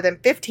weighing more than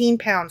 15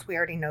 pounds. We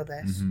already know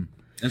this. Mm-hmm.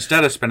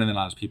 Instead of spending it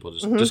on his people,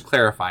 just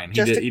clarifying.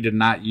 He did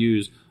not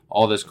use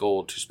all this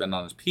gold to spend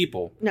on his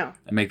people. No.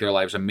 And make their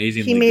lives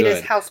amazingly good. He made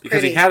his house pretty.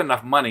 Because he had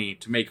enough money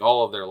to make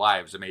all of their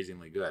lives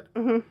amazingly good.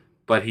 Mm-hmm.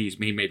 But he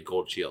made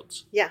gold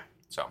shields. Yeah.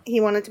 So he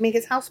wanted to make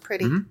his house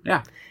pretty. Mm-hmm.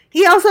 Yeah.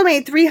 He also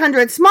made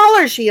 300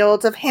 smaller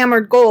shields of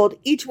hammered gold,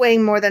 each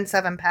weighing more than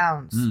 7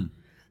 pounds. Mm.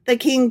 The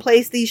king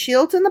placed these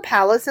shields in the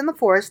palace in the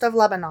forest of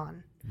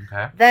Lebanon.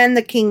 Okay. Then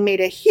the king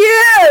made a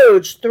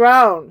huge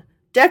throne,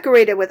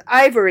 decorated with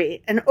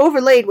ivory and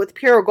overlaid with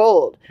pure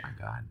gold. Oh my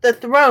God. The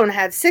throne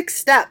had 6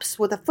 steps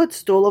with a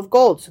footstool of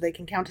gold, so they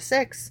can count to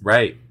 6.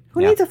 Right.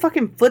 Who needs a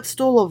fucking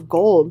footstool of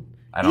gold?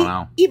 I don't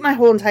know. Eat my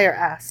whole entire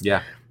ass.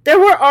 Yeah. There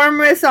were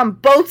armrests on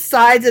both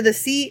sides of the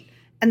seat,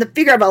 and the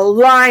figure of a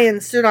lion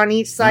stood on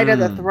each side of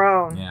the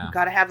throne. Yeah. You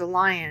gotta have the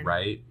lion.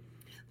 Right.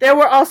 There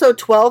were also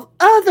 12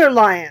 other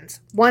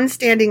lions, one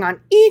standing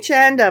on each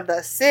end of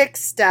the 6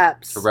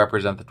 steps. To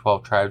represent the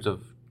 12 tribes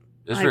of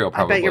Israel,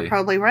 probably. I bet you're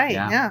probably right,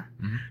 yeah.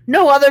 Mm-hmm.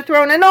 No other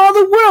throne in all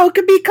the world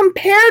could be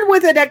compared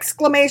with it,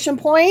 exclamation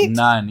point.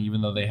 None,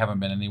 even though they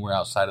haven't been anywhere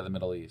outside of the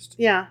Middle East.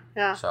 Yeah.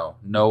 So,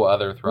 no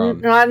other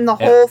throne. Not in the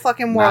whole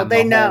fucking world.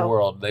 They know. Whole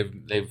world.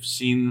 They've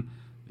seen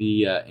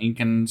the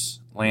Incans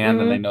land,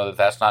 and they know that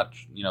that's not,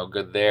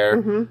 good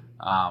there.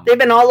 Mm-hmm. They've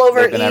been all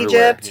over Egypt.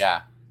 Everywhere.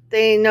 Yeah.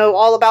 They know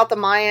all about the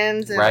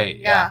Mayans. And, right,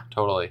 yeah,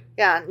 totally.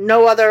 Yeah,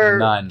 no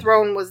other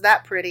throne was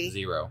that pretty.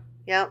 0.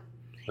 Yep.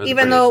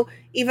 Even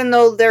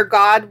though their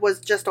god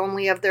was just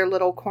only of their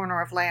little corner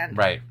of land.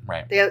 Right.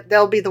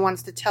 They'll be the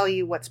ones to tell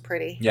you what's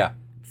pretty. Yeah.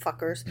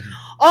 fuckers.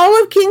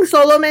 All of King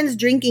Solomon's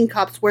drinking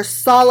cups were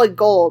solid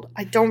gold.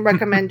 I don't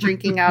recommend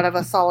drinking out of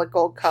a solid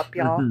gold cup,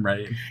 y'all.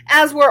 Right.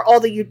 As were all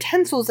the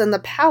utensils in the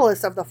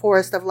palace of the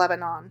Forest of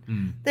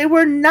Lebanon. They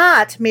were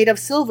not made of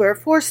silver,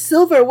 for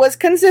silver was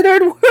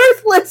considered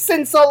worthless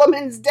in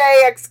Solomon's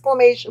day!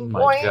 Exclamation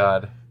point. My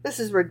God. This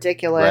is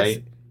ridiculous.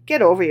 Right.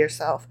 Get over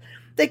yourself.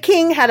 The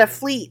king had a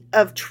fleet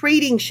of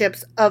trading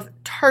ships of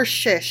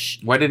Tarshish.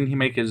 Why didn't he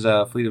make his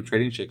fleet of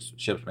trading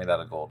ships made out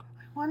of gold?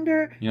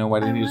 Wonder. You know,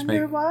 why didn't he just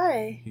make?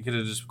 Why. He could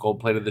have just gold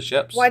plated the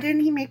ships. Why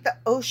didn't he make the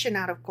ocean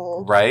out of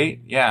gold? Right?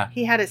 Yeah.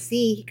 He had a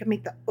sea. He could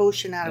make the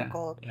ocean out of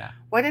gold. Yeah.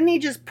 Why didn't he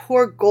just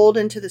pour gold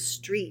into the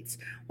streets?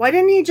 Why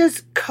didn't he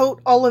just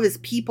coat all of his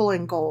people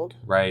in gold?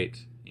 Right.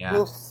 Yeah.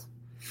 Ugh.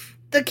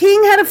 The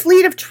king had a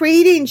fleet of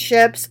trading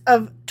ships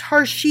of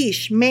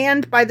Tarshish,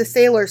 manned by the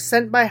sailors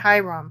sent by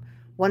Hiram.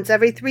 Once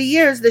every 3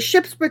 years, the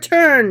ships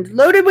returned,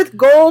 loaded with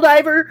gold,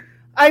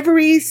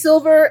 ivory,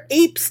 silver,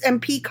 apes, and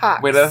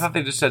peacocks. Wait, I thought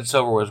they just said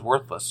silver was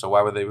worthless, so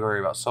why would they worry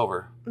about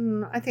silver?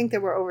 I think they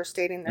were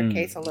overstating their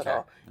case a little.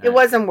 Okay. It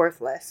wasn't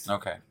worthless.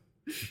 Okay.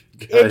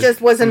 It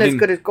just wasn't as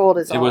good as gold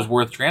as all. It was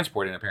worth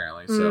transporting,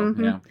 apparently, so,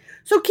 yeah.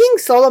 So King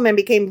Solomon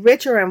became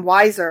richer and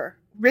wiser.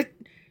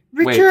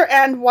 Richer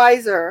and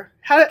wiser.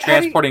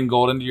 Transporting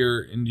gold into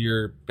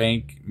your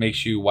bank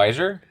makes you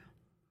wiser?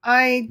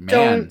 I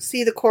don't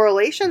see the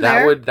correlation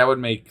there. That would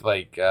make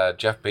like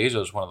Jeff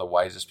Bezos one of the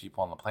wisest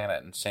people on the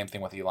planet, and same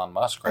thing with Elon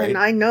Musk, right? And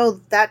I know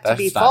that to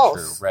be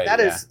false. True. Right, that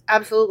is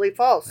absolutely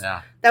false.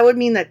 Yeah. That would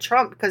mean that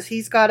Trump, because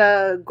he's got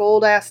a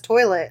gold ass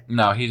toilet.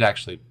 No, he's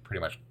actually pretty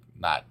much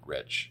not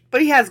rich.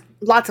 But he has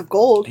lots of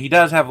gold. He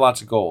does have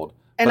lots of gold.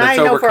 And but it's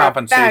I know for a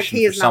overcompensation fact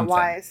he is for not something.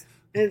 wise.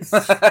 It's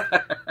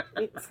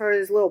for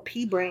his little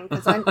pea brain,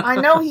 because I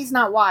know he's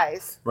not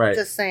wise. Right.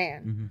 Just saying.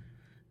 Mm-hmm.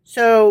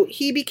 So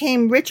he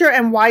became richer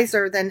and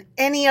wiser than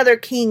any other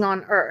king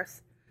on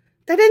earth.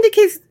 That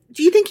indicates,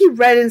 do you think he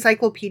read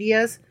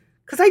encyclopedias?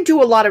 Because I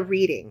do a lot of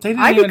reading. They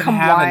didn't even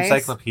have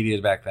encyclopedias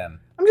back then.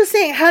 I'm just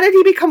saying, how did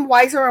he become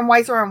wiser and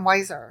wiser and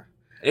wiser?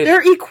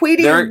 They're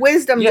equating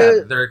wisdom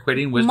to they're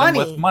equating wisdom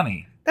with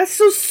money. That's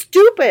so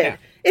stupid. Yeah.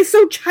 It's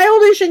so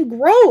childish and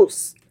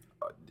gross.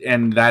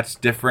 And that's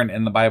different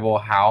in the Bible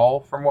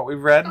how, from what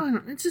we've read?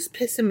 It's just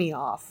pissing me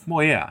off.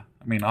 Well, yeah.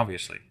 I mean,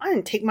 obviously. I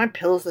didn't take my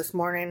pills this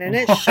morning, and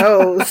it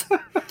shows.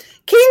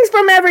 Kings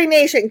from every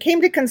nation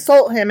came to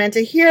consult him and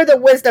to hear the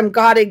wisdom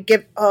God had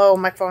given. Oh,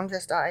 my phone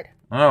just died.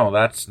 Oh,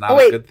 that's not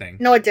a good thing.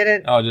 No, it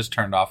didn't. Oh, it just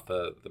turned off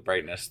the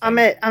brightness thing. I'm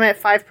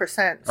at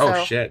 5%. So,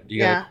 oh, shit.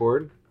 You got a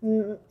cord?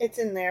 It's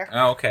in there.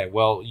 Oh, okay.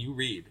 Well, you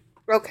read.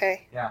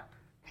 Okay. Yeah.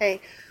 Hey.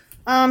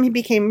 He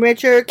became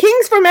richer.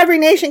 Kings from every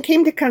nation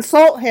came to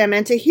consult him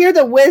and to hear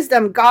the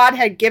wisdom God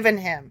had given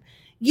him.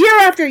 Year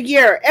after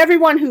year,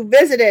 everyone who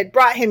visited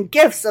brought him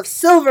gifts of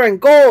silver and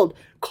gold,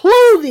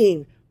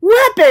 clothing,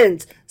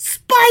 weapons,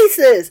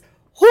 spices,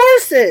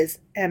 horses,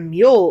 and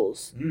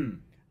mules.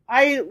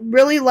 I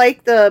really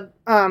like the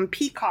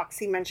peacocks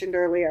he mentioned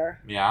earlier.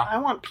 Yeah. I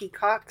want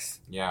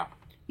peacocks. Yeah.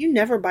 You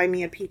never buy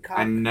me a peacock.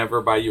 I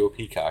never buy you a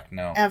peacock,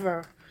 no.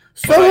 Ever.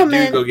 Solomon, but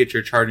I do go get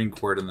your charging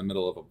cord in the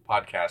middle of a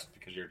podcast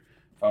because your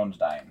phone's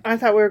dying. I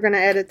thought we were going to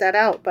edit that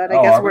out, but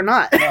I guess we're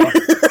not. No.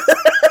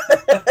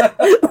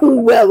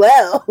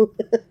 Well.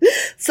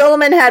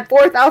 Solomon had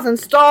 4,000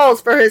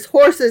 stalls for his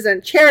horses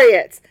and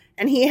chariots,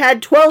 and he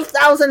had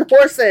 12,000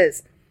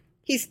 horses.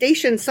 He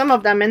stationed some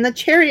of them in the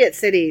chariot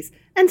cities,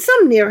 and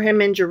some near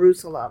him in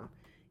Jerusalem.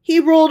 He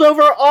ruled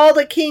over all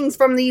the kings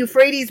from the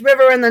Euphrates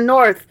River in the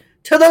north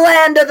to the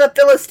land of the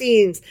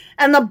Philistines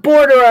and the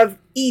border of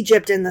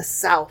Egypt in the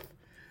south.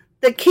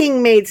 The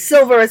king made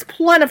silver as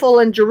plentiful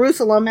in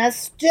Jerusalem as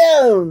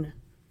stone.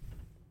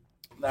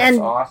 That's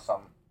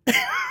awesome.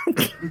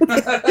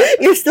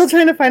 You're still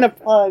trying to find a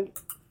plug.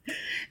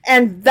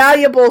 And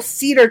valuable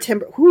cedar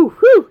timber.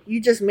 You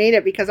just made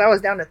it because I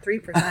was down to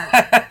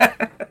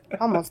 3%.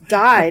 Almost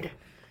died.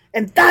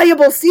 And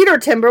valuable cedar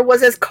timber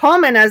was as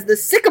common as the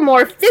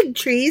sycamore fig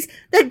trees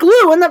that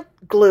grew in the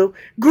in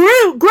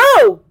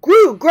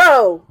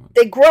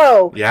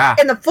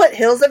the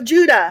foothills of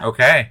Judah.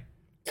 Okay.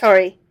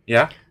 Sorry.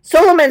 Yeah.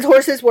 Solomon's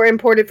horses were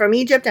imported from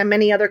Egypt and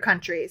many other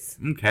countries.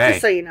 Okay.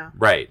 Just so you know.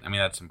 Right. I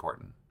mean, that's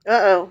important.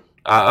 Uh-oh.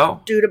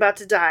 Dude about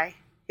to die.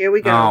 Here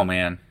we go. Oh,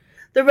 man.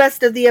 The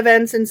rest of the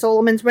events in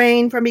Solomon's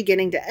reign from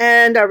beginning to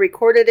end are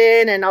recorded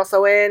in and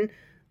also in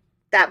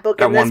that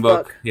book and this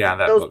book. Yeah,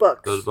 those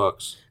books. Those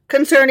books.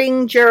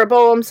 Concerning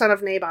Jeroboam, son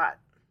of Nebat.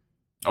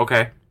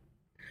 Okay.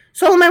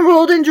 Solomon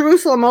ruled in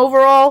Jerusalem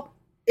overall,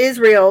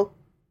 Israel,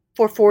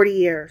 for 40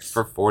 years.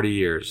 For 40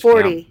 years.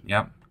 40.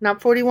 Yep. Not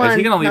 41. Is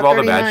he going to leave all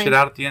the bad shit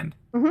out at the end?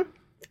 Mm-hmm.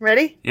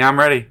 Ready? Yeah, I'm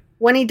ready.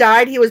 When he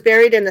died, he was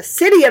buried in the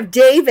city of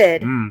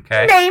David,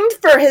 okay. named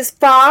for his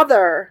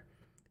father.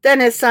 Then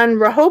his son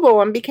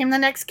Rehoboam became the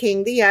next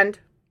king. The end.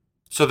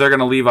 So they're going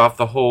to leave off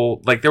the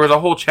whole... Like, there was a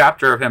whole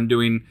chapter of him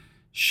doing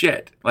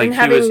shit. Like, and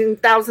having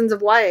thousands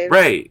of wives.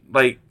 Right.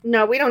 Like...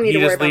 No, we don't need to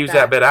worry about that. He just leaves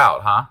that bit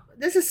out, huh?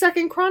 This is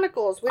Second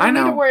Chronicles. We don't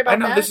need to worry about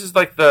that. I know. This is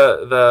like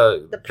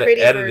the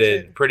pretty edited,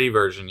 version. pretty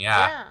version,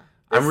 yeah.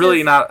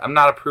 I'm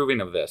not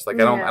approving of this. Like,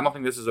 I don't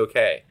think this is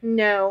okay.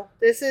 No,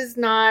 this is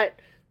not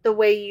the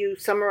way you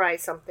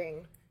summarize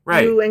something.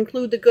 Right. You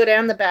include the good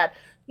and the bad.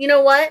 You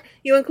know what?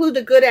 You include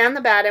the good and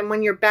the bad, and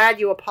when you're bad,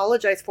 you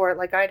apologize for it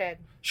like I did.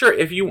 Sure,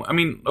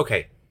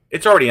 okay.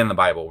 It's already in the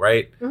Bible,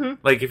 right? Mm-hmm.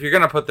 Like, if you're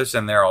going to put this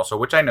in there also,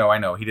 which I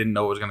know, he didn't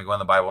know it was going to go in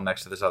the Bible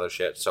next to this other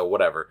shit, so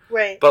whatever.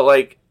 Right. But,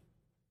 like,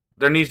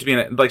 there needs to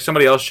be,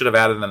 somebody else should have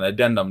added an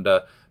addendum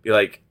to be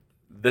like,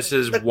 this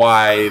is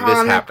why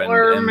this happened,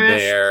 and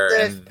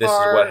this is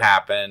what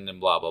happened, and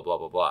blah, blah, blah,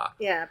 blah, blah.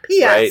 Yeah,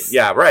 P.S. Right?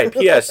 Yeah, right.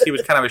 P.S. He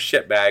was kind of a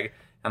shitbag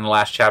in the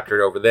last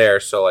chapter over there,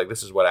 so, like,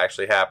 this is what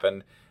actually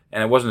happened,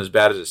 and it wasn't as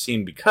bad as it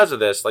seemed because of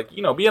this. Like,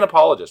 be an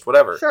apologist,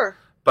 whatever. Sure.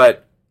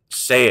 But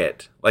say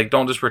it. Like,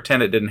 don't just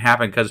pretend it didn't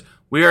happen, because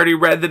we already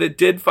read that it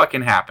did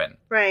fucking happen.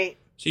 Right.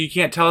 So you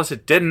can't tell us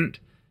it didn't.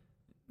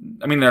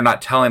 I mean, they're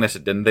not telling us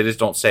it didn't. They just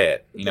don't say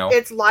it,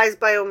 It's lies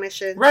by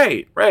omission.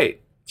 Right.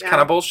 It's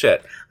kind of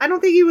bullshit. I don't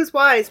think he was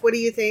wise. What do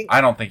you think?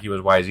 I don't think he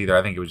was wise either.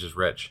 I think he was just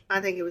rich.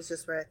 I think he was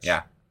just rich.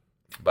 Yeah.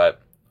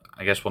 But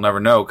I guess we'll never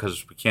know,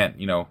 because we can't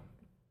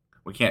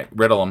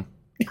riddle him.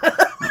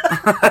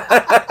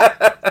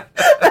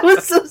 That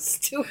was so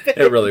stupid.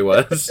 It really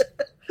was.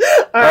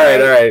 All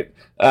right.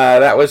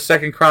 That was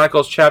 2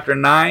 Chronicles chapter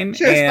 9.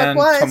 Sure, and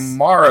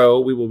tomorrow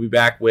we will be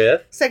back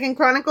with 2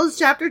 Chronicles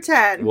chapter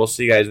 10. We'll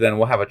see you guys then.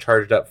 We'll have a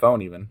charged up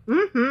phone even.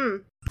 Mm-hmm.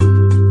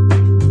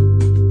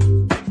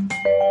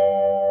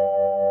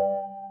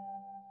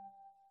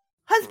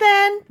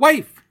 Husband.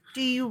 Wife.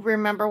 Do you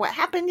remember what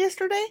happened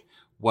yesterday?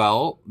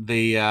 Well,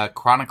 the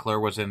chronicler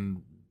was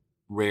in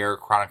rare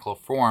chronicler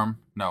form.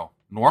 No,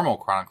 normal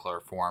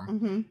chronicler form.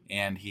 Mm-hmm.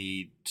 And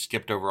he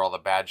skipped over all the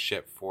bad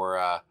shit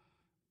for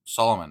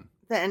Solomon.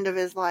 The end of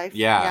his life.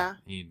 Yeah.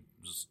 He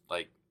was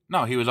like,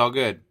 no, he was all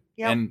good.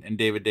 Yep. And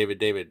David.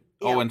 Yep.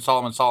 Oh, and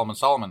Solomon.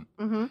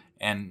 Mm-hmm.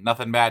 And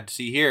nothing bad to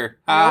see here.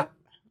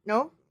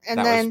 Nope. And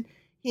then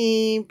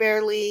he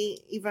barely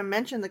even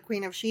mentioned the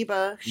Queen of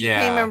Sheba. She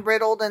came and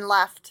riddled and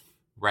left.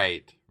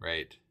 Right.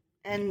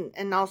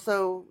 And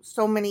also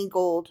so many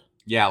gold.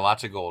 Yeah,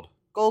 lots of gold.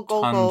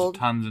 Gold.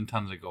 Tons and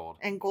tons of gold.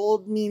 And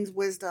gold means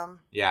wisdom.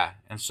 Yeah,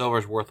 and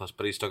silver's worthless,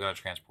 but he's still going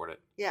to transport it.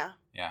 Yeah.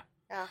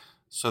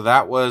 So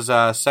that was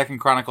 2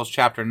 Chronicles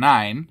chapter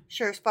 9.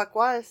 Sure as fuck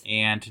was.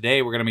 And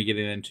today we're going to be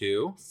getting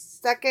into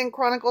 2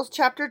 Chronicles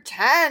chapter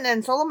 10,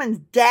 and Solomon's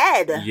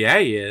dead. Yeah,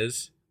 he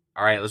is.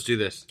 All right, let's do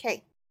this.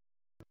 Okay.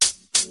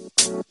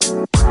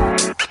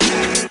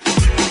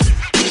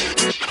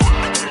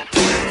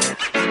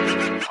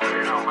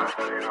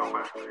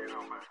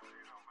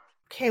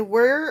 Okay,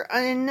 we're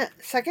in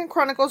 2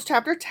 Chronicles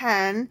chapter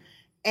 10,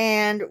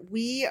 and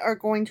we are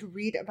going to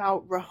read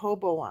about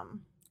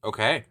Rehoboam.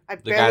 Okay.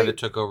 Guy that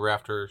took over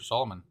after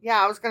Solomon.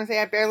 Yeah, I was going to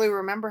say I barely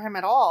remember him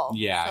at all.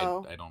 Yeah,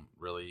 so. I don't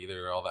really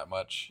either all that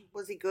much.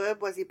 Was he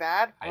good? Was he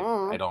bad? I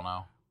don't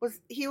know.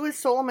 He was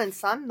Solomon's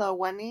son, though,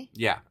 wasn't he?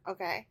 Yeah.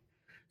 Okay.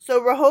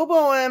 So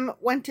Rehoboam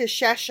went to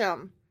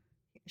Shechem.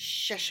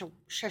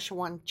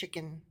 Szechuan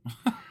chicken.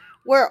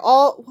 Where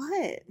all...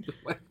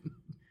 What?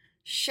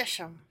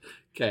 Shechem.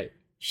 Okay.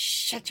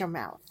 Shut your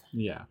mouth.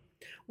 Yeah.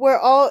 Where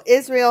all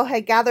Israel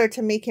had gathered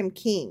to make him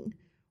king.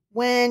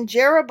 When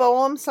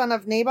Jeroboam, son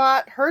of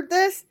Nebat, heard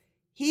this,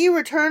 he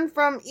returned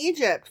from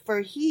Egypt,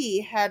 for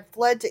he had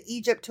fled to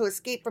Egypt to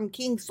escape from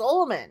King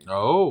Solomon.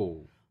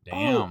 Oh,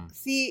 damn. Oh,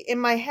 see, in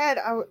my head,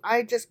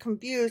 I just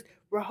confused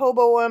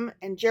Rehoboam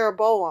and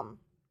Jeroboam.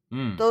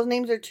 Mm. Those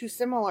names are too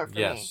similar for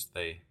me. Yes,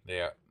 they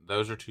are.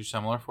 Those are too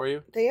similar for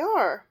you? They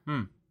are.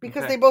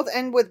 Because okay. they both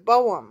end with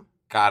Boam.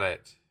 Got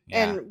it.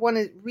 Yeah. And one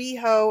is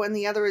Reho and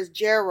the other is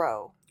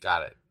Jero.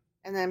 Got it.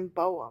 And then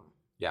Boam.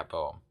 Yeah,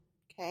 Boam.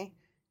 Okay.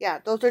 Yeah,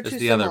 those are Just too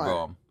the similar. other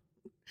Boam.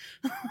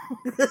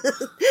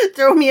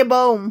 Throw me a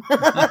bone.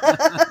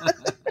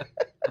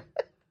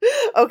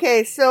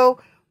 Okay, so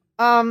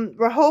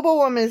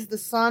Rehoboam is the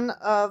son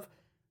of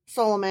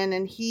Solomon,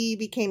 and he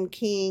became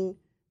king,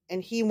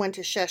 and he went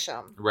to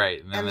Shechem.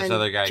 Right, and then this then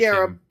other guy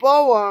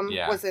Jeroboam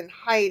came... was in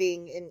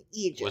hiding in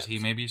Egypt. Was he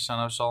maybe son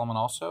of Solomon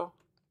also?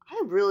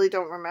 I really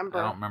don't remember.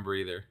 I don't remember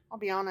either. I'll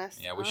be honest.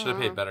 Yeah, we should have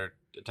paid better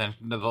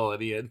attention to the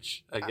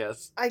lineage, I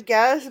guess. I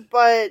guess,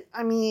 but,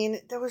 I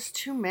mean, there was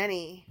too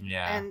many.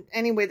 Yeah. And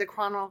anyway, the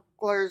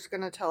chronicler's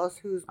going to tell us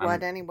who's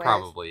what anyway.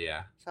 Probably,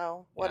 yeah.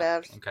 So,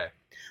 whatever. Yeah. Okay.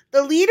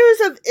 The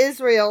leaders of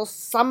Israel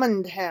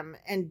summoned him,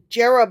 and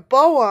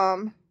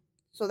Jeroboam,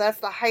 so that's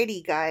the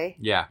Heidi guy.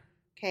 Yeah.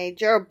 Okay,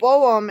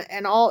 Jeroboam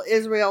and all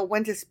Israel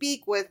went to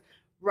speak with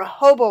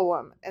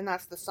Rehoboam, and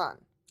that's the son.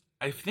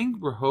 I think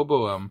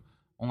Rehoboam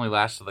only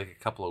lasted like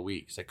a couple of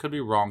weeks. I could be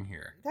wrong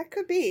here. That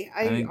could be.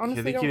 I think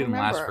honestly he don't didn't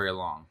remember. last very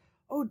long.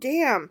 Oh,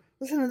 damn.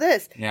 Listen to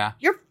this. Yeah.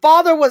 Your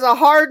father was a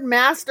hard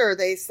master,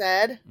 they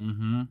said.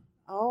 Mm-hmm.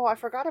 Oh, I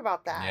forgot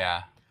about that.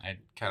 Yeah. I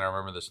kind of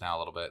remember this now a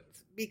little bit.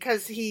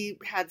 Because he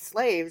had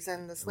slaves,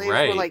 and the slaves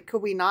Right. were like,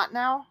 could we not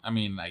now? I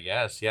mean, I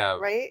guess, yeah.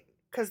 Right?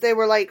 Because they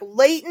were like,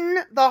 lighten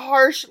the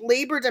harsh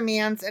labor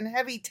demands and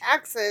heavy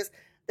taxes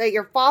that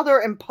your father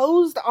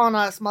imposed on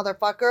us,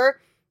 motherfucker.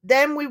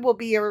 Then we will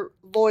be your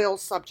loyal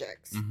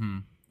subjects. Mm-hmm.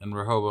 And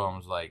Rehoboam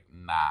was like,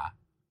 nah.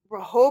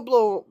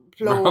 Rehoboam.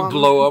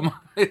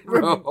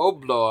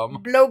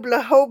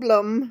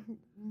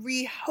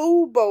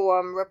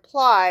 Rehoboam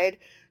replied,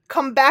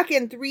 "Come back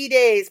in 3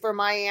 days for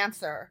my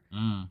answer."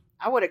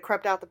 I would have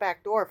crept out the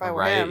back door if I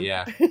were him.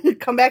 Yeah.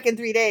 Come back in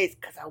 3 days,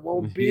 because I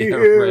won't be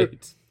here.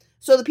 Right.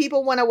 So the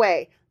people went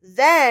away.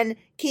 Then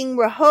King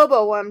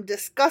Rehoboam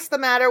discussed the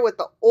matter with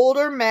the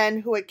older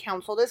men who had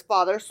counseled his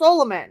father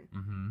Solomon.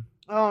 Mm-hmm.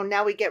 Oh,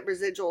 now we get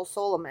residual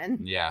Solomon.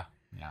 Yeah.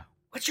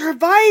 "What's your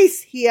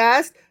advice?" he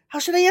asked. "How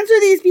should I answer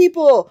these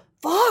people?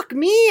 Fuck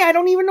me, I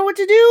don't even know what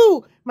to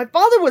do. My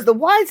father was the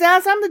wise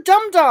ass, I'm the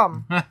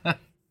dum-dum."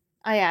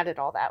 I added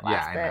all that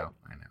last bit. I know.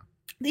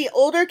 The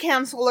older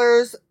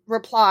counselors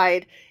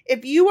replied,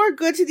 "If you are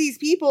good to these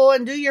people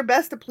and do your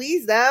best to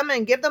please them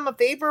and give them a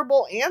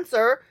favorable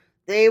answer,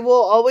 they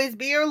will always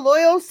be your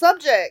loyal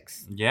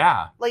subjects."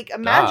 Yeah. Like,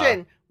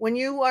 imagine when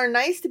you are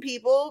nice to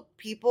people,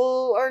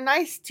 people are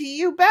nice to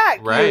you back,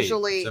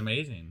 usually. It's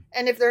amazing.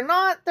 And if they're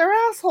not, they're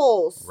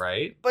assholes.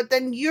 Right. But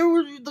then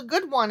you're the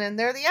good one and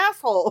they're the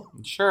asshole.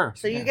 Sure.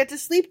 So you get to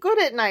sleep good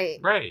at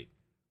night. Right.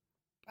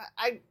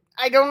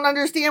 I don't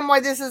understand why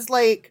this is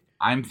like...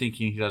 I'm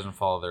thinking he doesn't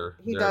follow their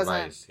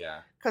advice.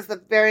 Yeah. Because the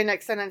very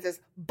next sentence is,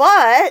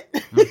 "But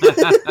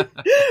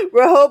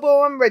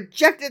Rehoboam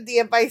rejected the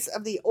advice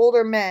of the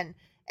older men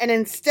and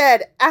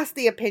instead asked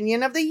the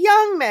opinion of the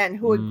young men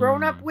who had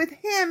grown up with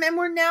him and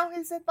were now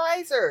his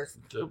advisors."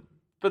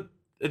 But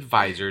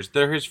advisors,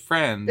 they're his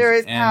friends. They're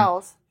his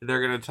pals.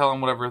 They're going to tell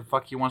him whatever the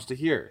fuck he wants to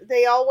hear.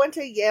 They all went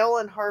to Yale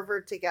and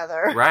Harvard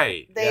together.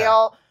 Right. They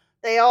all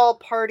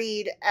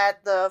partied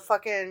at the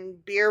fucking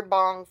beer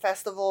bong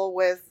festival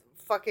with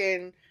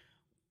fucking,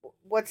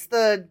 what's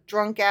the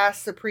drunk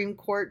ass Supreme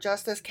Court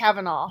Justice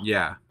Kavanaugh?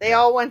 Yeah. They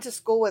all went to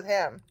school with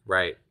him.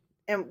 Right.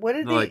 And what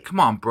did They're like, "Come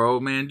on, bro,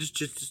 man,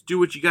 just do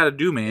what you got to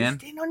do, man.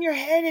 Stand on your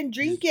head and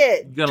drink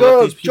it. You gonna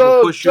let these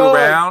people push you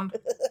around?"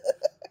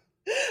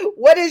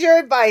 "What is your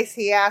advice?"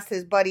 he asked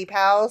his buddy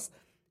pals.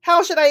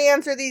 "How should I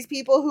answer these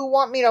people who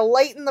want me to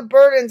lighten the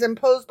burdens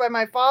imposed by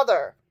my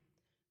father?"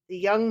 The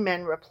young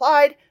men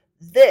replied,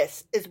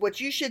 "This is what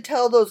you should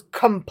tell those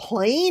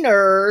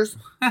complainers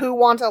who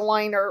want a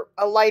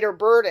lighter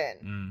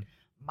burden.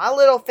 My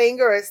little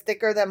finger is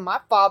thicker than my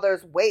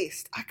father's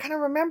waist." I kind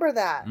of remember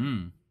that.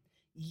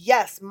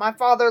 "Yes, my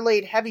father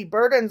laid heavy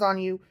burdens on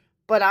you,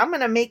 but I'm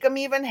going to make them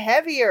even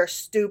heavier,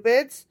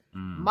 stupids.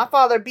 My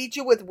father beat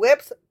you with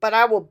whips, but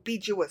I will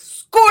beat you with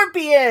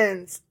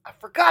scorpions." I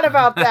forgot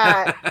about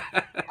that.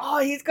 Oh,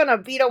 he's going to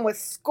beat them with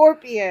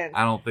scorpions.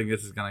 I don't think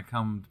this is going to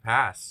come to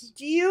pass.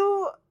 Do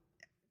you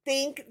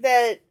think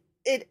that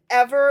it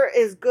ever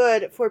is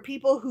good for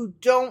people who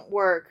don't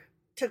work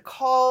to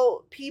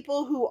call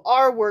people who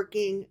are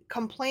working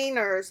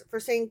complainers for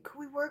saying, "Could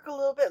we work a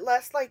little bit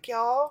less like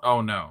y'all?"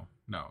 Oh, no,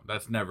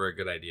 that's never a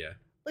good idea.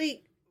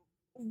 Like,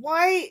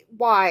 why?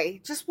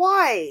 Just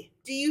why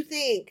do you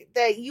think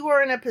that you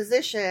are in a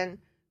position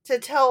to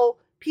tell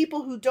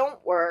people who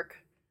don't work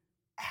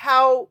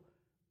how...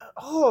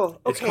 Oh,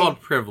 okay. It's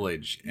called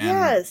privilege. And,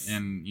 yes.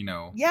 And,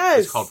 yes.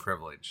 It's called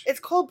privilege. It's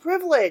called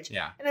privilege.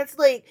 Yeah. And it's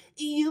like,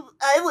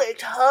 I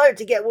worked hard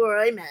to get where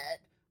I'm at.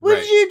 What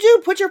did you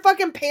do? Put your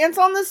fucking pants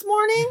on this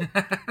morning?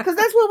 Because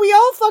that's what we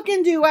all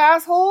fucking do,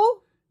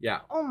 asshole.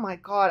 Yeah. Oh my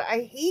God.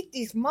 I hate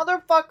these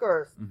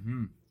motherfuckers.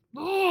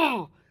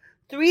 Mm-hmm.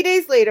 3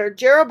 days later,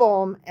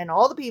 Jeroboam and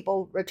all the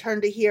people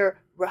returned to hear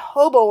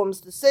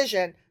Rehoboam's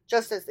decision,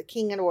 just as the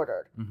king had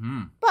ordered.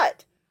 Mm-hmm.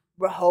 But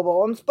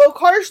Rehoboam spoke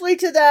harshly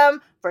to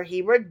them, for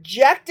he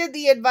rejected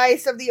the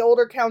advice of the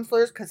older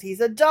counselors because he's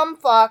a dumb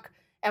fuck,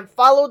 and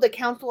followed the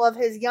counsel of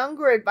his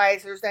younger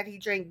advisors that he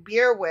drank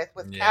beer with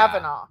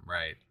Kavanaugh.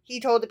 Right.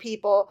 He told the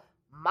people,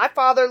 "My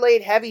father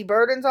laid heavy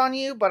burdens on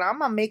you, but I'm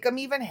going to make them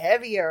even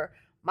heavier.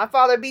 My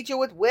father beat you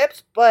with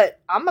whips, but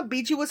I'm going to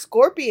beat you with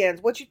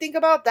scorpions. What you think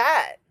about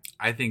that?"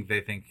 I think they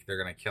think they're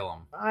going to kill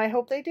him. I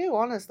hope they do,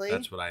 honestly.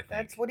 That's what I think.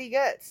 That's what he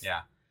gets.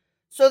 Yeah.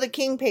 So the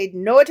king paid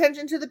no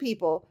attention to the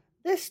people.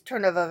 This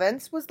turn of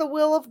events was the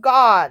will of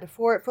God,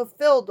 for it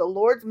fulfilled the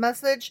Lord's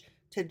message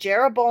to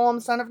Jeroboam,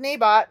 son of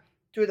Nebat,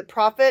 through the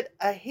prophet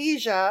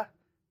Ahijah,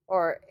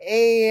 I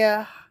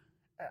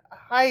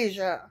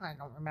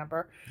don't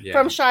remember,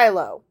 from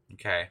Shiloh.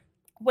 Okay.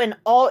 When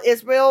all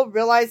Israel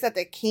realized that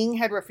the king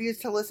had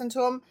refused to listen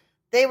to him,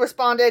 they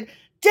responded,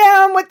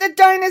 "Down with the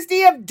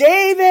dynasty of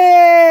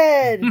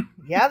David!"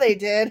 Yeah, they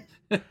did.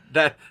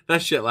 That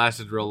shit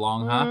lasted real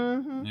long, huh?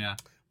 Mm-hmm. Yeah.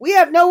 "We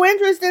have no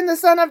interest in the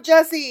son of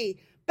Jesse.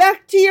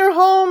 Back to your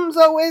homes,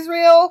 O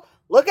Israel.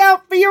 Look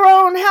out for your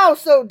own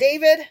house, O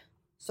David."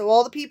 So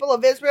all the people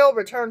of Israel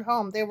returned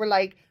home. They were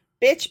like,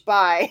 "Bitch,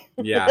 bye."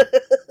 Yeah.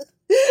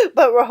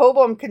 But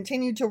Rehoboam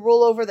continued to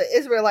rule over the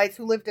Israelites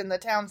who lived in the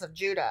towns of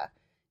Judah.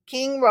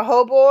 King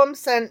Rehoboam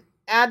sent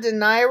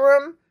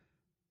Adoniram,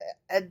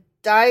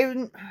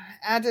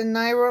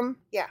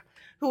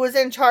 who was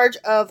in charge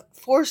of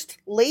forced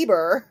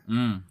labor.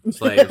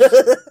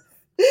 Slaves.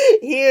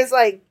 He is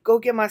like, "Go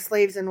get my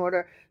slaves in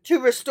order," to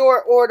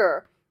restore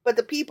order. But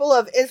the people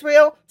of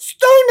Israel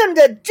stoned him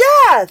to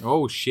death.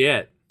 Oh,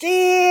 shit.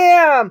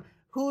 Damn.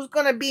 who's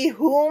gonna be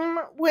whom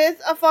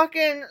with a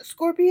fucking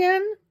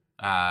scorpion?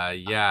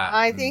 Yeah.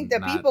 I think the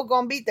people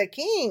gonna beat the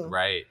king.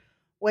 Right.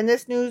 When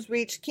this news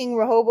reached King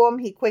Rehoboam,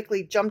 he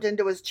quickly jumped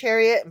into his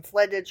chariot and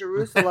fled to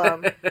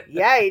Jerusalem.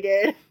 Yeah, he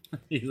did.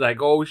 He's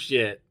like, oh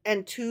shit.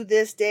 And to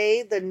this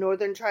day, the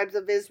northern tribes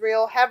of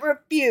Israel have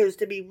refused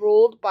to be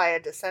ruled by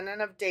a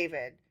descendant of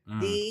David.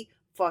 The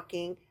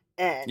fucking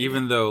end.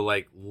 Even though,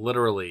 like,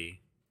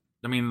 literally,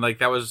 I mean, like,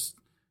 that was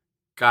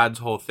God's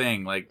whole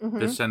thing. Like,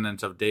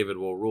 descendants of David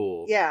will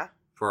rule. Yeah.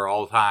 For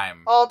all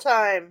time. All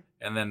time.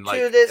 And then,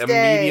 like, to this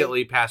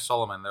immediately day. past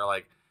Solomon, they're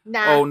like,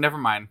 nah. oh, never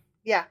mind.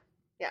 Yeah.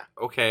 Yeah.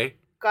 Okay.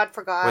 God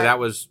forgot. Well, that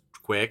was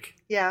quick.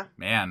 Yeah.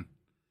 Man.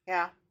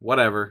 Yeah.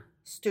 Whatever.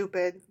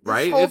 Stupid. This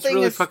right? whole It's thing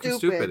really is fucking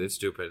stupid. It's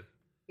stupid.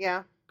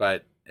 Yeah.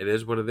 But it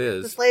is what it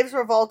is. The slaves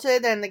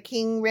revolted and the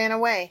king ran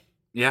away.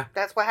 Yeah.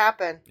 That's what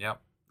happened. Yep.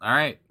 All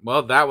right.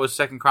 Well, that was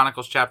 2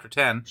 Chronicles chapter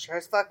 10. Sure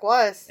as fuck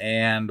was.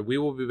 And we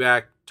will be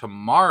back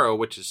tomorrow,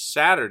 which is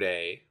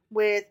Saturday.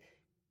 With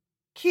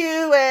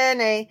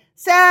Q&A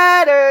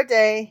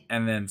Saturday.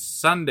 And then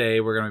Sunday,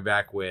 we're going to be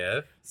back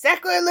with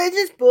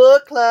Sacrilegious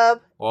Book Club.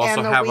 We'll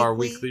also have our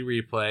weekly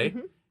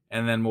replay.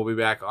 And then we'll be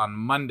back on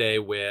Monday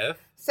with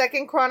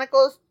 2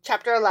 Chronicles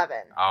chapter 11.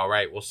 All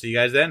right. We'll see you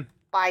guys then.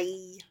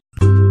 Bye.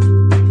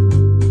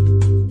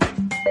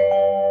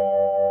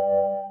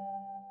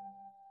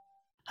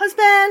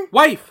 Husband.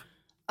 Wife.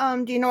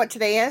 Do you know what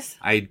today is?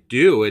 I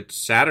do. It's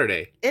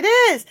Saturday. It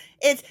is.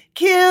 It's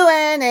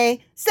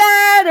Q&A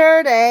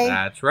Saturday.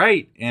 That's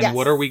right. And yes.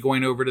 What are we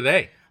going over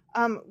today?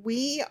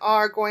 We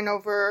are going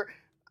over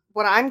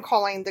what I'm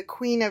calling the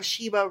Queen of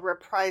Sheba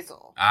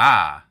reprisal.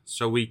 Ah,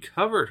 so we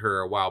covered her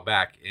a while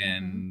back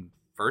in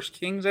First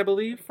Kings, I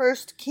believe.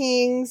 First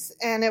Kings,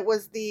 and it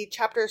was the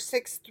chapter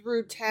 6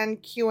 through 10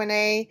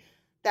 Q&A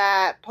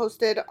that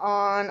posted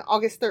on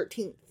August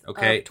 13th.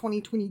 Okay. Of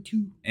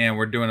 2022. And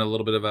we're doing a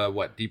little bit of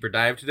a, deeper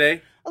dive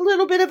today? A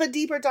little bit of a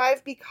deeper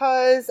dive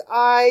because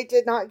I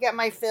did not get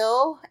my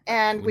fill,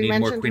 and we need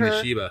mentioned more Queen her.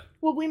 of Sheba.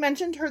 Well, we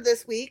mentioned her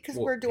this week because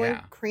we're doing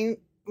yeah.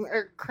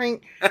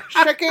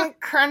 Second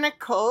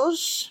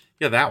Chronicles.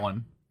 Yeah, that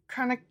one.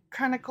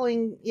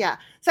 Chronicling, yeah.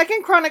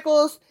 Second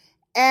Chronicles,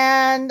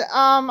 and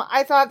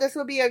I thought this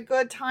would be a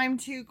good time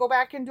to go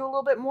back and do a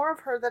little bit more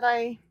of her that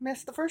I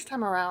missed the first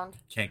time around.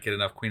 Can't get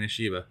enough Queen of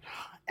Sheba.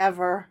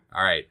 Ever.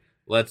 All right.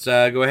 Let's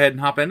go ahead and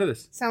hop into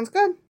this. Sounds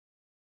good.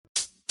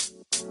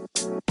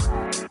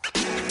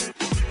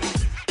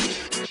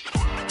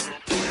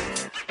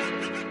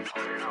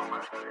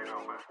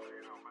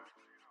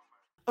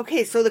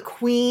 Okay, so the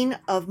Queen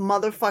of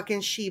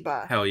motherfucking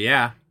Sheba. Hell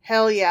yeah.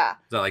 Hell yeah.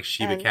 Is that like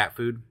Sheba cat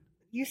food?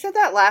 You said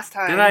that last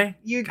time. Did I?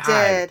 You God.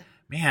 did.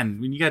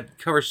 Man, when you got to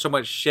cover so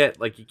much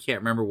shit, like you can't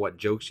remember what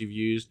jokes you've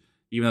used,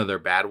 even though they're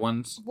bad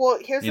ones. Well,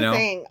 here's the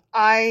thing.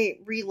 I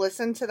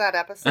re-listened to that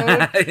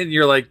episode. And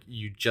you're like,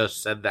 you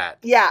just said that.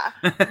 Yeah.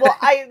 Well,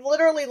 I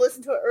literally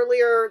listened to it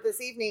earlier this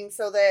evening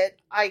so that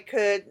I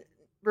could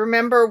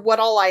remember what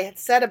all I had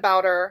said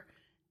about her.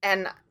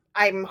 And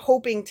I'm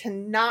hoping to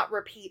not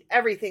repeat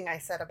everything I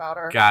said about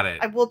her. Got it.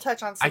 I will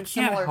touch on some I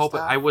can't similar help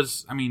stuff.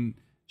 it.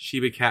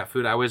 Sheba cat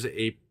food. I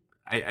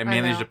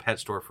managed a pet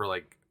store for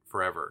like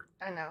forever.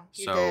 I know.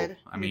 You so, did.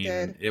 I You mean,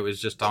 did. it was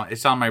just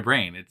it's on my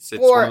brain. It's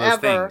one of those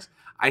Forever. things.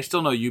 I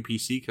still know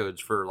UPC codes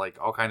for like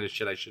all kinds of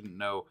shit I shouldn't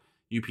know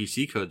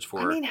UPC codes for.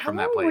 I mean, how from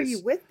long that place. were you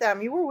with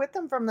them? You were with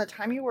them from the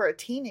time you were a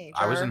teenager.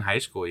 I was in high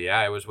school. Yeah,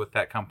 I was with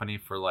that company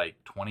for like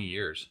 20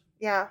 years.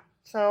 Yeah,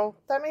 so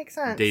that makes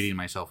sense. Dating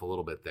myself a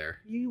little bit there.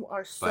 You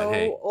are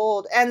so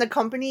old, and the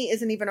company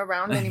isn't even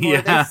around anymore.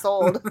 Yeah. They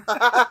sold.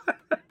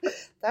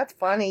 That's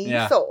funny.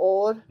 Yeah. You're so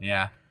old.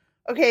 Yeah.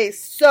 Okay,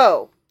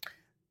 so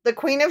the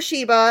Queen of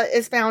Sheba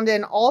is found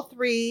in all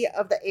three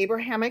of the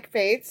Abrahamic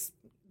faiths: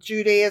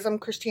 Judaism,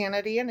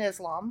 Christianity, and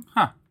Islam.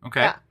 Huh.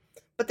 Okay. Yeah.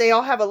 But they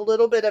all have a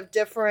little bit of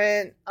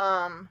different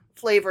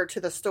flavor to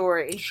the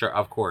story. Sure,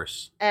 of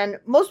course. And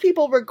most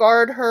people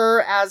regard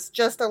her as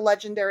just a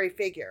legendary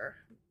figure.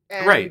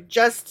 And right.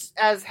 Just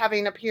as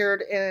having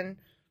appeared in...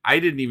 I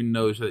didn't even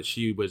know that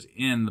she was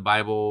in the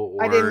Bible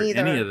or any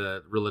of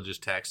the religious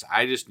texts.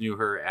 I just knew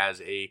her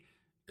as a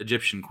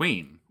Egyptian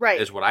queen. Right.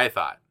 Is what I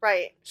thought.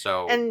 Right.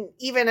 So... And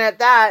even at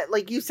that,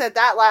 like you said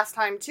that last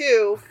time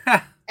too...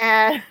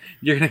 And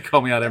you're going to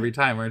call me out every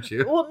time, aren't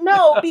you? Well,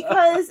 no,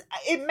 because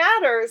it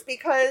matters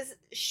because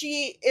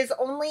she is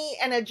only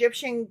an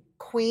Egyptian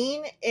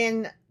queen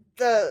in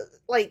the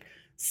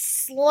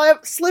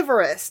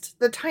sliverest,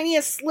 the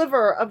tiniest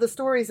sliver of the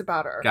stories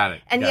about her. Got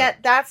it. And yet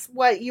that's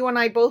what you and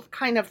I both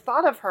kind of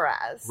thought of her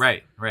as.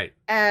 Right, right.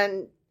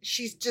 And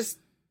she's just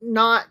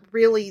not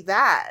really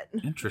that.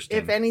 Interesting.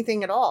 If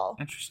anything at all.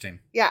 Interesting.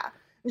 Yeah.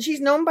 And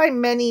she's known by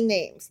many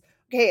names.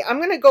 Okay, I'm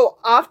going to go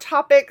off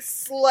topic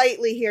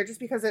slightly here just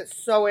because it's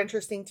so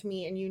interesting to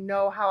me and you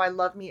know how I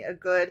love me a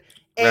good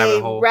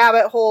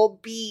rabbit hole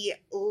B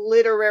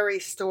literary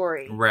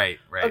story. Right,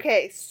 right.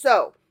 Okay,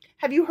 so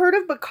have you heard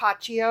of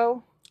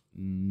Boccaccio?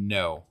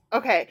 No.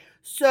 Okay,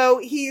 so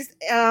he's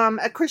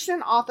a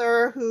Christian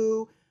author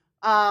who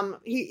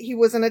he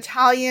was an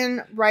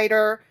Italian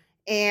writer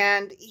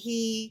and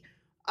he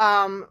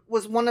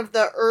was one of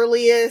the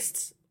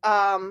earliest,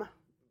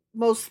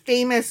 most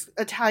famous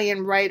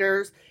Italian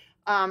writers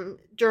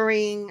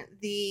during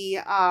the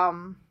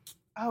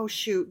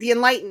the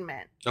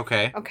Enlightenment.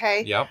 Okay.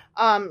 Okay. Yep.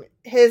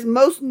 His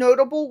most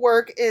notable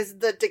work is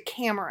the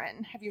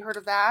Decameron. Have you heard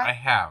of that? I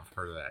have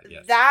heard of that.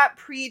 Yes. That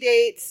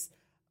predates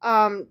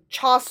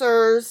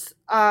Chaucer's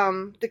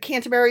the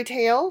Canterbury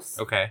Tales.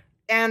 Okay.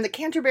 And the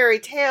Canterbury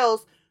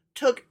Tales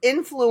took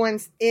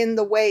influence in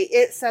the way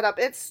it set up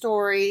its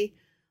story,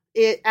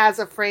 it as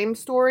a frame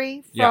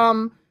story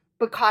from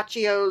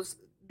Boccaccio's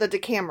The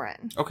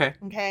Decameron. Okay.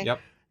 Okay. Yep.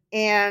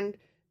 And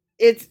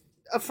it's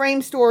a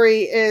frame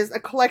story is a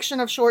collection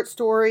of short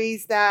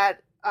stories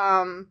that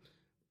are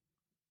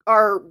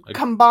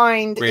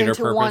combined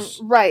into purpose.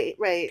 one. Right.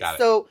 Right. Got it.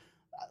 So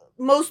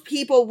most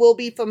people will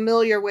be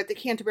familiar with the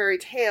Canterbury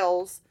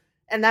Tales,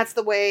 and that's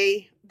the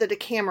way the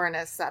Decameron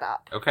is set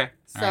up. Okay.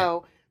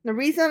 So the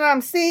reason that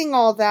I'm saying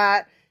all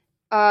that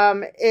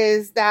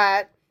is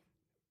that,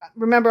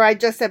 remember I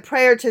just said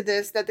prior to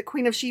this that the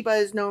Queen of Sheba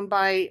is known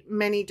by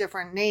many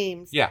different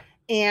names. Yeah.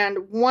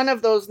 And one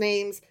of those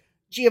names,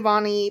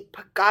 Giovanni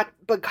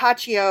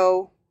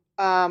Boccaccio,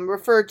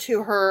 referred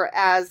to her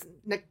as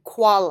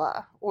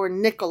Nicola or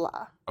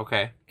Nicola.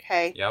 Okay.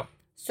 Okay. Yep.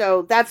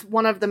 So that's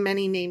one of the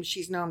many names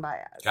she's known by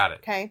as. Got it.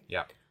 Okay.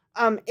 Yep.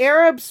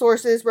 Arab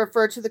sources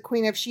refer to the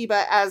Queen of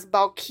Sheba as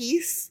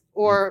Balkis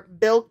or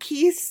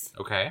Bilqis.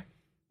 Okay.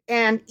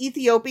 And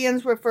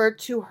Ethiopians refer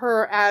to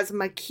her as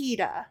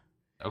Makeda.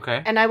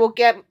 Okay. And I will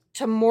get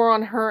to more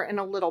on her in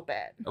a little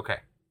bit. Okay.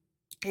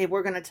 Okay,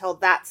 we're going to tell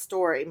that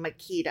story,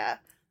 Makeda.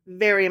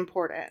 Very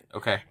important.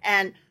 Okay.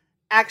 And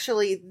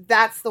actually,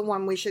 that's the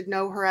one we should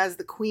know her as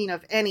the queen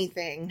of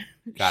anything.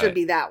 Got should it.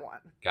 be that one.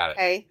 Got it.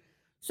 Okay.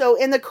 So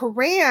in the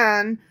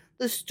Quran,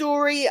 the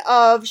story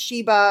of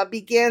Sheba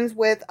begins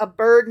with a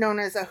bird known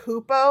as a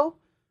hoopoe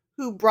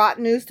who brought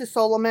news to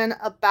Solomon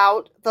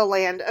about the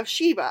land of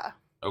Sheba.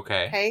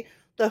 Okay. Okay.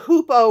 The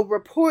hoopoe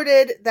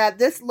reported that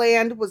this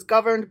land was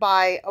governed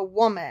by a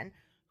woman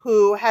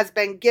who has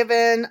been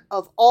given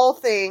of all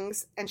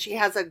things, and she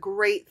has a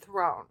great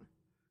throne.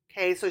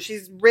 Okay, so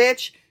she's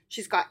rich,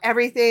 she's got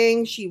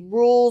everything, she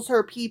rules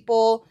her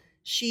people,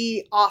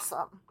 she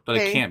awesome. But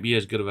okay? it can't be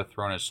as good of a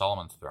throne as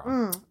Solomon's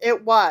throne.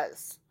 It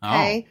was.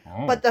 Okay.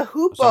 Oh. But the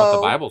hoopoe. That's not what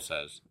the Bible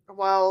says.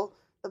 Well,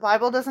 the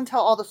Bible doesn't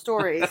tell all the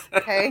stories.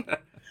 Okay.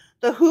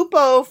 The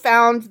hoopoe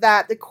found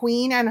that the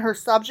queen and her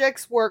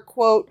subjects were,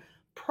 quote,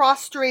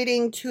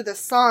 prostrating to the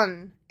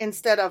sun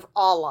instead of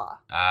Allah.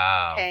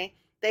 Oh. Okay.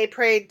 They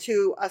prayed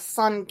to a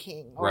sun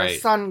king or a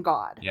sun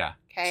god. Yeah.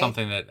 Okay.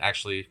 Something that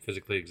actually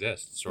physically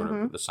exists, sort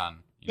of the sun.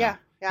 You know,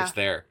 yeah. It's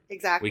there.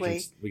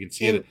 Exactly. We can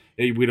see it.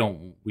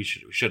 We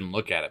shouldn't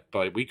look at it,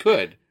 but we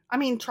could. I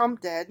mean,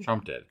 Trump did.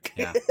 Trump did.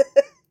 Yeah.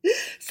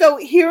 So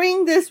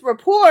hearing this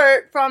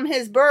report from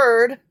his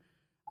bird,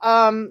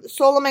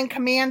 Solomon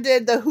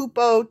commanded the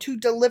hoopoe to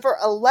deliver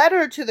a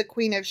letter to the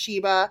Queen of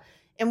Sheba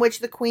in which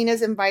the queen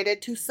is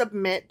invited to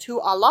submit to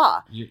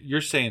Allah.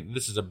 You're saying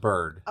this is a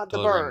bird. The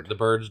bird. The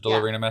bird's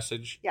delivering a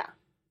message? Yeah.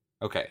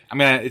 Okay. I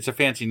mean, it's a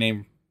fancy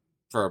name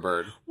for a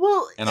bird.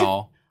 Well,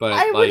 all. But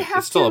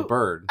it's still a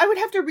bird. I would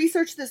have to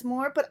research this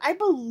more, but I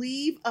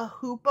believe a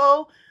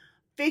hoopoe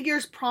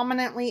figures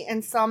prominently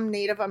in some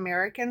Native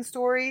American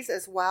stories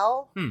as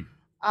well.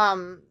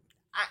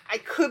 I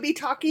could be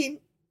talking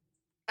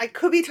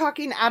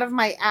out of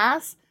my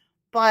ass,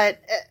 but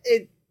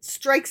it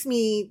strikes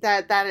me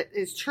that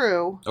is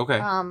true. Okay.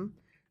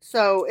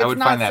 So it's I would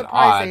not find that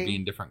surprising. odd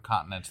being different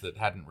continents that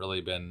hadn't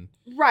really been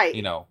right.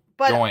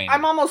 But joined.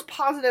 I'm almost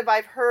positive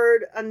I've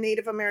heard a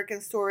Native American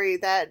story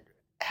that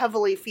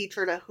heavily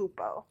featured a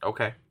hoopoe.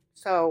 Okay.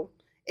 So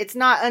it's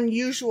not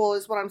unusual,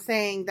 is what I'm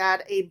saying,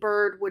 that a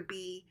bird would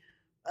be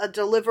a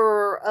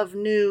deliverer of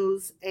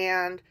news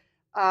and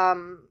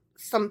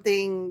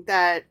something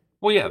that.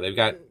 Well, yeah, they've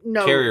got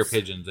knows. Carrier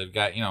pigeons. They've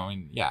got,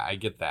 I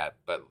get that,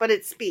 but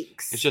it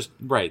speaks. It's just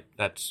right.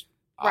 That's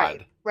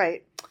odd.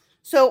 Right.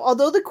 So,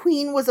 although the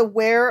queen was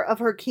aware of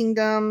her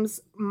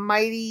kingdom's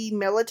mighty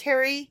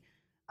military,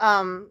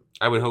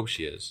 I would hope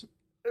she is.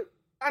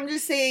 I'm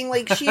just saying,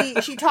 like,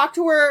 she talked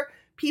to her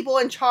people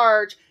in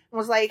charge and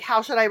was like,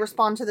 "How should I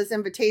respond to this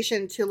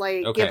invitation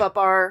to give up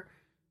our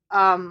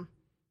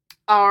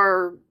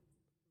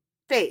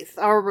faith,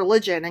 our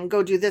religion, and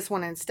go do this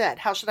one instead?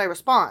 How should I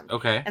respond?"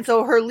 Okay. And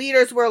so her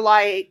leaders were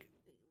like,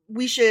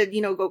 "We should,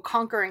 go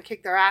conquer and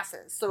kick their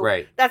asses." So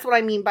that's what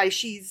I mean by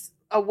she's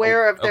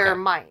aware of their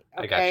might.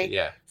 Okay. I got you,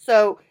 yeah.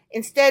 So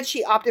instead,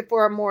 she opted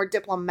for a more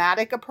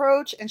diplomatic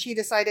approach, and she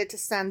decided to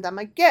send them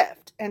a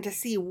gift and to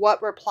see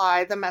what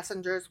reply the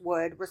messengers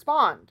would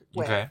respond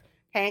with.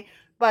 Okay.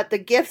 But the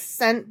gifts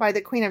sent by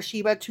the Queen of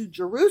Sheba to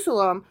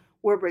Jerusalem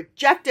were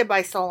rejected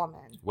by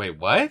Solomon. Wait,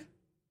 what?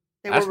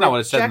 They That's were not what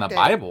it said in the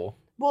rejected. Bible.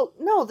 Well,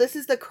 no, this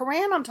is the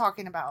Quran I'm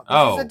talking about.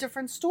 This is a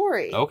different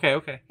story.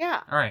 Okay.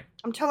 Yeah. All right.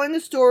 I'm telling the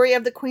story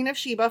of the Queen of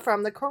Sheba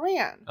from the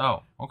Quran.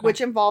 Oh, okay.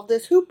 Which involved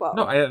this hoopoe.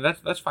 No,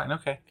 that's fine.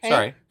 Okay.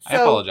 Sorry. I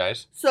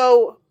apologize.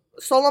 So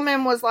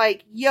Solomon was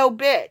like, "Yo,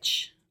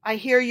 bitch, I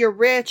hear you're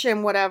rich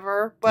and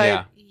whatever,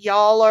 but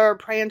y'all are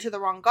praying to the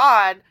wrong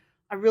God.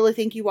 I really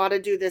think you ought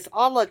to do this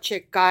Allah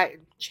guy.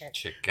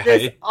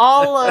 This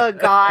Allah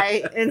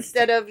guy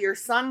instead of your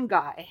son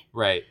guy.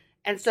 Right.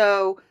 And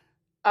so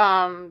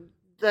the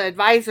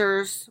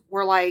advisors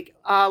were like,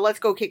 let's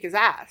go kick his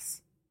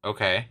ass.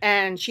 Okay.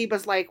 And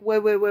Sheba's like,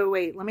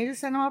 wait. Let me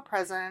just send him a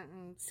present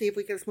and see if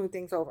we can smooth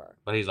things over.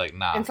 But he's like,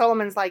 nah. And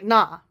Solomon's like,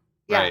 nah.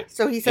 Yeah. Right.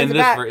 So he sends it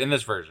back. In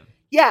this version.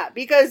 Yeah,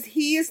 because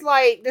he's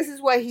like, this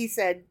is what he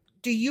said.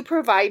 Do you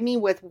provide me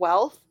with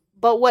wealth?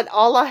 But what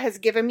Allah has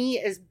given me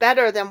is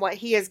better than what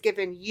he has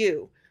given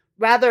you.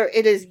 Rather,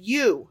 it is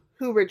you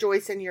who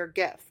rejoice in your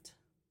gift.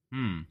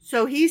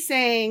 So he's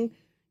saying,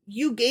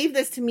 you gave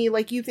this to me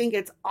like you think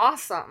it's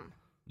awesome.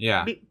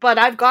 Yeah. But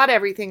I've got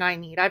everything I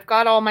need. I've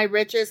got all my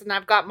riches and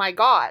I've got my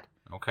God.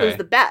 Okay. Who's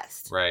the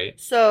best. Right.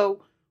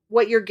 So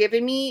what you're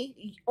giving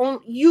me,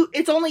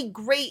 it's only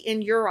great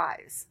in your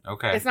eyes.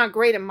 Okay. It's not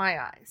great in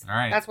my eyes. All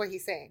right. That's what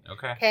he's saying.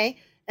 Okay. Okay.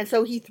 And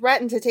so he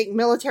threatened to take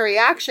military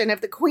action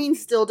if the queen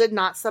still did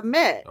not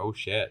submit. Oh,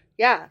 shit.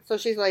 Yeah. So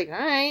she's like, all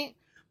right.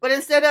 But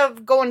instead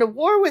of going to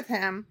war with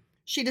him,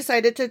 she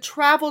decided to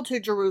travel to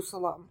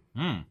Jerusalem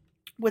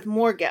with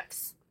more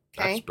gifts.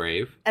 Okay. That's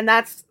brave. And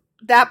that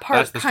part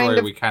that's the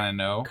story we kind of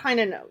know. Kind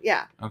of know.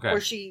 Yeah. Okay.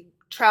 Where she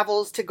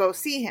travels to go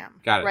see him.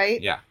 Got it.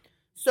 Right? Yeah.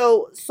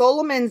 So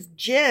Solomon's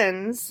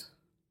jinns,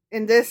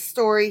 in this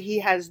story, he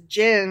has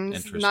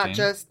jinns, not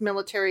just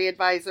military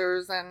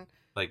advisors and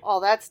like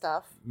all that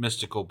stuff.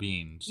 Mystical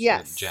beings.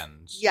 Yes.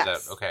 Gens.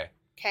 Yes. Okay.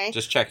 Okay.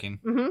 Just checking.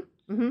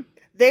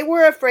 They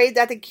were afraid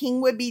that the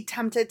king would be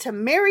tempted to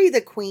marry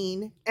the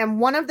queen, and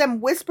one of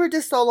them whispered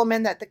to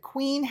Solomon that the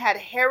queen had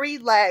hairy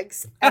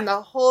legs and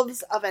the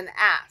hooves of an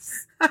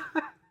ass.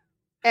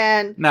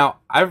 And now,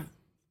 I've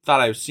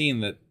thought I've seen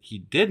that he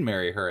did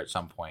marry her at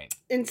some point.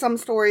 In some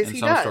stories,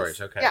 he does. In some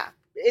stories, okay. Yeah.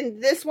 In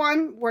this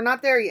one, we're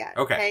not there yet.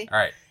 Okay. All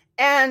right.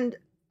 And,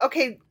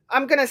 okay,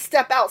 I'm going to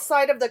step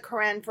outside of the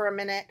Quran for a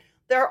minute.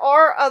 There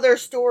are other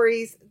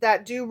stories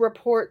that do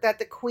report that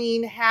the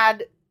queen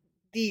had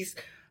these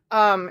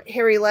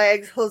hairy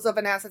legs, hooves of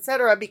an ass,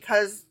 etc.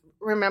 Because,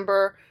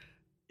 remember,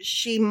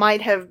 she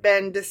might have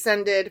been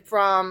descended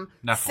from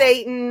Nephilim.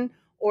 Satan,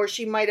 or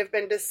she might have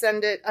been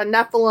a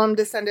Nephilim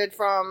descended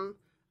from,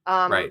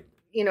 right.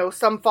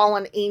 Some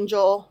fallen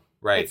angel,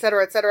 right,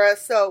 etc., etc.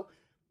 So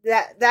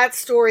that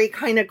story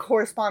kind of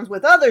corresponds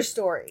with other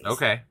stories.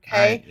 Okay. Okay. All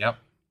right.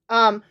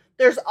 Yep.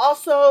 There's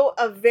also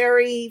a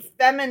very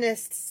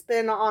feminist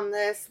spin on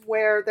this,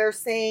 where they're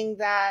saying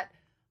that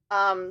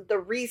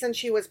the reason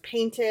she was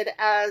painted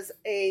as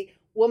a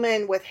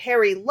woman with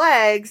hairy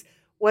legs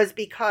was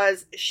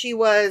because she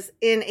was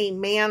in a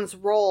man's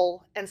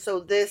role, and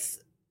so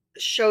this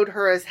showed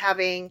her as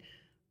having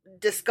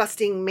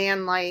disgusting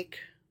man-like...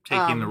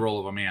 Taking the role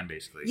of a man,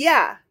 basically.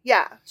 Yeah.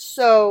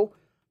 So,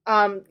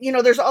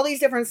 there's all these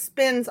different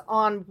spins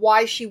on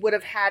why she would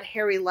have had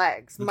hairy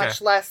legs, much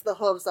less the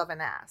hooves of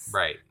an ass.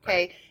 Right. Okay.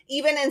 Right.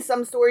 Even in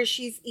some stories,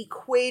 she's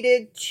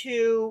equated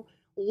to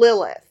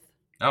Lilith.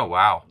 Oh,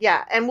 wow.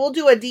 Yeah. And we'll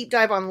do a deep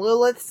dive on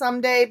Lilith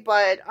someday,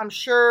 but I'm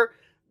sure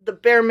the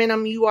bare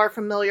minimum you are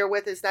familiar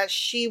with is that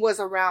she was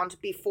around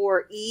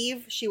before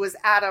Eve. She was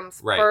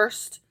Adam's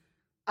first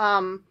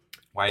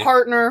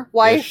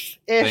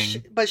wife-ish,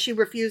 but she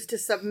refused to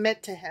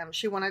submit to him.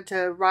 She wanted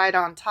to ride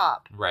on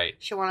top. Right.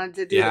 She wanted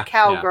to do the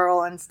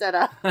cowgirl instead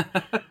of,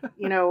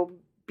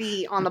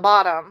 be on the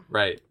bottom.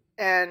 Right.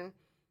 And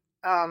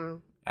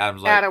Adam's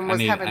like, Adam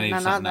was I having need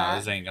none something of now. that.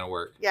 This ain't gonna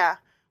work. Yeah.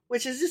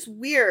 Which is just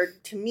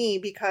weird to me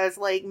because,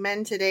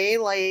 men today,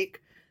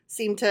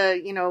 seem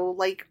to,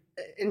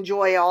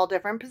 enjoy all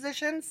different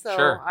positions. So,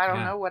 sure. I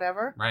don't know,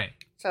 whatever. Right.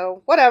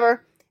 So,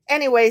 whatever.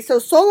 Anyway, so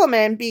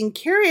Solomon, being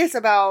curious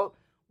about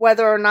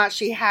whether or not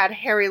she had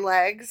hairy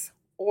legs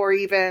or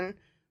even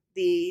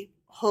the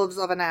hooves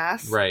of an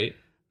ass. Right.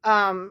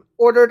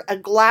 Ordered a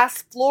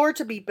glass floor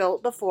to be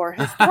built before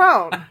his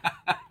throne.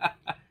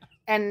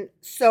 And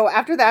so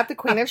after that, the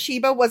Queen of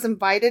Sheba was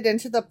invited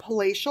into the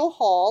palatial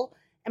hall,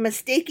 and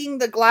mistaking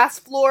the glass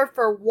floor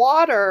for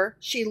water,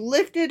 she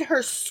lifted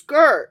her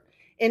skirt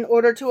in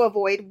order to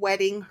avoid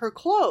wetting her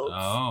clothes.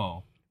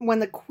 Oh. When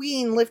the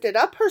queen lifted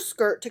up her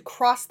skirt to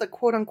cross the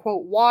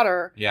quote-unquote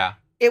water, yeah,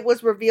 it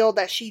was revealed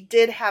that she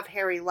did have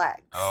hairy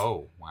legs.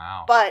 Oh,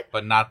 wow. But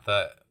not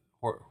the,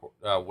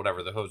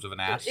 the hooves of an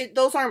ass?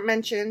 Those aren't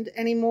mentioned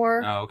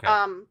anymore. Oh, okay.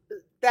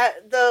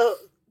 That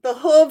the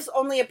hooves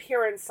only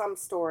appear in some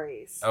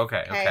stories.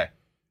 Okay.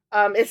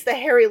 It's the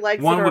hairy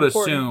legs. One that would are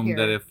important assume here.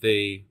 that if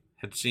they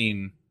had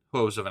seen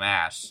hooves of an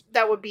ass,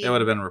 that would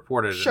have been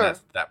reported in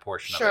that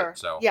portion of it.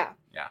 So yeah.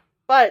 Yeah.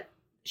 But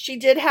she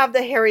did have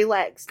the hairy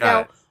legs.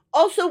 Got it.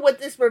 Also what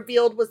this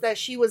revealed was that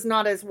she was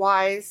not as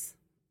wise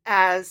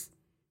as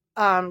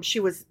she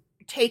was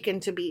taken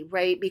to be,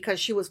 right? Because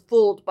she was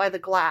fooled by the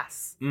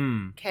glass.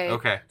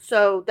 Okay.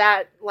 So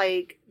that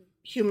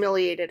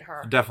humiliated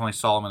her. Definitely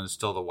Solomon is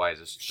still the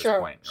wisest at this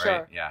point, right?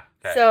 Sure. Yeah.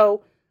 Okay.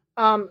 So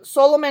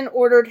Solomon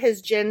ordered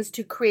his jinns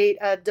to create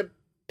a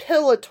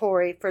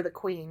depilatory for the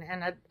queen.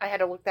 And I had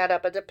to look that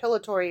up. A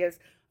depilatory is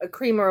a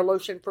cream or a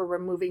lotion for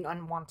removing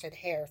unwanted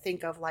hair.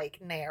 Think of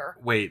like Nair.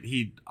 Wait,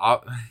 he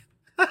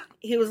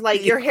was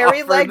like, He your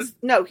hairy offered? legs.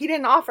 No, he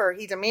didn't offer.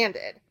 He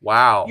demanded.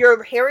 Wow.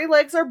 Your hairy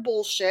legs are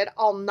bullshit.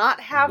 I'll not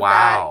have that.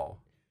 Wow.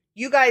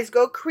 You guys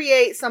go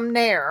create some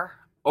Nair.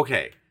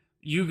 Okay.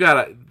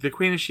 The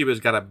Queen of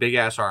Sheba's got a big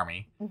ass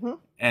army,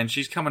 and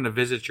she's coming to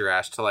visit your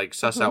ass to like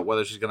suss out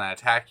whether she's going to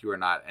attack you or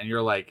not. And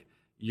you're like,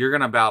 you're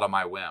going to bow to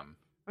my whim.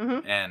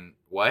 And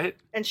what?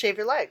 And shave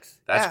your legs.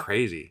 That's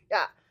crazy.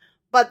 Yeah.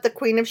 But the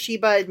Queen of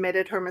Sheba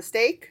admitted her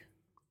mistake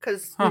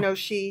because,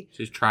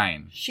 she's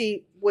trying.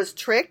 She was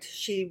tricked.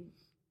 She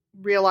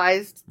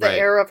realized the Right.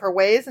 error of her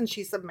ways and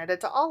she submitted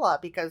to Allah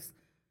because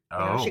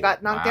she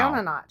got knocked down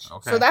a notch.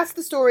 Okay. So that's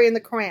the story in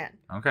the Quran.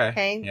 Okay.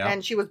 Okay. Yep.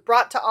 And she was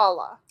brought to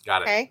Allah.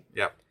 Got it. Okay.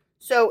 Yep.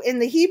 So in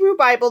the Hebrew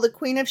Bible, the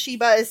Queen of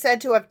Sheba is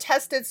said to have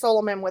tested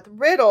Solomon with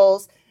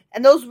riddles,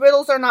 and those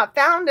riddles are not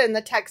found in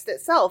the text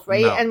itself,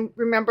 right? No. And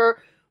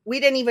remember, we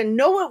didn't even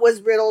know it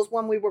was riddles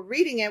when we were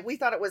reading it. We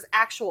thought it was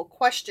actual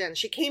questions.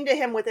 She came to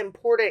him with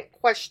important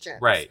questions.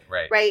 Right.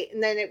 Right.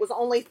 And then it was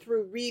only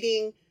through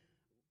reading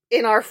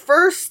in our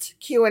first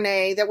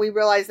Q&A that we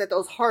realized that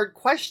those hard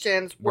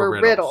questions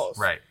were riddles.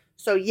 Right.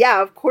 So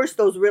yeah, of course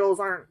those riddles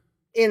aren't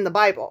in the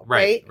Bible,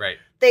 right? Right.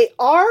 They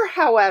are,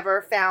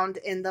 however, found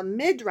in the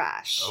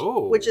Midrash,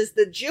 which is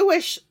the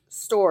Jewish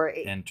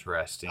story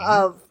Interesting.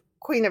 of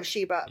Queen of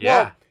Sheba.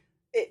 Yeah.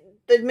 Well,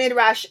 the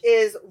Midrash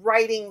is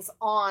writings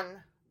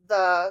on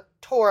the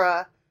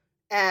Torah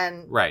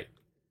and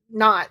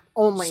not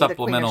only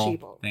supplemental the Queen of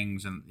Sheba.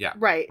 things and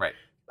Right. Right.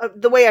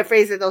 The way I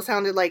phrased it, though,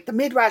 sounded like the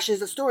Midrash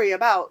is a story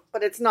about,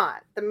 but it's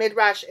not. The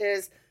Midrash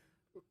is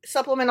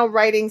supplemental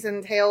writings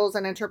and tales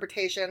and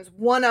interpretations,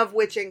 one of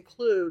which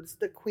includes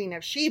the Queen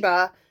of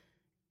Sheba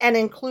and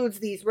includes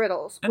these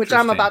riddles, which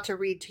I'm Interesting. about to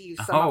read to you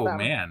some of them. Oh,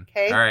 man.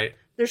 Okay? All right.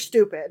 They're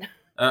stupid.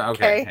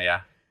 Okay.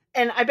 Yeah.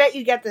 And I bet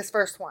you get this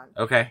first one.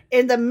 Okay.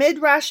 In the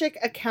Midrashic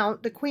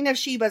account, the Queen of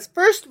Sheba's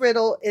first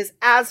riddle is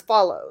as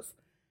follows.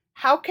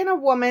 How can a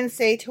woman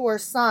say to her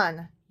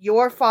son,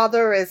 your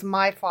father is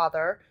my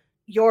father,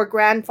 your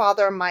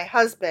grandfather my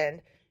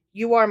husband,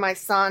 you are my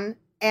son,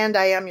 and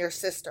I am your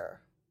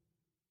sister?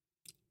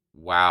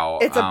 Wow.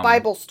 It's a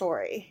Bible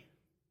story.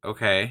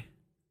 Okay.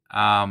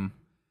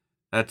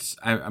 That's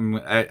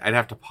I'd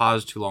have to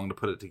pause too long to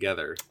put it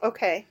together.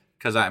 Okay.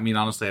 Because I mean,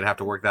 honestly, I'd have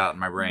to work that out in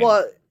my brain.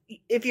 Well,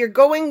 if you're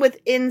going with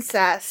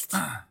incest,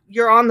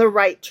 you're on the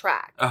right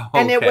track. Oh,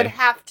 And it okay. would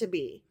have to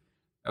be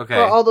Okay.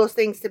 for all those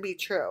things to be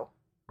true.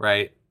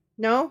 Right.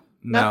 No?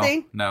 No.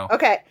 Nothing? No.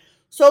 Okay.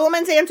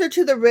 Solomon's answer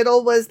to the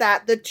riddle was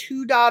that the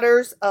two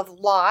daughters of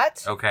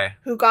Lot, Okay.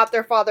 who got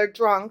their father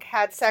drunk,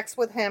 had sex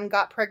with him,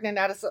 got pregnant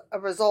as a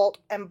result,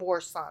 and bore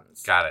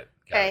sons. Got it.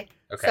 Okay.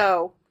 Okay.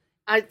 So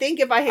I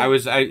think if I had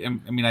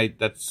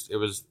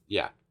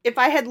yeah. if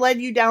I had led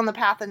you down the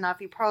path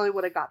enough, you probably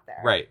would have got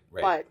there. Right.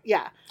 But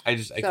yeah. I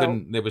So,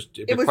 couldn't. It was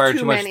required too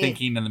too much many.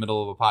 thinking in the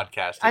middle of a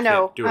podcast. I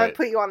know. Can't do I it.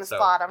 put you on the So,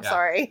 spot. I'm yeah.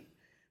 sorry.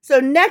 So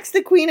next,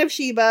 the Queen of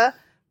Sheba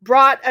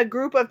brought a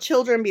group of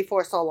children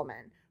before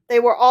Solomon. They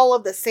were all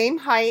of the same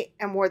height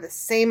and wore the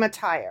same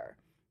attire.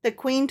 The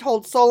queen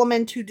told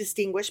Solomon to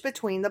distinguish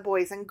between the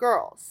boys and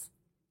girls.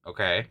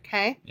 Okay.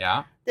 Okay?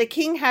 Yeah. The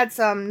king had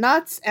some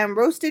nuts and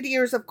roasted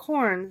ears of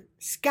corn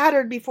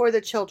scattered before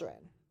the children.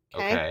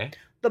 Okay.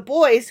 The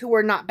boys, who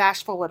were not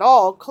bashful at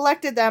all,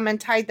 collected them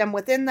and tied them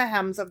within the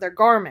hems of their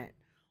garment,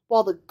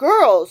 while the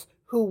girls,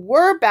 who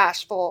were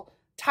bashful,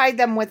 tied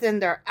them within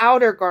their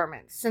outer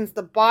garments, since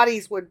their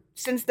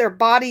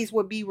bodies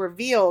would be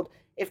revealed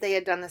if they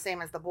had done the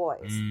same as the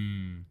boys.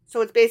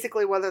 So it's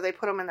basically whether they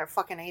put them in their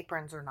fucking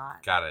aprons or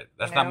not. Got it.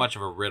 That's not much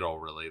of a riddle,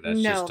 really.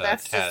 That's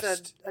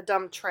just a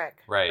dumb trick.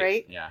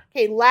 Right. Yeah.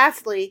 Okay,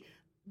 lastly,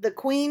 the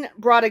queen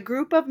brought a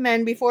group of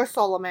men before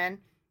Solomon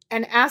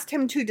and asked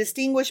him to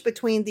distinguish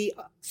between the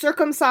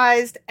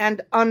circumcised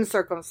and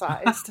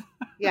uncircumcised.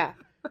 Yeah.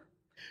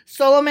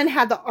 Solomon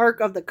had the Ark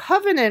of the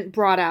Covenant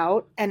brought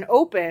out and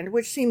opened,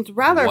 which seems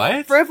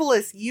rather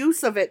frivolous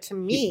use of it to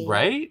me.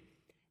 Right?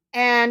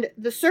 And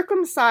the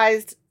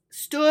circumcised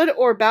stood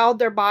or bowed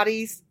their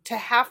bodies to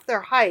half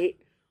their height,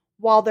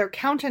 while their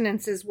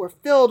countenances were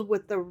filled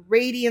with the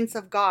radiance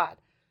of God,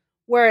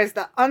 whereas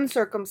the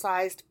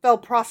uncircumcised fell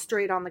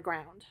prostrate on the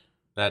ground.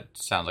 That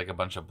sounds like a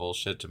bunch of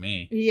bullshit to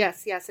me.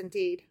 Yes,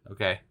 indeed.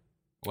 Okay.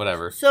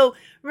 Whatever. So,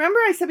 remember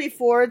I said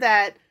before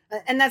that,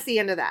 and that's the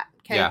end of that,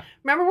 okay? Yeah.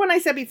 Remember when I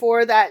said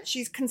before that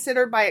she's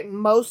considered by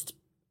most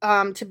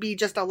to be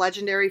just a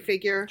legendary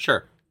figure?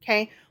 Sure.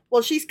 Okay.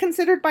 Well, she's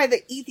considered by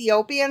the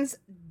Ethiopians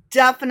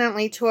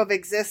definitely to have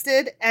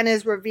existed and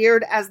is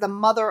revered as the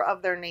mother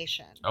of their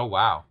nation. Oh,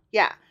 wow.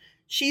 Yeah.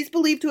 She's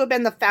believed to have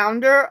been the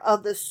founder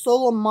of the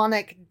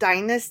Solomonic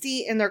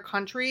dynasty in their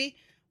country,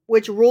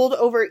 which ruled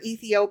over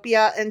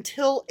Ethiopia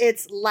until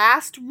its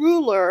last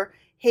ruler,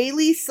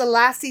 Haile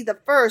Selassie I,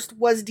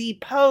 was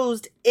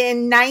deposed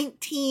in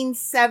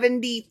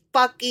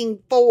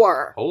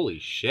 1974. Holy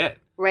shit.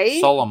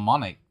 Right?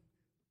 Solomonic.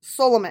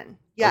 Solomon.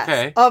 Yes.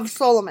 Okay. Of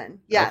Solomon.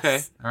 Yes.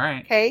 Okay. All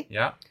right. Okay.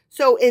 Yeah.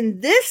 So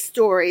in this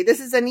story, this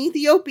is an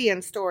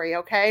Ethiopian story,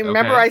 okay?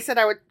 Remember Okay. I said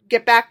I would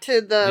get back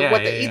to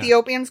what the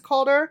Ethiopians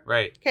called her?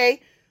 Right.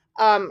 Okay.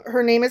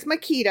 Her name is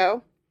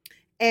Makito.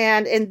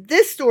 And in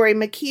this story,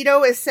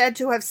 Makito is said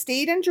to have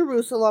stayed in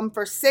Jerusalem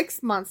for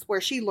 6 months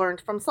where she learned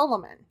from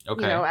Solomon.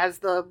 Okay. You know, as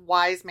the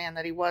wise man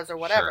that he was or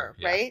whatever, Sure.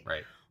 Yeah, right?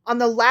 Right. On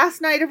the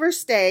last night of her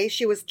stay,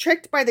 she was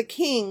tricked by the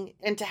king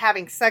into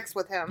having sex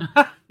with him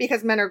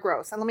because men are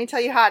gross. And let me tell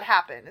you how it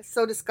happened. It's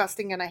so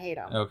disgusting and I hate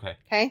them. Okay.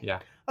 Okay? Yeah.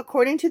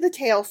 According to the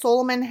tale,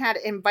 Solomon had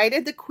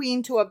invited the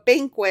queen to a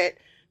banquet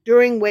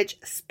during which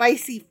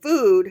spicy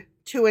food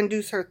to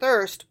induce her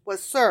thirst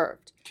was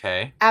served.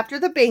 Okay. After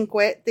the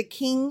banquet, the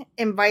king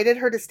invited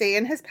her to stay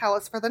in his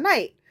palace for the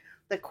night.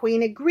 The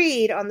queen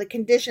agreed on the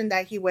condition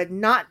that he would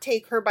not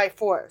take her by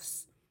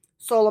force.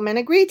 Solomon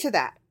agreed to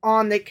that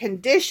on the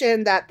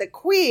condition that the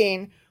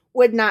queen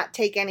would not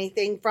take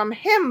anything from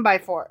him by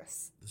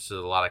force. This is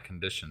a lot of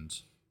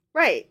conditions.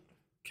 Right.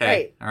 Okay.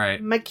 Right. All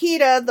right.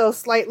 Makita, though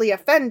slightly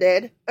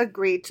offended,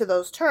 agreed to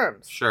those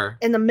terms. Sure.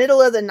 In the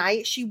middle of the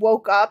night, she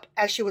woke up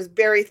as she was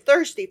very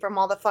thirsty from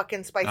all the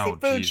fucking spicy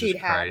food Jesus she'd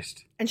had.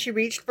 Christ. And she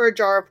reached for a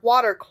jar of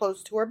water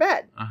close to her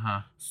bed.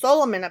 Uh-huh.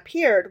 Solomon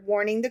appeared,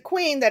 warning the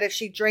queen that if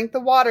she drank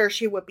the water,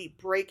 she would be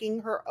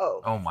breaking her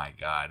oath. Oh my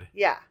God.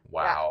 Yeah.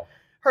 Wow. Yeah.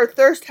 Her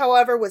thirst,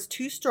 however, was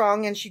too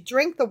strong, and she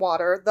drank the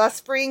water, thus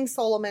freeing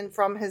Solomon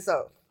from his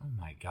oath. Oh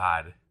my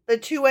God. The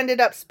two ended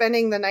up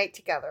spending the night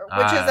together,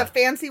 which is a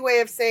fancy way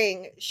of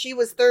saying she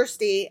was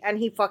thirsty and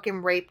he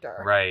fucking raped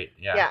her. Right.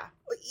 Yeah. Yeah.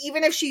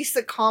 Even if she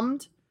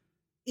succumbed,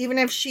 even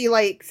if she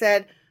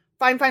said,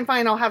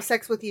 fine, I'll have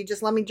sex with you,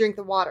 just let me drink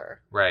the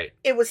water. Right.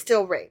 It was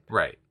still rape.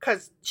 Right.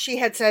 Because she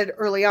had said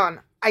early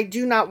on, I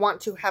do not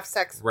want to have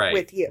sex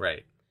with you.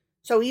 Right.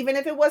 So even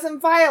if it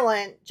wasn't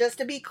violent, just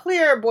to be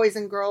clear, boys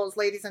and girls,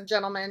 ladies and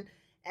gentlemen,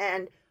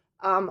 and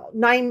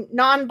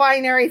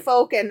non-binary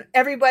folk and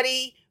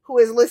everybody who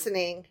is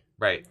listening,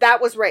 right,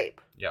 that was rape.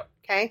 Yep.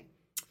 Okay?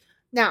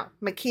 Now,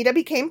 Makita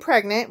became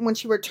pregnant. When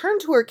she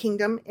returned to her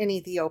kingdom in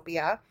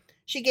Ethiopia,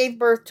 she gave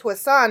birth to a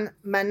son,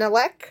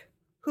 Menelik,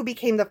 who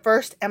became the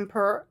first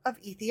emperor of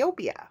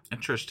Ethiopia.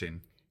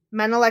 Interesting.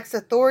 Menelik's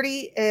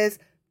authority is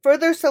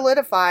further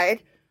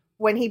solidified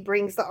when he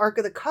brings the Ark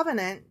of the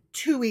Covenant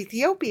to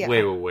Ethiopia.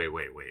 Wait.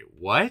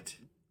 What?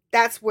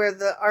 That's where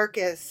the Ark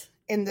is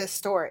in this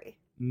story.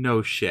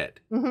 No shit.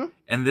 Mm-hmm.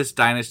 And this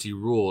dynasty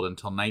ruled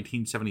until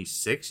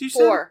 1976, you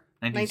said?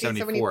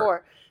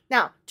 1974.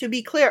 Now, to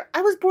be clear,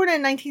 I was born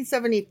in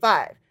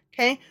 1975.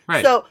 Okay?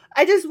 Right. So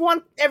I just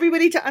want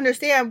everybody to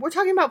understand we're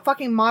talking about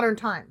fucking modern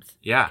times.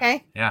 Yeah.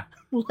 Okay? Yeah.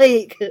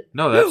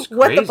 No, that's crazy.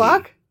 What the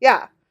fuck?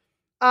 Yeah.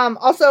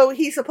 Also,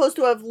 he's supposed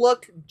to have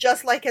looked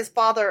just like his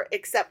father,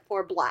 except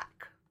for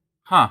black.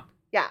 Huh.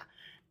 Yeah.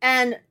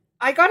 And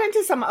I got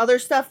into some other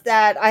stuff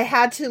that I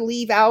had to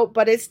leave out,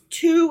 but it's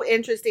too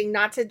interesting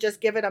not to just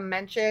give it a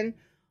mention.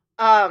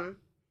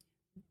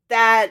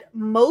 That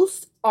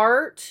most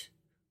art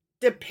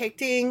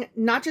depicting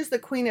not just the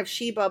Queen of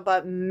Sheba,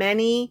 but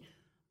many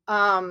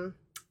important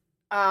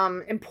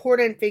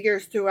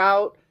figures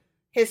throughout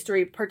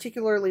history,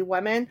 particularly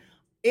women,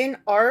 in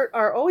art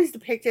are always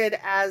depicted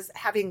as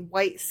having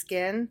white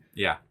skin.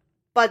 Yeah.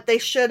 But they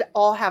should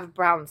all have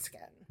brown skin.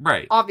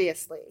 Right.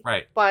 Obviously.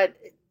 Right. But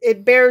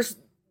it bears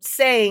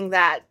saying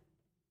that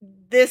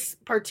this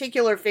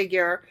particular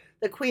figure,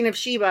 the Queen of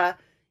Sheba,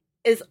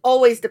 is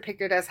always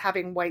depicted as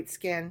having white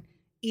skin,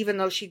 even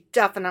though she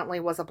definitely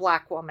was a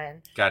black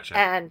woman. Gotcha.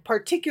 And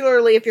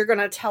particularly if you're going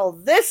to tell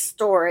this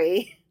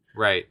story,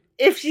 right,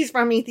 if she's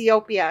from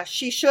Ethiopia,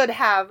 she should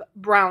have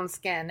brown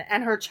skin,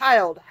 and her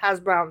child has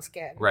brown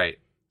skin. Right.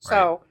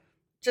 So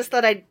just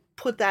that I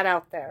put that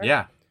out there.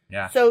 Yeah.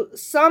 Yeah. So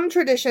some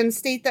traditions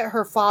state that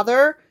her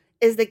father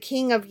is the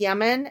king of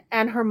Yemen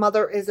and her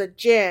mother is a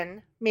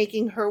jinn,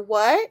 making her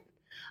what?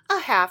 A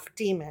half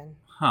demon.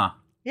 Huh.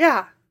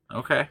 Yeah.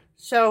 Okay.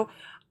 So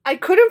I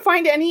couldn't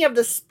find any of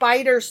the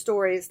spider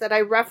stories that I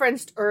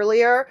referenced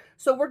earlier.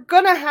 So we're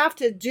going to have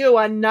to do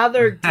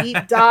another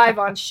deep dive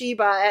on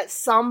Sheba at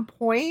some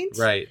point.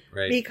 Right.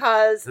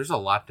 Because there's a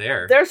lot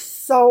there. There's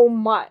so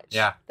much.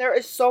 Yeah. There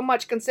is so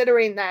much,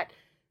 considering that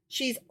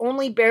she's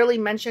only barely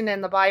mentioned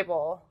in the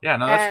Bible. Yeah,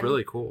 no, that's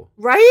really cool.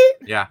 Right?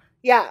 Yeah.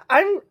 Yeah,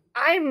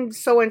 I'm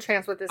so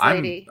entranced with this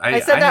lady. I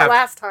said that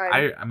last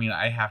time. I mean,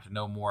 I have to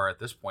know more at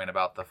this point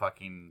about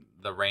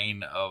the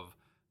reign of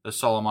the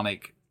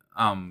Solomonic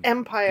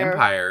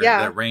Empire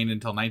that reigned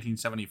until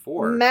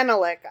 1974.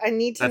 Menelik. I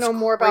need to know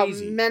more about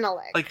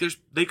Menelik. Like,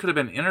 they could have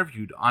been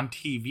interviewed on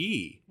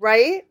TV.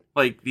 Right?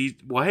 Like,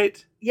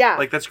 what? Yeah.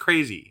 Like, that's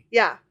crazy.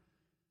 Yeah.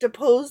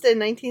 Deposed in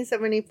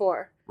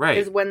 1974. Right.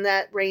 Is when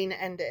that reign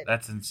ended.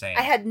 That's insane.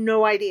 I had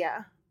no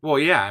idea. Well,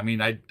 yeah. I mean,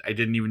 I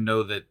didn't even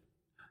know that.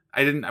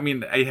 I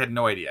had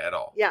no idea at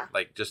all. Yeah.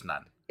 Like, just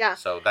none. Yeah.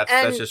 So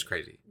that's just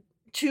crazy.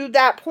 To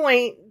that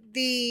point,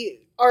 the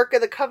Ark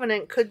of the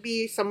Covenant could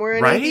be somewhere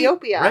in Right?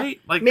 Ethiopia.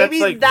 Right? Like, maybe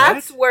that's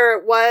that's where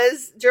it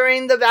was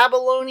during the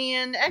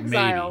Babylonian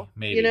exile.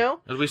 Maybe. You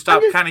know? Because we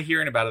stopped kind of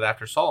hearing about it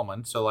after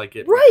Solomon, so like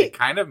it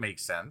kind of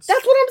makes sense.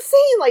 That's what I'm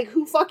saying. Like,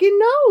 who fucking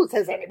knows?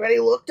 Has anybody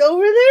looked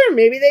over there?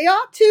 Maybe they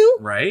ought to.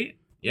 Right?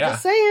 Yeah.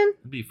 Just saying.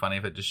 It'd be funny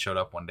if it just showed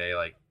up one day,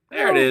 like,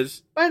 there it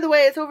is. By the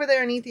way, it's over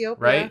there in Ethiopia.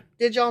 Right?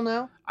 Did y'all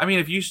know? I mean,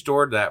 if you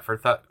stored that for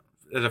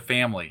as a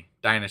family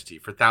dynasty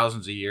for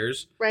thousands of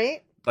years,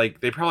 right?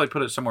 Like, they probably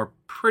put it somewhere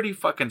pretty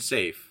fucking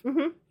safe,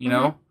 you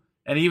know?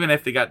 And even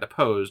if they got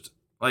deposed,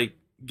 like,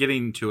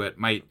 getting to it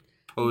might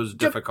pose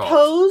difficult.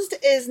 Deposed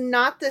is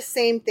not the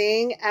same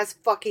thing as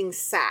fucking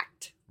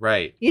sacked.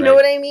 Right. You know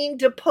what I mean?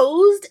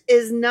 Deposed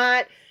is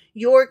not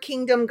your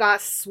kingdom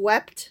got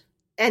swept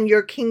and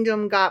your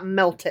kingdom got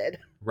melted.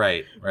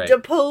 Right.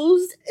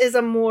 Deposed is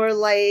a more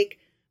like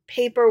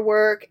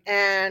paperwork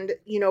and,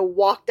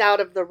 walked out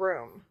of the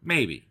room.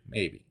 Maybe.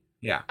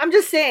 Yeah. I'm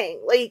just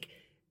saying, like,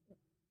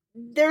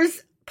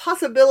 there's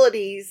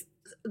possibilities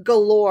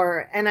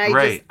galore, and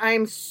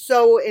I'm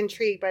so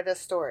intrigued by this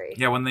story.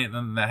 Yeah, when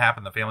that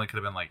happened, the family could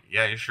have been like,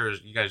 "Yeah,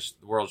 you guys,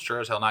 the world's sure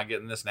as hell not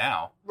getting this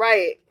now."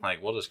 Right.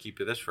 Like, we'll just keep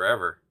this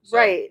forever. So,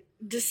 right.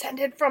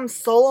 Descended from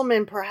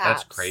Solomon,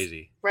 perhaps. That's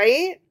crazy.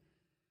 Right?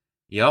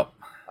 Yep.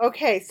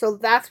 Okay, so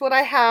that's what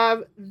I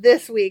have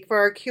this week for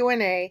our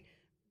Q&A.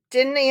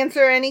 Didn't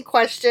answer any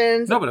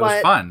questions. No, but it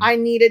was fun. I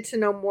needed to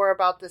know more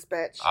about this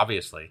bitch.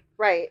 Obviously.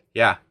 Right.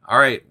 Yeah. All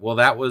right. Well,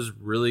 that was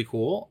really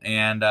cool.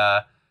 And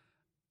I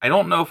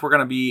don't know if we're going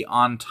to be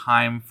on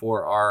time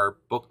for our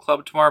book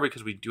club tomorrow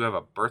because we do have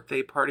a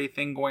birthday party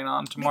thing going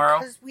on tomorrow.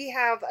 Because we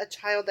have a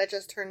child that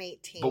just turned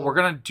 18. But we're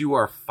going to do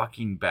our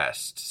fucking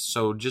best.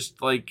 So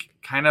just, like,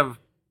 kind of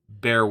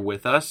bear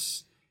with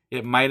us.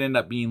 It might end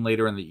up being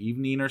later in the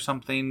evening or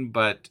something,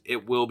 but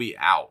it will be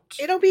out.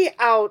 It'll be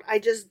out. I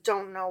just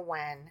don't know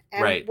when.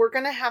 And we're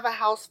going to have a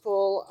house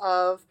full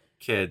of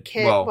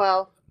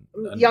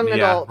young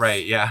adults.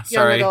 Right, yeah.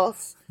 Sorry. Young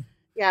adults.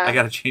 Yeah. I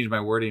got to change my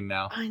wording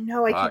now. I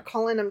know. I keep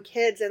calling them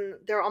kids, and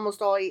they're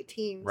almost all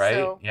 18. Right?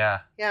 So,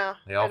 yeah. Yeah.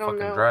 They all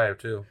fucking drive,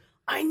 too.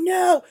 I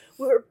know.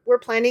 We're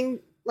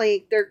planning,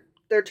 like,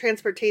 their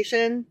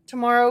transportation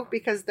tomorrow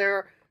because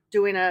they're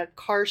doing a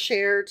car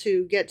share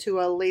to get to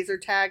a laser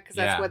tag because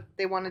that's what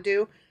they want to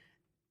do.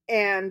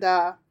 And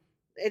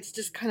it's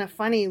just kind of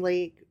funny.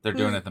 Like, they're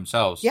doing it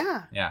themselves.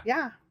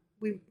 Yeah.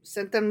 We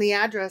sent them the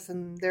address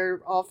and they're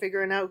all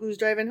figuring out who's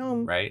driving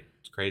whom. Right.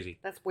 It's crazy.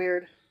 That's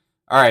weird.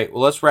 All right.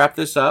 Well, let's wrap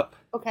this up.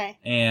 Okay.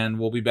 And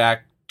we'll be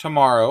back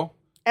tomorrow.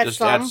 At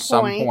some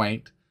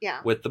point.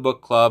 Yeah. With the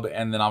book club.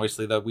 And then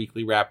obviously the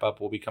weekly wrap up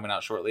will be coming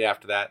out shortly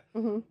after that.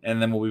 Mm-hmm.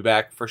 And then we'll be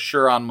back for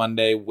sure on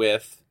Monday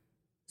with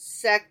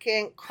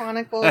 2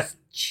 Chronicles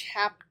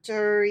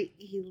chapter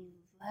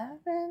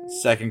 11?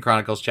 2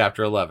 Chronicles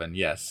chapter 11,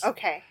 yes.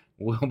 Okay.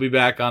 We'll be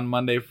back on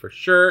Monday for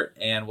sure,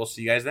 and we'll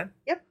see you guys then.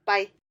 Yep,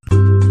 bye.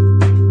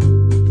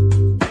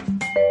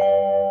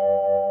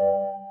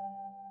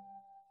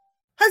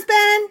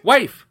 Husband!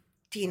 Wife!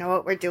 Do you know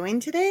what we're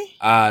doing today?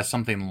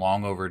 Something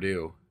long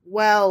overdue.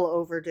 Well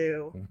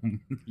overdue.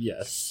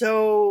 Yes.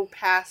 So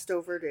past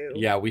overdue.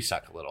 Yeah, we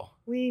suck a little.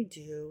 We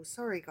do.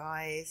 Sorry,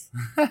 guys.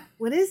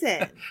 What is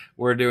it?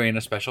 We're doing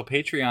a special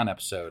Patreon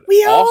episode.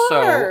 We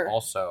are!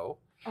 Also,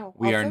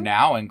 we are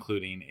now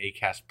including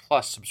Acast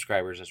Plus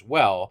subscribers as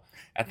well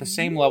at the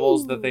same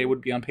levels that they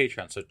would be on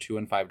Patreon. So $2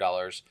 and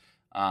 $5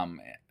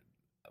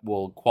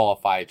 will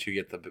qualify to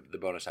get the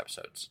bonus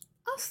episodes.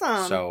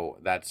 Awesome. So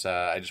that's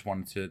I just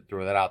wanted to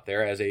throw that out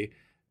there as a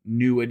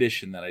new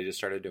addition that I just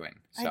started doing.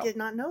 So, I did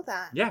not know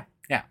that. Yeah.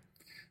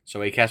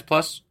 So Acast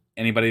Plus,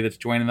 anybody that's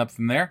joining up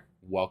from there,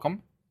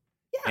 welcome.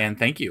 Yeah. And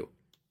thank you.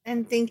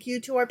 And thank you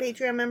to our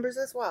Patreon members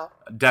as well.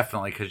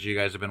 Definitely, because you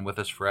guys have been with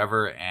us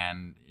forever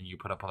and you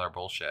put up with our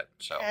bullshit.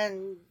 So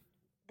and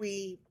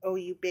we owe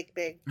you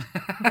big.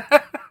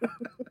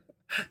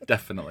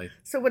 Definitely.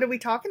 So what are we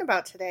talking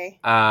about today?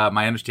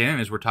 My understanding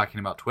is we're talking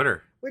about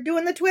Twitter. We're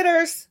doing the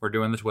Twitters.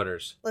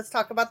 Let's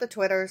talk about the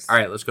Twitters. All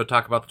right, let's go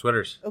talk about the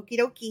Twitters. Okie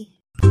dokie.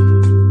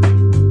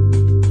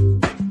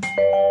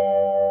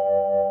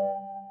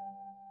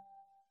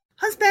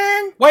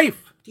 Husband!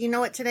 Wife! Do you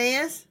know what today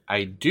is?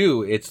 I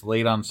do. It's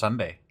late on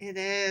Sunday. It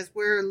is.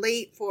 We're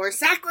late for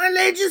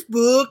Sacrilegious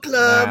Book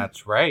Club.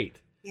 That's right.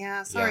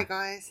 Yeah, sorry,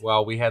 guys.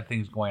 Well, we had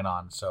things going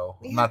on, so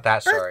we I'm not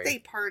that sorry. Birthday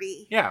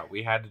party. Yeah,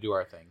 we had to do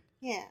our thing.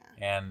 Yeah.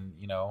 And,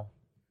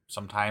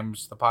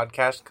 sometimes the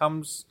podcast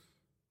comes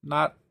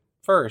not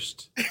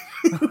first.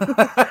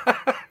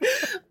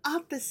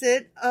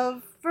 Opposite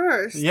of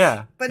first.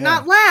 Yeah. But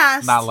not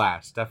last. Not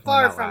last. Definitely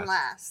Far not from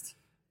last.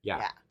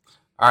 Yeah.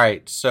 All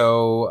right.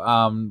 So,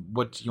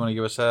 what do you want to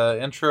give us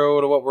an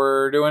intro to what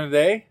we're doing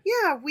today?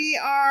 Yeah, we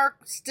are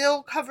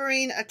still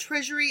covering a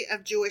treasury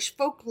of Jewish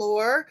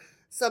folklore,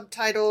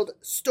 subtitled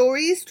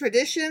Stories,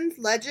 Traditions,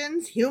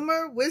 Legends,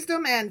 Humor,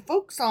 Wisdom, and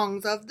Folk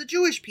Songs of the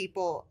Jewish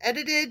People,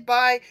 edited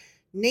by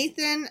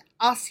Nathan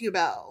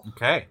Asubel.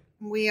 Okay.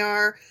 We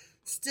are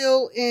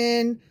still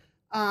in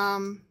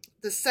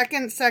the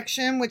second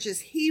section, which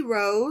is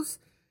Heroes,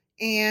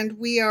 And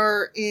we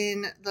are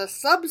in the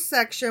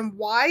subsection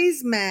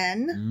Wise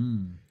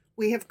Men.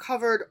 We have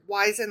covered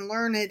Wise and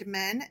Learned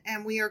Men,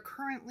 and we are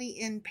currently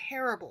in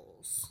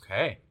Parables.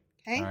 Okay.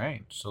 Okay. All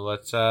right. So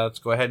let's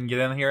go ahead and get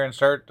in here and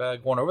start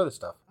going over this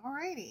stuff.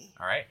 Alrighty.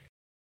 All right.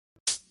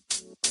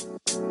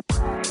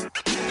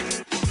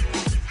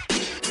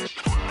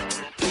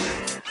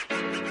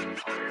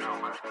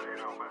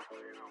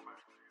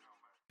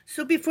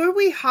 So before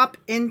we hop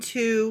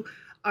into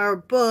our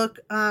book,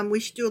 we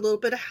should do a little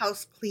bit of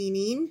house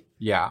cleaning.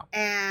 Yeah.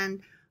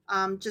 And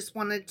just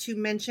wanted to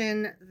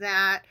mention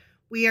that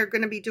we are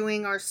going to be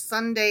doing our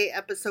Sunday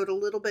episode a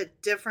little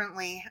bit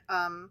differently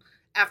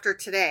after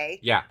today.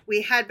 Yeah.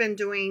 We had been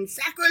doing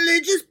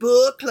Sacrilegious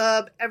Book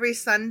Club every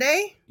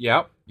Sunday.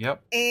 Yep.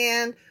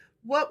 And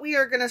what we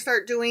are going to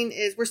start doing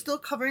is we're still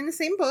covering the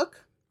same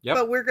book. Yep.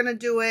 But we're going to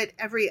do it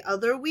every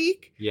other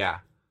week. Yeah.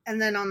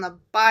 And then on the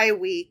bye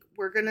week,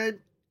 we're going to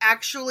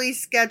actually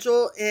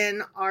schedule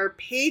in our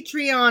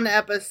Patreon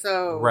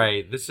episode.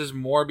 Right. This is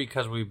more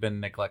because we've been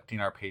neglecting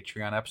our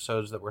Patreon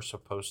episodes that we're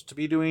supposed to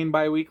be doing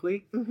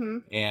bi-weekly. Mm-hmm.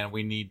 And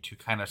we need to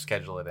kind of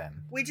schedule it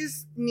in. We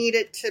just need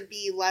it to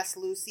be less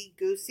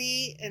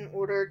loosey-goosey in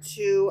order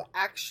to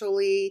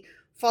actually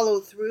follow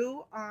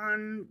through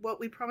on what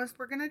we promised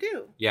we're going to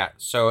do. Yeah.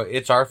 So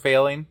it's our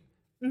failing,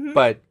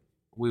 but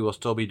we will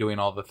still be doing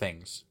all the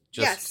things.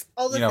 Just, yes,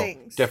 all the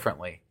things.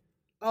 Differently.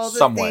 All the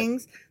somewhat.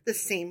 things, the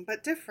same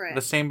but different.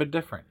 The same but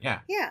different, yeah.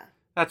 Yeah.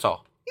 That's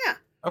all. Yeah.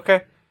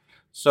 Okay.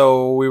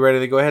 So we ready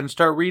to go ahead and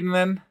start reading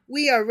then?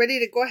 We are ready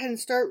to go ahead and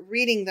start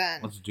reading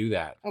then. Let's do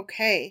that.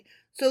 Okay.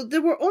 So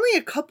there were only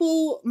a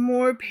couple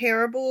more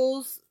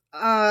parables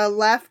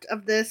left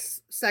of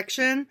this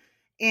section.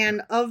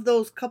 And of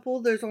those couple,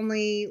 there's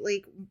only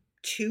like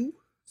 2.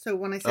 So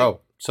when I say...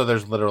 Oh, so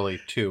there's literally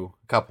 2,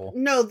 a couple.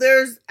 No,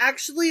 there's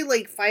actually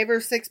like 5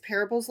 or 6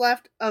 parables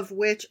left, of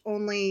which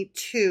only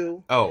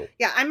 2. Oh.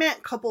 Yeah, I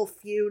meant couple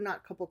few,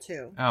 not couple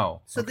 2.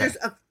 Oh, so there's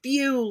a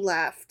few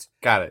left.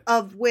 Got it.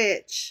 Of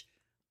which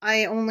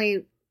I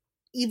only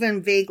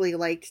even vaguely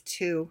liked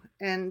 2.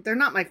 And they're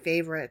not my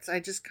favorites. I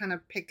just kind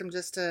of picked them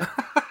just to...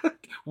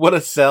 What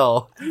a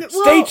sell. Well,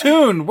 Stay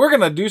tuned. We're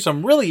going to do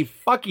some really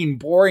fucking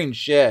boring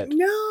shit.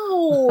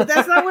 No,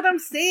 that's not what I'm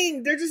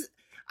saying. They're just...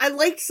 I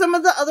liked some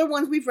of the other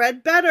ones we've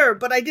read better,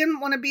 but I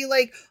didn't want to be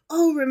like,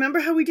 oh, remember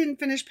how we didn't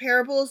finish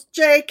Parables?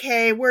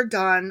 JK, we're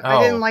done.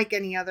 I didn't like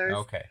any others.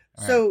 Okay.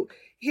 All so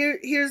right.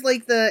 here's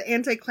like the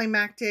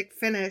anticlimactic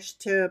finish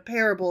to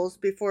Parables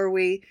before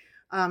we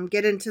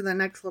get into the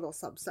next little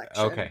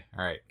subsection. Okay.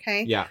 All right.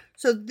 Okay. Yeah.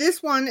 So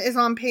this one is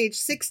on page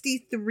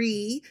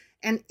 63,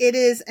 and it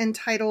is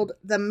entitled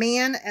The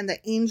Man and the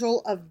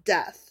Angel of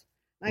Death.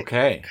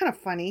 Okay. Kind of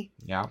funny.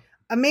 Yeah.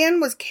 A man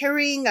was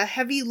carrying a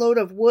heavy load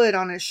of wood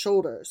on his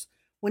shoulders.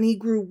 When he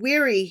grew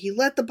weary, he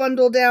let the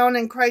bundle down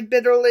and cried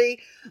bitterly,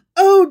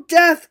 "Oh,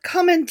 death,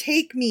 come and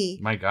take me."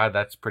 My God,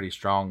 that's a pretty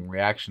strong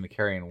reaction to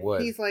carrying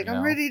wood. He's like,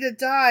 I'm ready to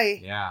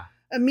die. Yeah.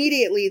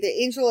 Immediately,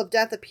 the angel of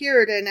death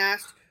appeared and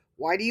asked,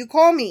 "Why do you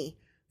call me?"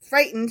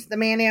 Frightened, the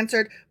man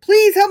answered,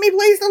 "Please help me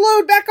place the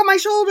load back on my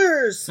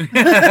shoulders."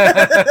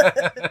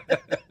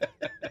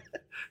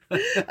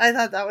 I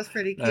thought that was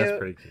pretty cute. That's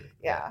pretty cute.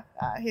 Yeah.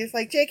 He's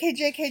like, JK,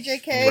 JK,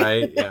 JK.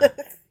 Right, yeah.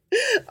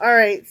 All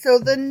right. So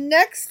the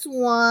next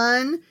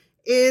one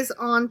is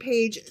on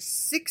page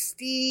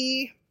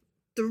 63.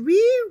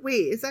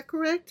 Wait, is that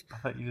correct? I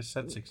thought you just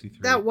said 63.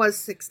 That was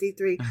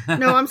 63.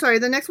 No, I'm sorry.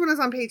 The next one is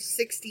on page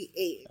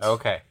 68.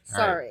 Okay. All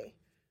Sorry. Right.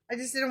 I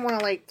just didn't want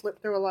to like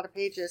flip through a lot of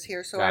pages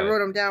here, so Got I it. wrote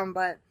them down,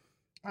 but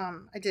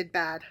I did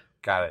bad.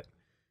 Got it.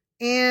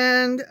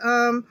 And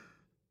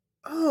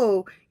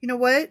oh, you know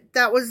what?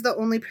 That was the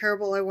only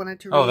parable I wanted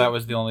to read. Oh, that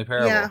was the only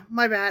parable. Yeah,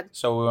 my bad.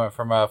 So we went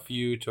from a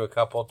few to a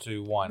couple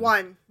to one.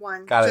 One.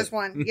 Got Just it.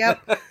 one.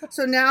 Yep.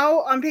 So now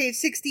on page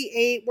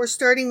 68, we're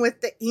starting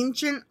with the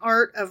ancient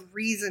art of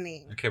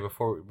reasoning. Okay,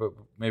 but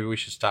maybe we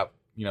should stop,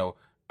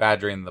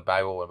 badgering the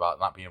Bible about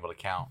not being able to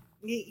count.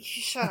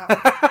 Shut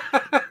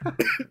up.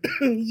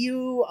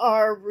 You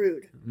are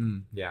rude.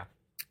 Yeah.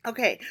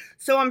 Okay,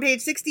 so on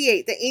page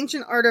 68, the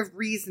ancient art of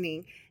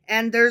reasoning.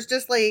 And there's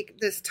just like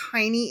this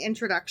tiny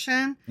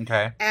introduction.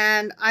 Okay.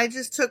 And I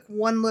just took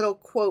one little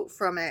quote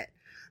from it.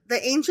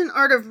 The ancient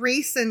art of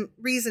reasoning.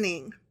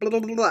 Blah, blah,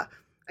 blah, blah.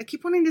 I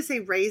keep wanting to say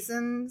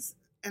raisins,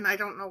 and I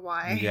don't know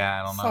why.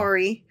 Yeah, I don't know.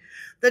 Sorry.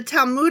 The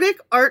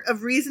Talmudic art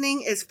of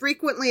reasoning is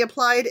frequently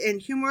applied in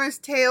humorous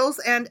tales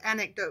and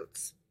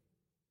anecdotes.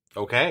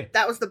 Okay.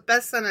 That was the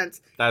best sentence.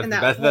 That's in the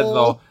that best. That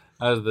whole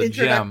was the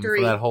gem for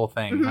that whole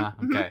thing. Mhm, Huh?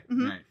 Okay. mhm,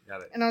 mhm. All right.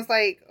 Got it. And I was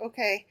like,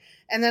 okay.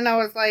 And then I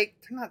was like,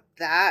 they're not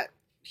that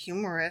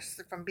humorous,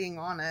 if I'm being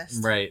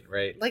honest. Right.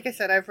 Like I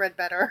said, I've read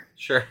better.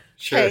 Sure.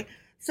 Okay.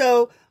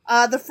 So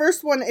the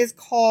first one is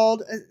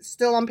called,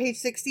 still on page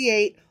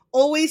 68,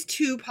 Always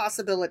Two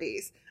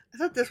Possibilities. I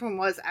thought this one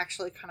was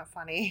actually kind of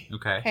funny.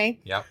 Okay.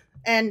 Yep.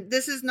 And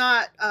this is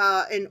not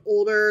an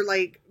older,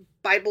 like,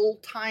 Bible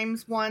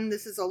times one.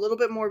 This is a little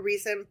bit more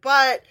recent,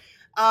 but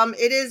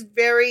it is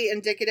very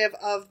indicative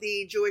of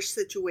the Jewish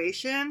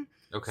situation.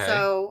 Okay.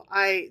 So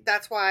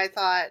that's why I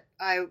thought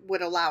I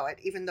would allow it,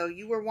 even though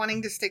you were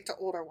wanting to stick to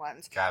older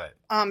ones. Got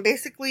it.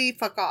 Basically,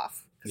 fuck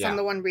off, because I'm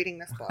the one reading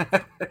this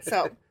book.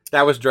 So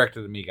that was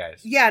directed to me,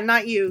 guys. Yeah,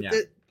 not you. Yeah.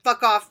 The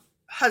fuck off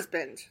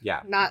husband.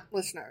 Yeah. Not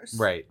listeners.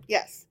 Right.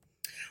 Yes.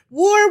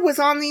 War was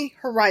on the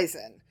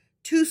horizon.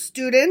 2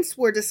 students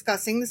were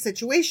discussing the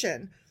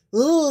situation.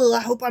 "Ugh,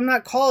 I hope I'm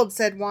not called,"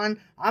 said one.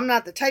 "I'm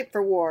not the type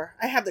for war.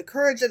 I have the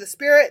courage of the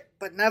spirit,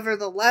 but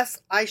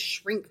nevertheless, I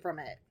shrink from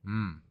it."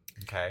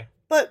 Okay.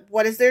 "But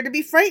what is there to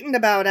be frightened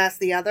about?" asked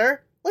the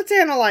other. "Let's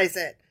analyze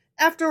it.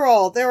 After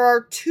all, there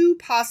are 2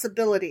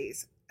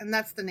 possibilities." And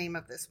that's the name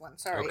of this one,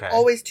 sorry. Okay.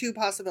 Always 2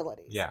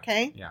 possibilities. Yeah.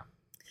 Okay? Yeah.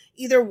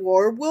 Either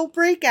war will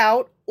break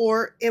out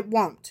or it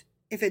won't.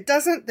 If it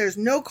doesn't, there's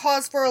no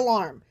cause for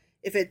alarm.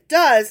 If it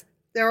does,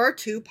 there are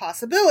 2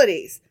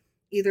 possibilities.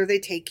 Either they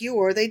take you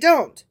or they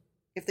don't.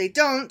 If they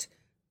don't,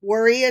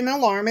 worry and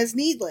alarm is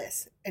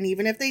needless. And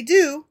even if they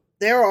do,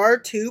 there are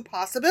 2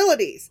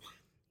 possibilities.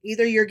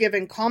 Either you're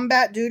given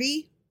combat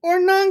duty or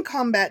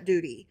non-combat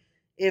duty.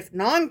 If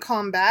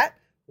non-combat,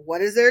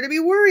 what is there to be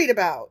worried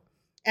about?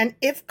 And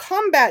if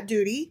combat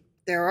duty,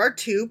 there are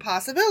 2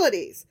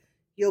 possibilities.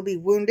 You'll be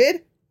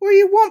wounded or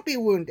you won't be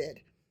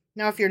wounded.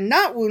 Now, if you're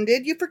not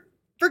wounded, you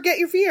forget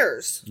your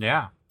fears.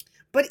 Yeah.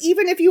 But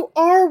even if you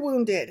are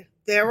wounded,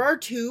 there are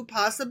 2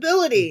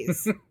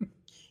 possibilities.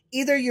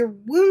 Either you're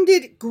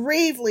wounded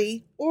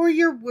gravely or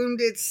you're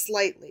wounded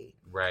slightly.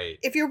 Right.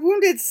 If you're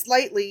wounded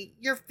slightly,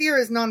 your fear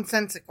is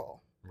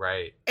nonsensical.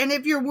 Right. And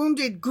if you're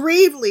wounded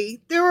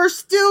gravely, there are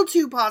still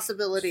 2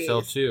 possibilities.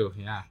 Still 2,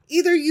 yeah.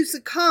 Either you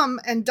succumb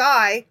and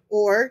die,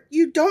 or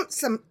you don't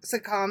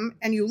succumb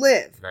and you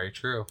live. Very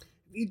true.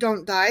 If you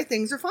don't die,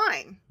 things are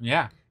fine.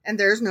 Yeah. And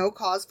there's no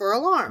cause for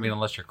alarm. I mean,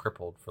 unless you're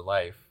crippled for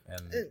life.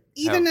 And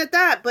even at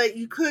that, but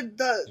you could,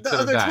 the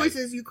other died.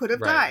 choices, you could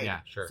have Right, died. yeah,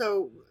 sure.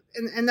 So,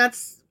 and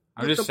that's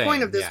I'm the just point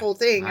saying, of this yeah. whole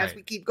thing as Right.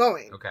 we keep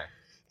going. Okay.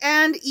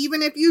 And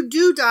even if you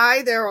do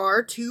die, there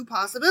are 2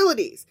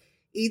 possibilities.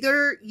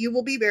 Either you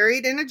will be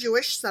buried in a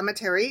Jewish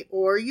cemetery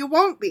or you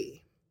won't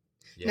be.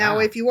 Yeah. Now,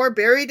 if you are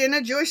buried in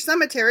a Jewish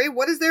cemetery,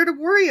 what is there to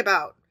worry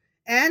about?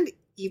 And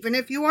even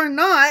if you are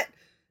not, ...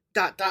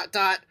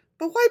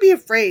 But why be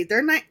afraid?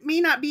 There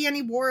may not be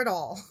any war at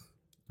all.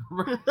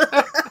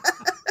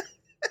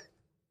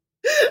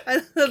 I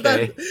thought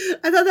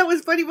that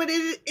was funny, but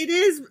it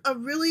is a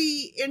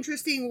really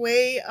interesting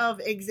way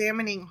of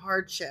examining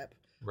hardship.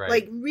 Right.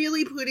 Like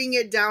really putting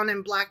it down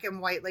in black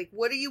and white. Like,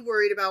 what are you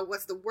worried about?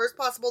 What's the worst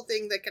possible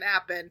thing that could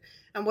happen?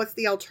 And what's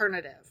the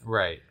alternative?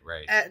 Right,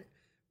 right. And,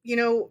 you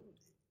know,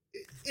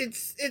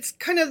 it's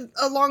kind of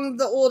along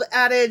the old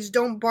adage,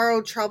 don't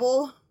borrow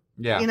trouble.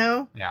 Yeah. You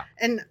know? Yeah.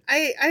 And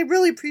I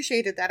really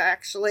appreciated that,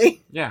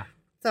 actually. Yeah.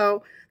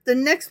 So the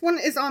next one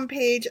is on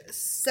page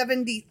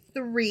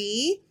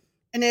 73,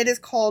 and it is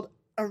called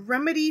A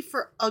Remedy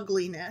for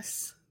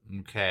Ugliness.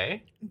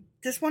 Okay.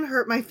 This one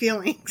hurt my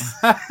feelings.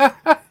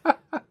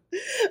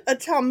 A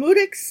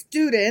Talmudic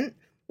student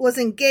was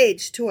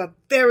engaged to a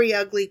very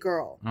ugly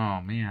girl.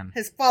 Oh, man.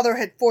 His father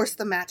had forced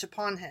the match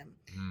upon him.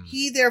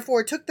 He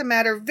therefore took the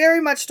matter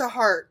very much to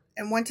heart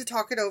and went to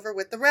talk it over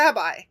with the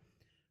rabbi.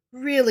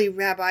 "Really,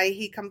 Rabbi,"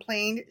 he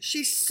complained,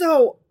 "she's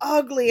so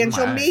ugly and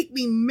she'll make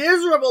me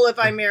miserable if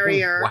I marry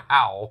her."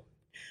 Wow.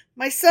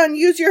 "My son,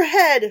 use your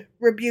head,"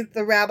 rebuked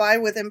the rabbi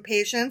with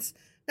impatience.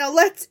 "Now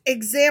let's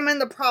examine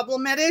the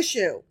problem at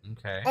issue."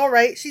 Okay. "All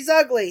right, she's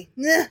ugly.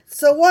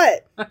 So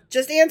what?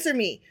 Just answer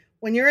me.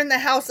 When you're in the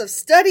house of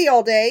study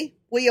all day,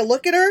 will you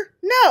look at her?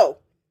 No.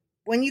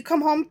 When you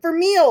come home for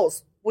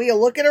meals, will you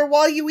look at her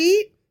while you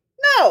eat?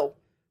 No.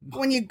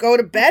 When you go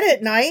to bed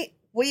at night,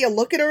 will you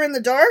look at her in the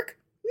dark?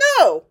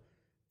 No.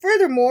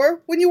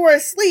 Furthermore, when you are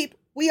asleep,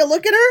 will you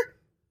look at her?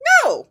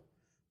 No.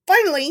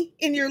 Finally,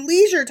 in your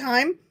leisure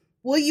time,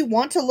 will you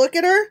want to look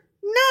at her?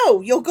 No,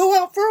 you'll go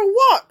out for a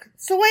walk.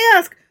 So I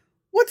ask,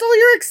 what's all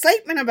your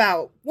excitement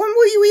about? When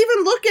will you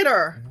even look at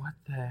her?" What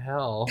the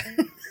hell?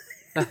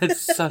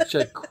 That's such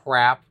a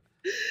crap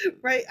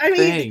Right? I mean,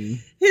 thing.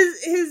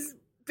 his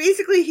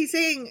basically he's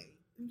saying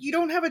you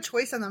don't have a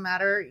choice on the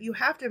matter. You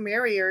have to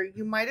marry her.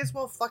 You might as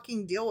well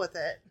fucking deal with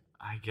it.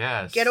 I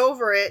guess. Get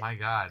over it. My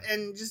God.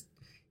 And just,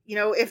 you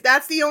know, if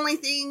that's the only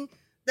thing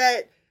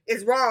that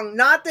is wrong,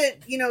 not that,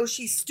 you know,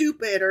 she's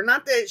stupid or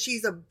not that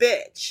she's a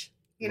bitch,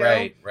 you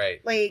know?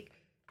 Right. Like,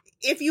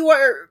 if you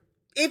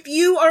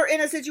are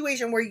in a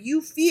situation where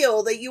you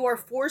feel that you are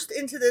forced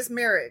into this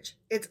marriage,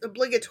 it's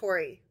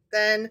obligatory,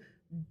 then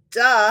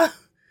duh,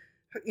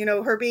 you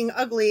know, her being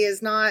ugly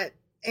is not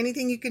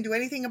anything you can do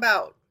anything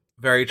about.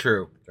 Very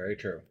true. Very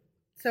true.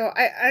 So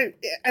I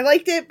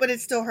liked it, but it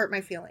still hurt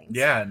my feelings.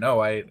 Yeah, no,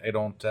 I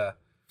don't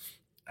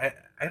I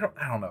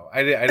don't know.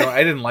 I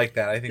didn't like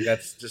that. I think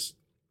that's just,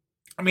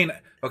 I mean,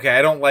 okay,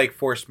 I don't like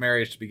forced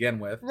marriage to begin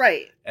with.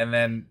 Right. And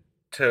then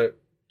to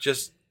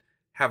just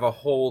have a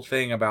whole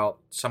thing about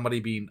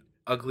somebody being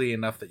ugly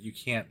enough that you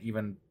can't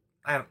even,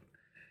 I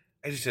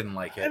just didn't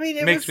like it. I mean,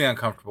 it makes me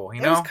uncomfortable,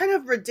 you know? It was kind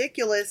of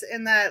ridiculous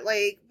in that,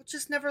 like,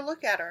 just never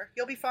look at her.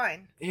 You'll be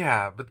fine.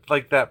 Yeah, but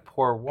like that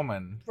poor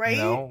woman, Right?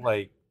 you know,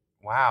 like,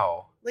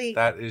 wow. Like,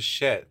 that is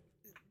shit.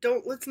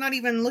 let's not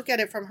even look at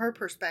it from her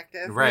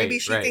perspective. Right, Maybe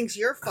she thinks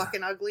you're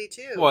fucking ugly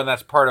too. Well, and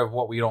that's part of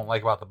what we don't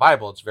like about the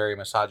Bible. It's very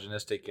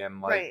misogynistic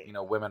and Right.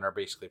 women are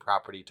basically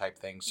property type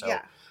thing. So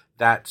Yeah.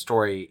 that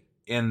story,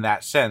 in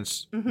that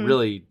sense,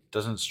 really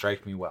doesn't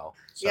strike me well.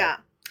 So. Yeah.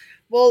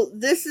 Well,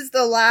 this is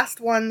the last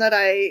one that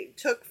I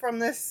took from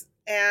this,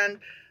 and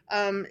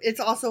it's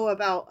also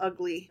about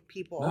ugly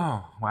people.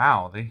 Oh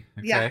wow!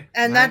 Yeah,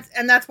 and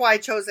that's why I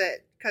chose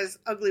it, because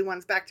ugly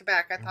ones back to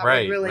back. I thought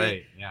would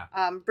really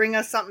bring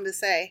us something to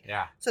say.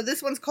 Yeah. So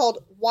this one's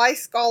called "Why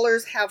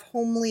Scholars Have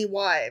Homely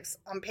Wives"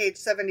 on page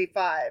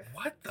 75.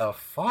 What the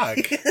fuck?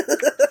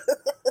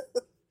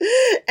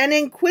 An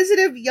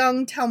inquisitive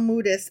young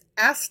Talmudist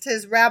asked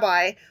his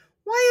rabbi,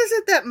 "Why is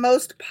it that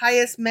most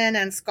pious men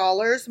and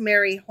scholars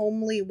marry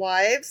homely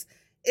wives?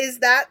 Is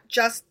that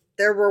just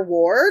their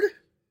reward?"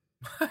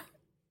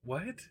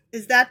 What?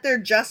 Is that their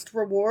just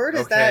reward?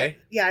 Is that...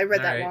 Yeah, I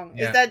read that wrong.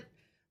 Yeah. Is that,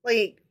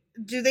 like,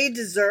 do they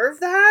deserve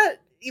that?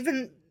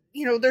 Even,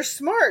 they're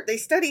smart. They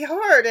study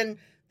hard, and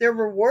their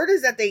reward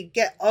is that they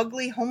get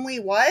ugly, homely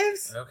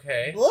wives?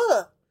 Okay.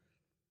 Ugh.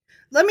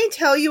 "Let me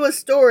tell you a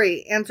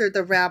story," answered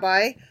the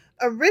rabbi.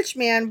 "A rich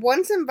man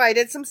once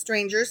invited some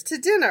strangers to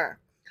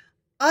dinner.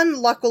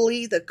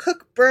 Unluckily, the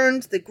cook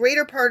burned the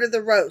greater part of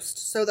the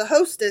roast, so the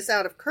hostess,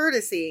 out of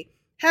courtesy,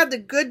 had the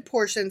good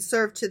portion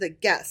served to the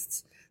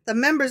guests. The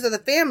members of the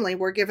family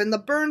were given the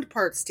burned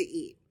parts to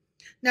eat.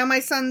 Now, my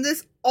son,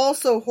 this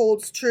also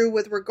holds true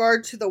with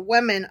regard to the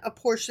women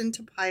apportioned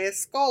to pious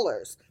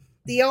scholars.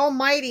 The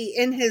Almighty,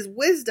 in his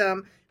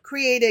wisdom,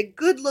 created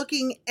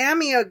good-looking,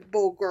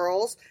 amiable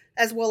girls,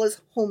 as well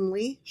as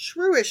homely,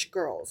 shrewish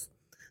girls.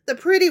 The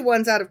pretty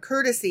ones, out of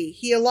courtesy,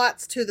 he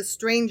allots to the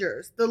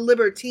strangers, the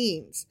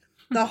libertines.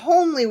 The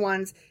homely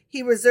ones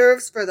he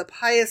reserves for the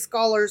pious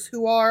scholars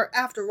who are,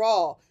 after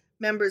all,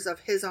 members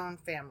of his own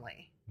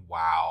family."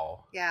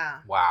 Wow.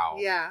 Yeah. Wow.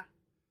 Yeah.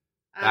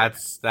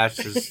 That's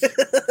just...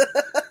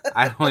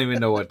 I don't even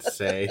know what to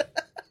say.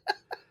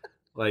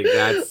 Like,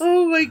 that's...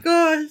 Oh my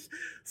gosh.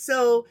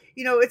 So,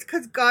 it's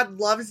because God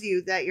loves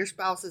you that your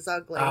spouse is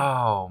ugly.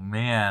 Oh,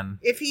 man.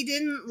 If he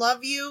didn't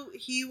love you,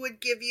 he would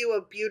give you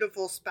a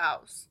beautiful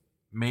spouse.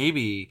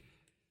 Maybe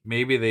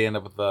they end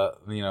up with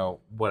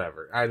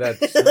whatever.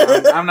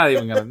 I'm not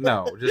even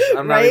gonna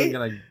I'm not even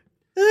gonna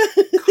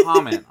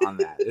comment on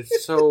that.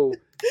 It's so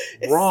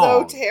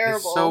wrong. It's so terrible.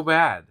 It's so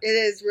bad. It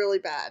is really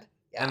bad.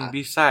 Yeah. And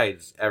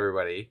besides,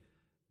 everybody,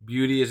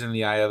 beauty is in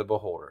the eye of the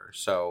beholder.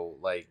 So,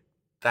 like,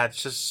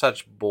 that's just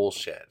such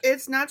bullshit.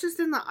 It's not just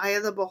in the eye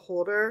of the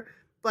beholder,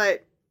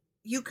 but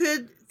you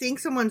could think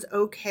someone's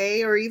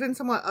okay or even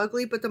somewhat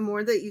ugly, but the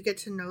more that you get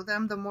to know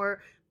them, the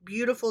more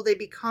beautiful they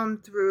become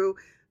through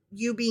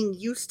you being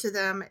used to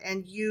them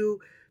and you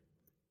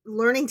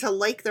learning to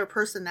like their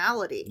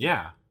personality.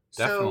 Yeah,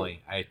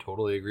 definitely. So, I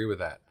totally agree with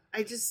that.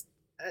 I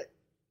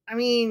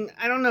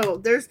don't know.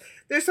 There's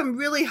some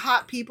really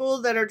hot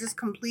people that are just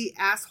complete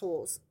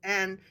assholes.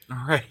 And,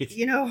 right.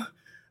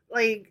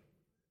 Like,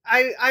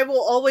 I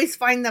will always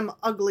find them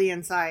ugly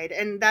inside.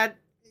 And that,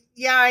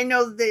 yeah, I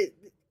know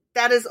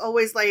that is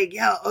always like,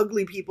 yeah,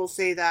 ugly people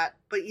say that.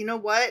 But you know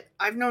what?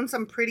 I've known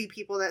some pretty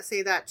people that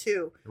say that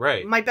too.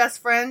 Right. My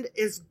best friend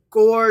is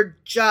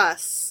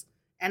gorgeous.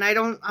 And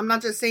I'm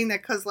not just saying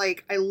that because,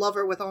 like, I love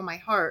her with all my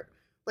heart.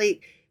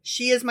 Like,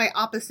 she is my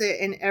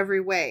opposite in every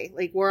way.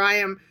 Like, where I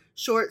am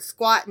short,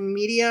 squat, and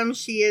medium,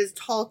 she is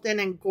tall, thin,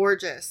 and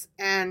gorgeous.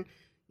 And,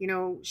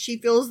 she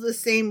feels the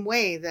same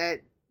way,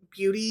 that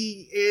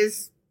beauty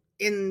is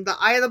in the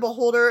eye of the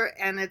beholder.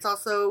 And it's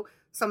also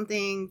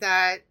something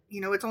that,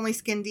 it's only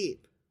skin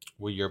deep.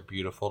 Well, you're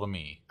beautiful to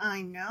me.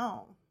 I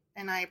know.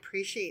 And I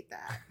appreciate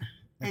that.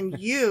 And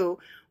you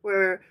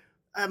were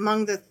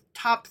among the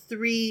top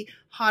 3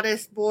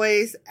 hottest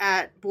boys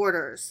at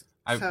Borders.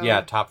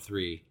 Top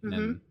 3. Mm-hmm.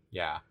 And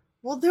yeah.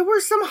 Well, there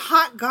were some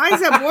hot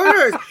guys at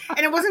Borders. And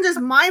it wasn't just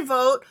my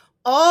vote.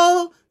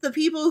 All the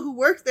people who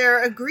worked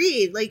there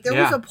agreed. Like, there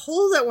was a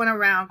poll that went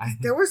around.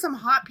 There were some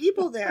hot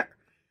people there.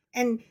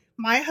 And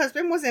my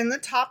husband was in the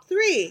top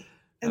 3.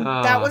 And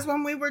that was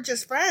when we were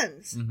just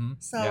friends. Mm-hmm.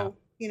 So,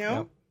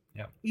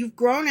 Yep. You've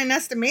grown in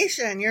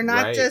estimation. You're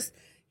not just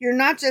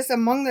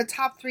among the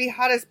top 3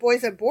 hottest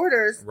boys at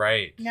Borders.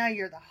 Right. Now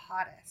you're the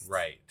hottest.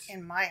 Right.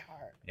 In my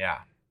heart. Yeah.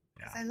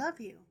 Because I love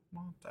you.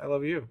 Well, I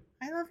love you.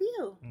 I love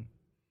you.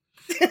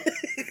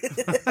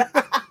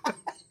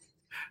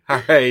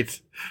 All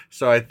right.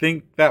 So I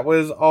think that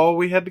was all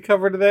we had to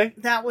cover today.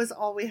 That was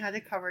all we had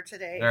to cover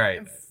today. All right.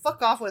 And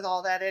fuck off with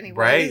all that anyway.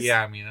 Right?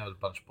 Yeah, that was a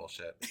bunch of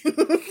bullshit.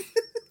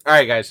 All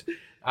right, guys.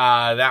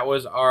 That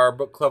was our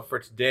book club for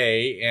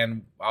today,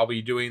 and I'll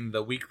be doing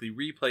the weekly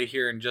replay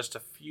here in just a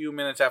few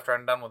minutes after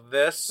I'm done with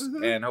this,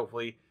 and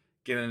hopefully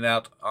getting it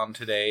out on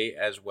today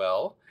as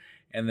well.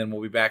 And then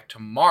we'll be back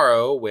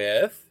tomorrow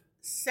with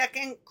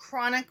 2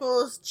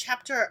 Chronicles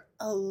chapter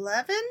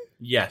 11?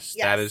 Yes,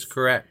 that is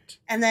correct.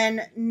 And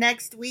then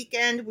next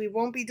weekend, we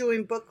won't be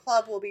doing book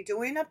club. We'll be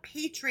doing a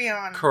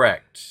Patreon.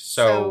 Correct.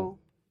 So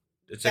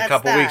it's a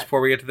couple weeks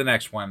before we get to the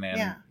next one.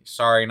 And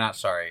sorry, not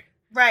sorry.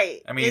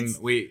 Right. I mean,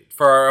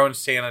 for our own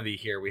sanity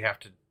here, we have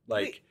to,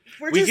 like,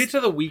 we get to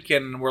the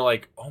weekend and we're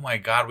like, oh my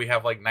God, we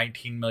have like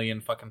 19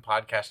 million fucking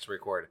podcasts to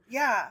record.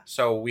 Yeah.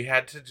 So we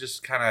had to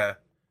just kind of...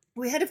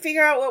 We had to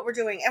figure out what we're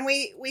doing. And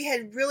we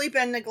had really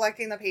been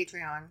neglecting the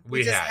Patreon.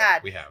 We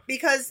have.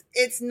 Because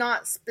it's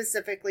not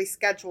specifically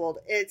scheduled.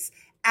 It's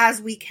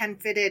as we can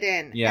fit it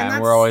in. Yeah,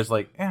 and we're always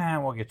like,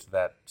 we'll get to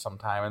that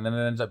sometime. And then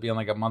it ends up being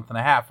like a month and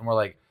a half. And we're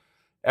like,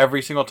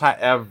 every single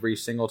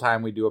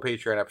time we do a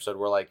Patreon episode,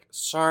 we're like,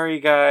 sorry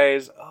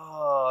guys,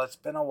 it's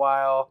been a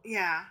while.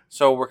 Yeah.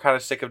 So we're kind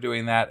of sick of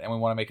doing that, and we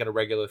want to make it a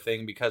regular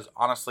thing because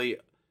honestly,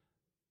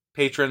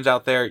 patrons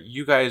out there,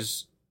 you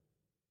guys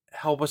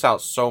help us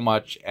out so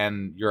much,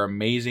 and you're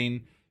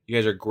amazing. You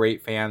guys are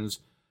great fans.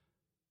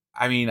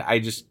 I mean,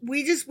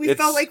 we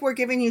felt like we're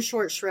giving you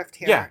short shrift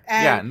here. Yeah,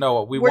 and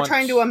no, we're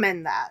trying to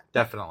amend that.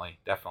 Definitely.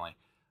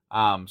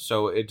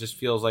 So it just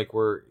feels like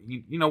we're,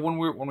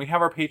 when we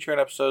have our Patreon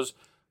episodes,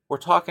 we're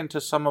talking to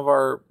some of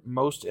our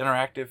most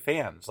interactive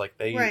fans. Like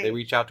they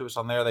reach out to us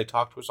on there. They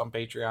talk to us on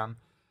Patreon.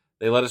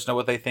 They let us know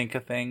what they think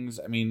of things.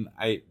 I mean,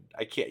 I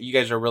can't. You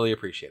guys are really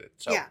appreciated.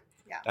 So yeah.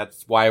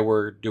 That's why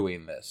we're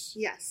doing this.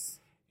 Yes.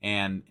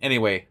 And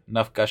anyway,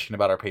 enough gushing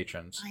about our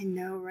patrons. I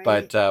know, right?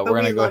 But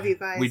we're gonna love you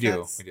guys. We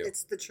do.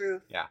 It's the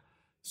truth. Yeah.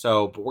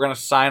 But we're gonna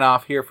sign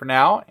off here for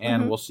now,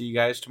 and we'll see you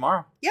guys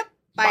tomorrow. Yep.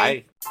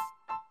 Bye.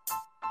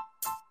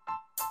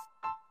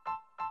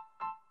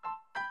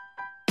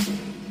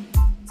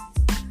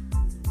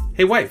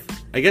 Hey, wife,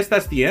 I guess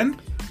that's the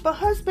end? But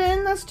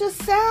husband, that's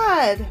just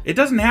sad. It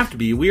doesn't have to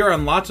be. We are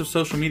on lots of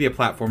social media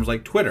platforms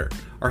like Twitter.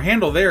 Our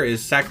handle there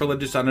is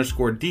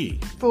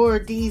sacrilegious_D. For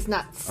D's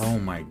nuts. Oh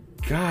my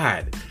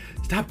God.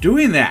 Stop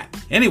doing that.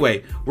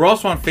 Anyway, we're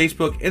also on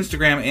Facebook,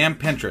 Instagram, and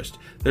Pinterest.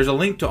 There's a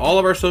link to all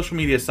of our social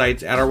media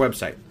sites at our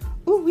website.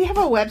 Ooh, we have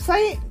a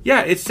website?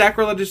 Yeah, it's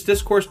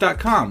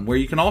sacrilegiousdiscourse.com, where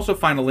you can also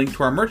find a link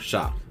to our merch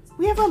shop.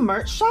 We have a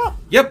merch shop?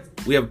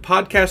 Yep, we have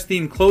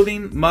podcast-themed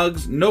clothing,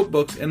 mugs,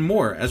 notebooks, and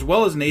more, as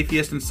well as an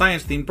atheist and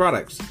science-themed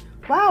products.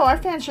 Wow, our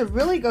fans should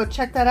really go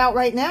check that out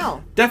right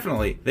now.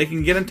 Definitely. They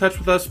can get in touch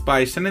with us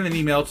by sending an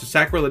email to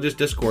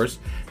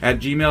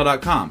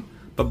sacrilegiousdiscourse@gmail.com.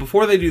 But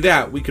before they do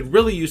that, we could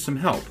really use some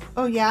help.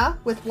 Oh yeah?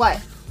 With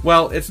what?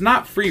 Well, it's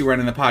not free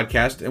running the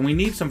podcast, and we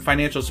need some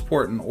financial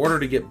support in order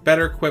to get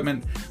better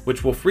equipment,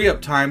 which will free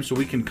up time so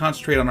we can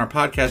concentrate on our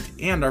podcast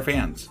and our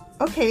fans.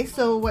 Okay,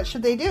 so what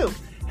should they do?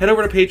 Head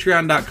over to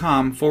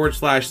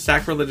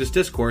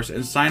patreon.com/sacrilegiousdiscourse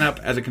and sign up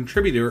as a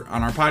contributor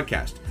on our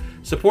podcast.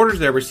 Supporters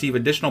there receive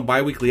additional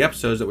bi-weekly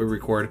episodes that we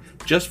record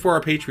just for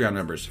our Patreon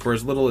members for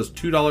as little as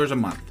 $2 a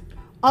month.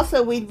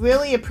 Also, we'd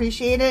really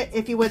appreciate it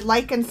if you would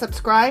like and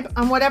subscribe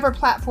on whatever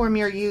platform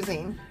you're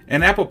using.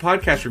 And Apple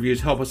Podcast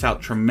reviews help us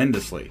out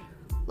tremendously.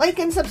 Like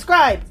and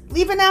subscribe.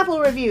 Leave an Apple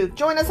review.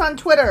 Join us on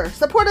Twitter.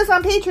 Support us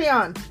on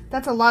Patreon.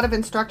 That's a lot of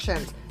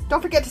instructions.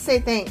 Don't forget to say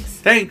thanks.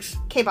 Thanks.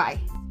 Okay, bye.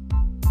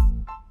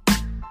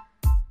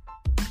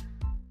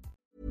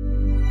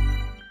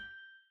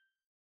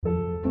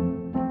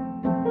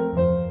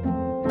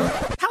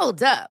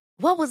 Hold up.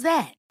 What was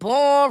that?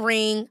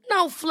 Boring.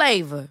 No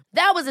flavor.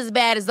 That was as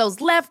bad as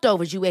those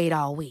leftovers you ate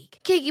all week.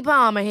 Keke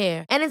Palmer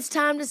here, and it's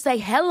time to say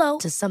hello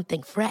to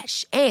something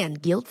fresh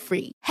and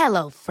guilt-free.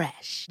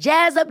 HelloFresh.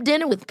 Jazz up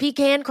dinner with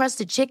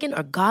pecan-crusted chicken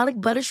or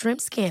garlic butter shrimp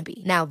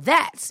scampi. Now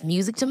that's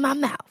music to my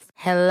mouth.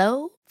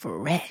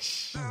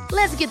 HelloFresh.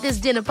 Let's get this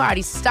dinner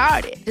party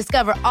started.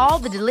 Discover all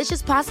the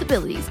delicious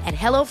possibilities at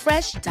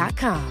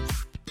HelloFresh.com.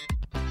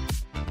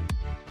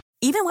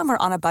 Even when we're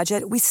on a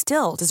budget, we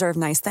still deserve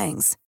nice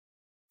things.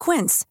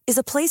 Quince is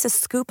a place to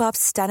scoop up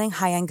stunning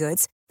high-end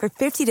goods for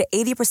 50 to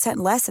 80%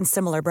 less than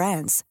similar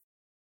brands.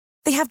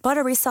 They have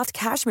buttery soft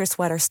cashmere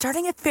sweaters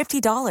starting at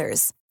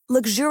 $50,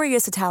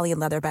 luxurious Italian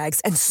leather bags,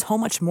 and so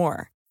much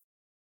more.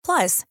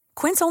 Plus,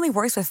 Quince only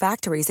works with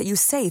factories that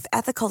use safe,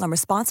 ethical, and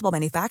responsible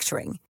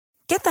manufacturing.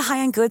 Get the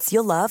high-end goods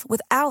you'll love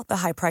without the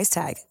high price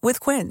tag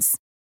with Quince.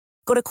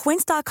 Go to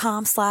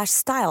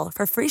quince.com/style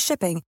for free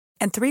shipping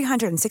and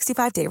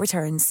 365-day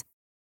returns.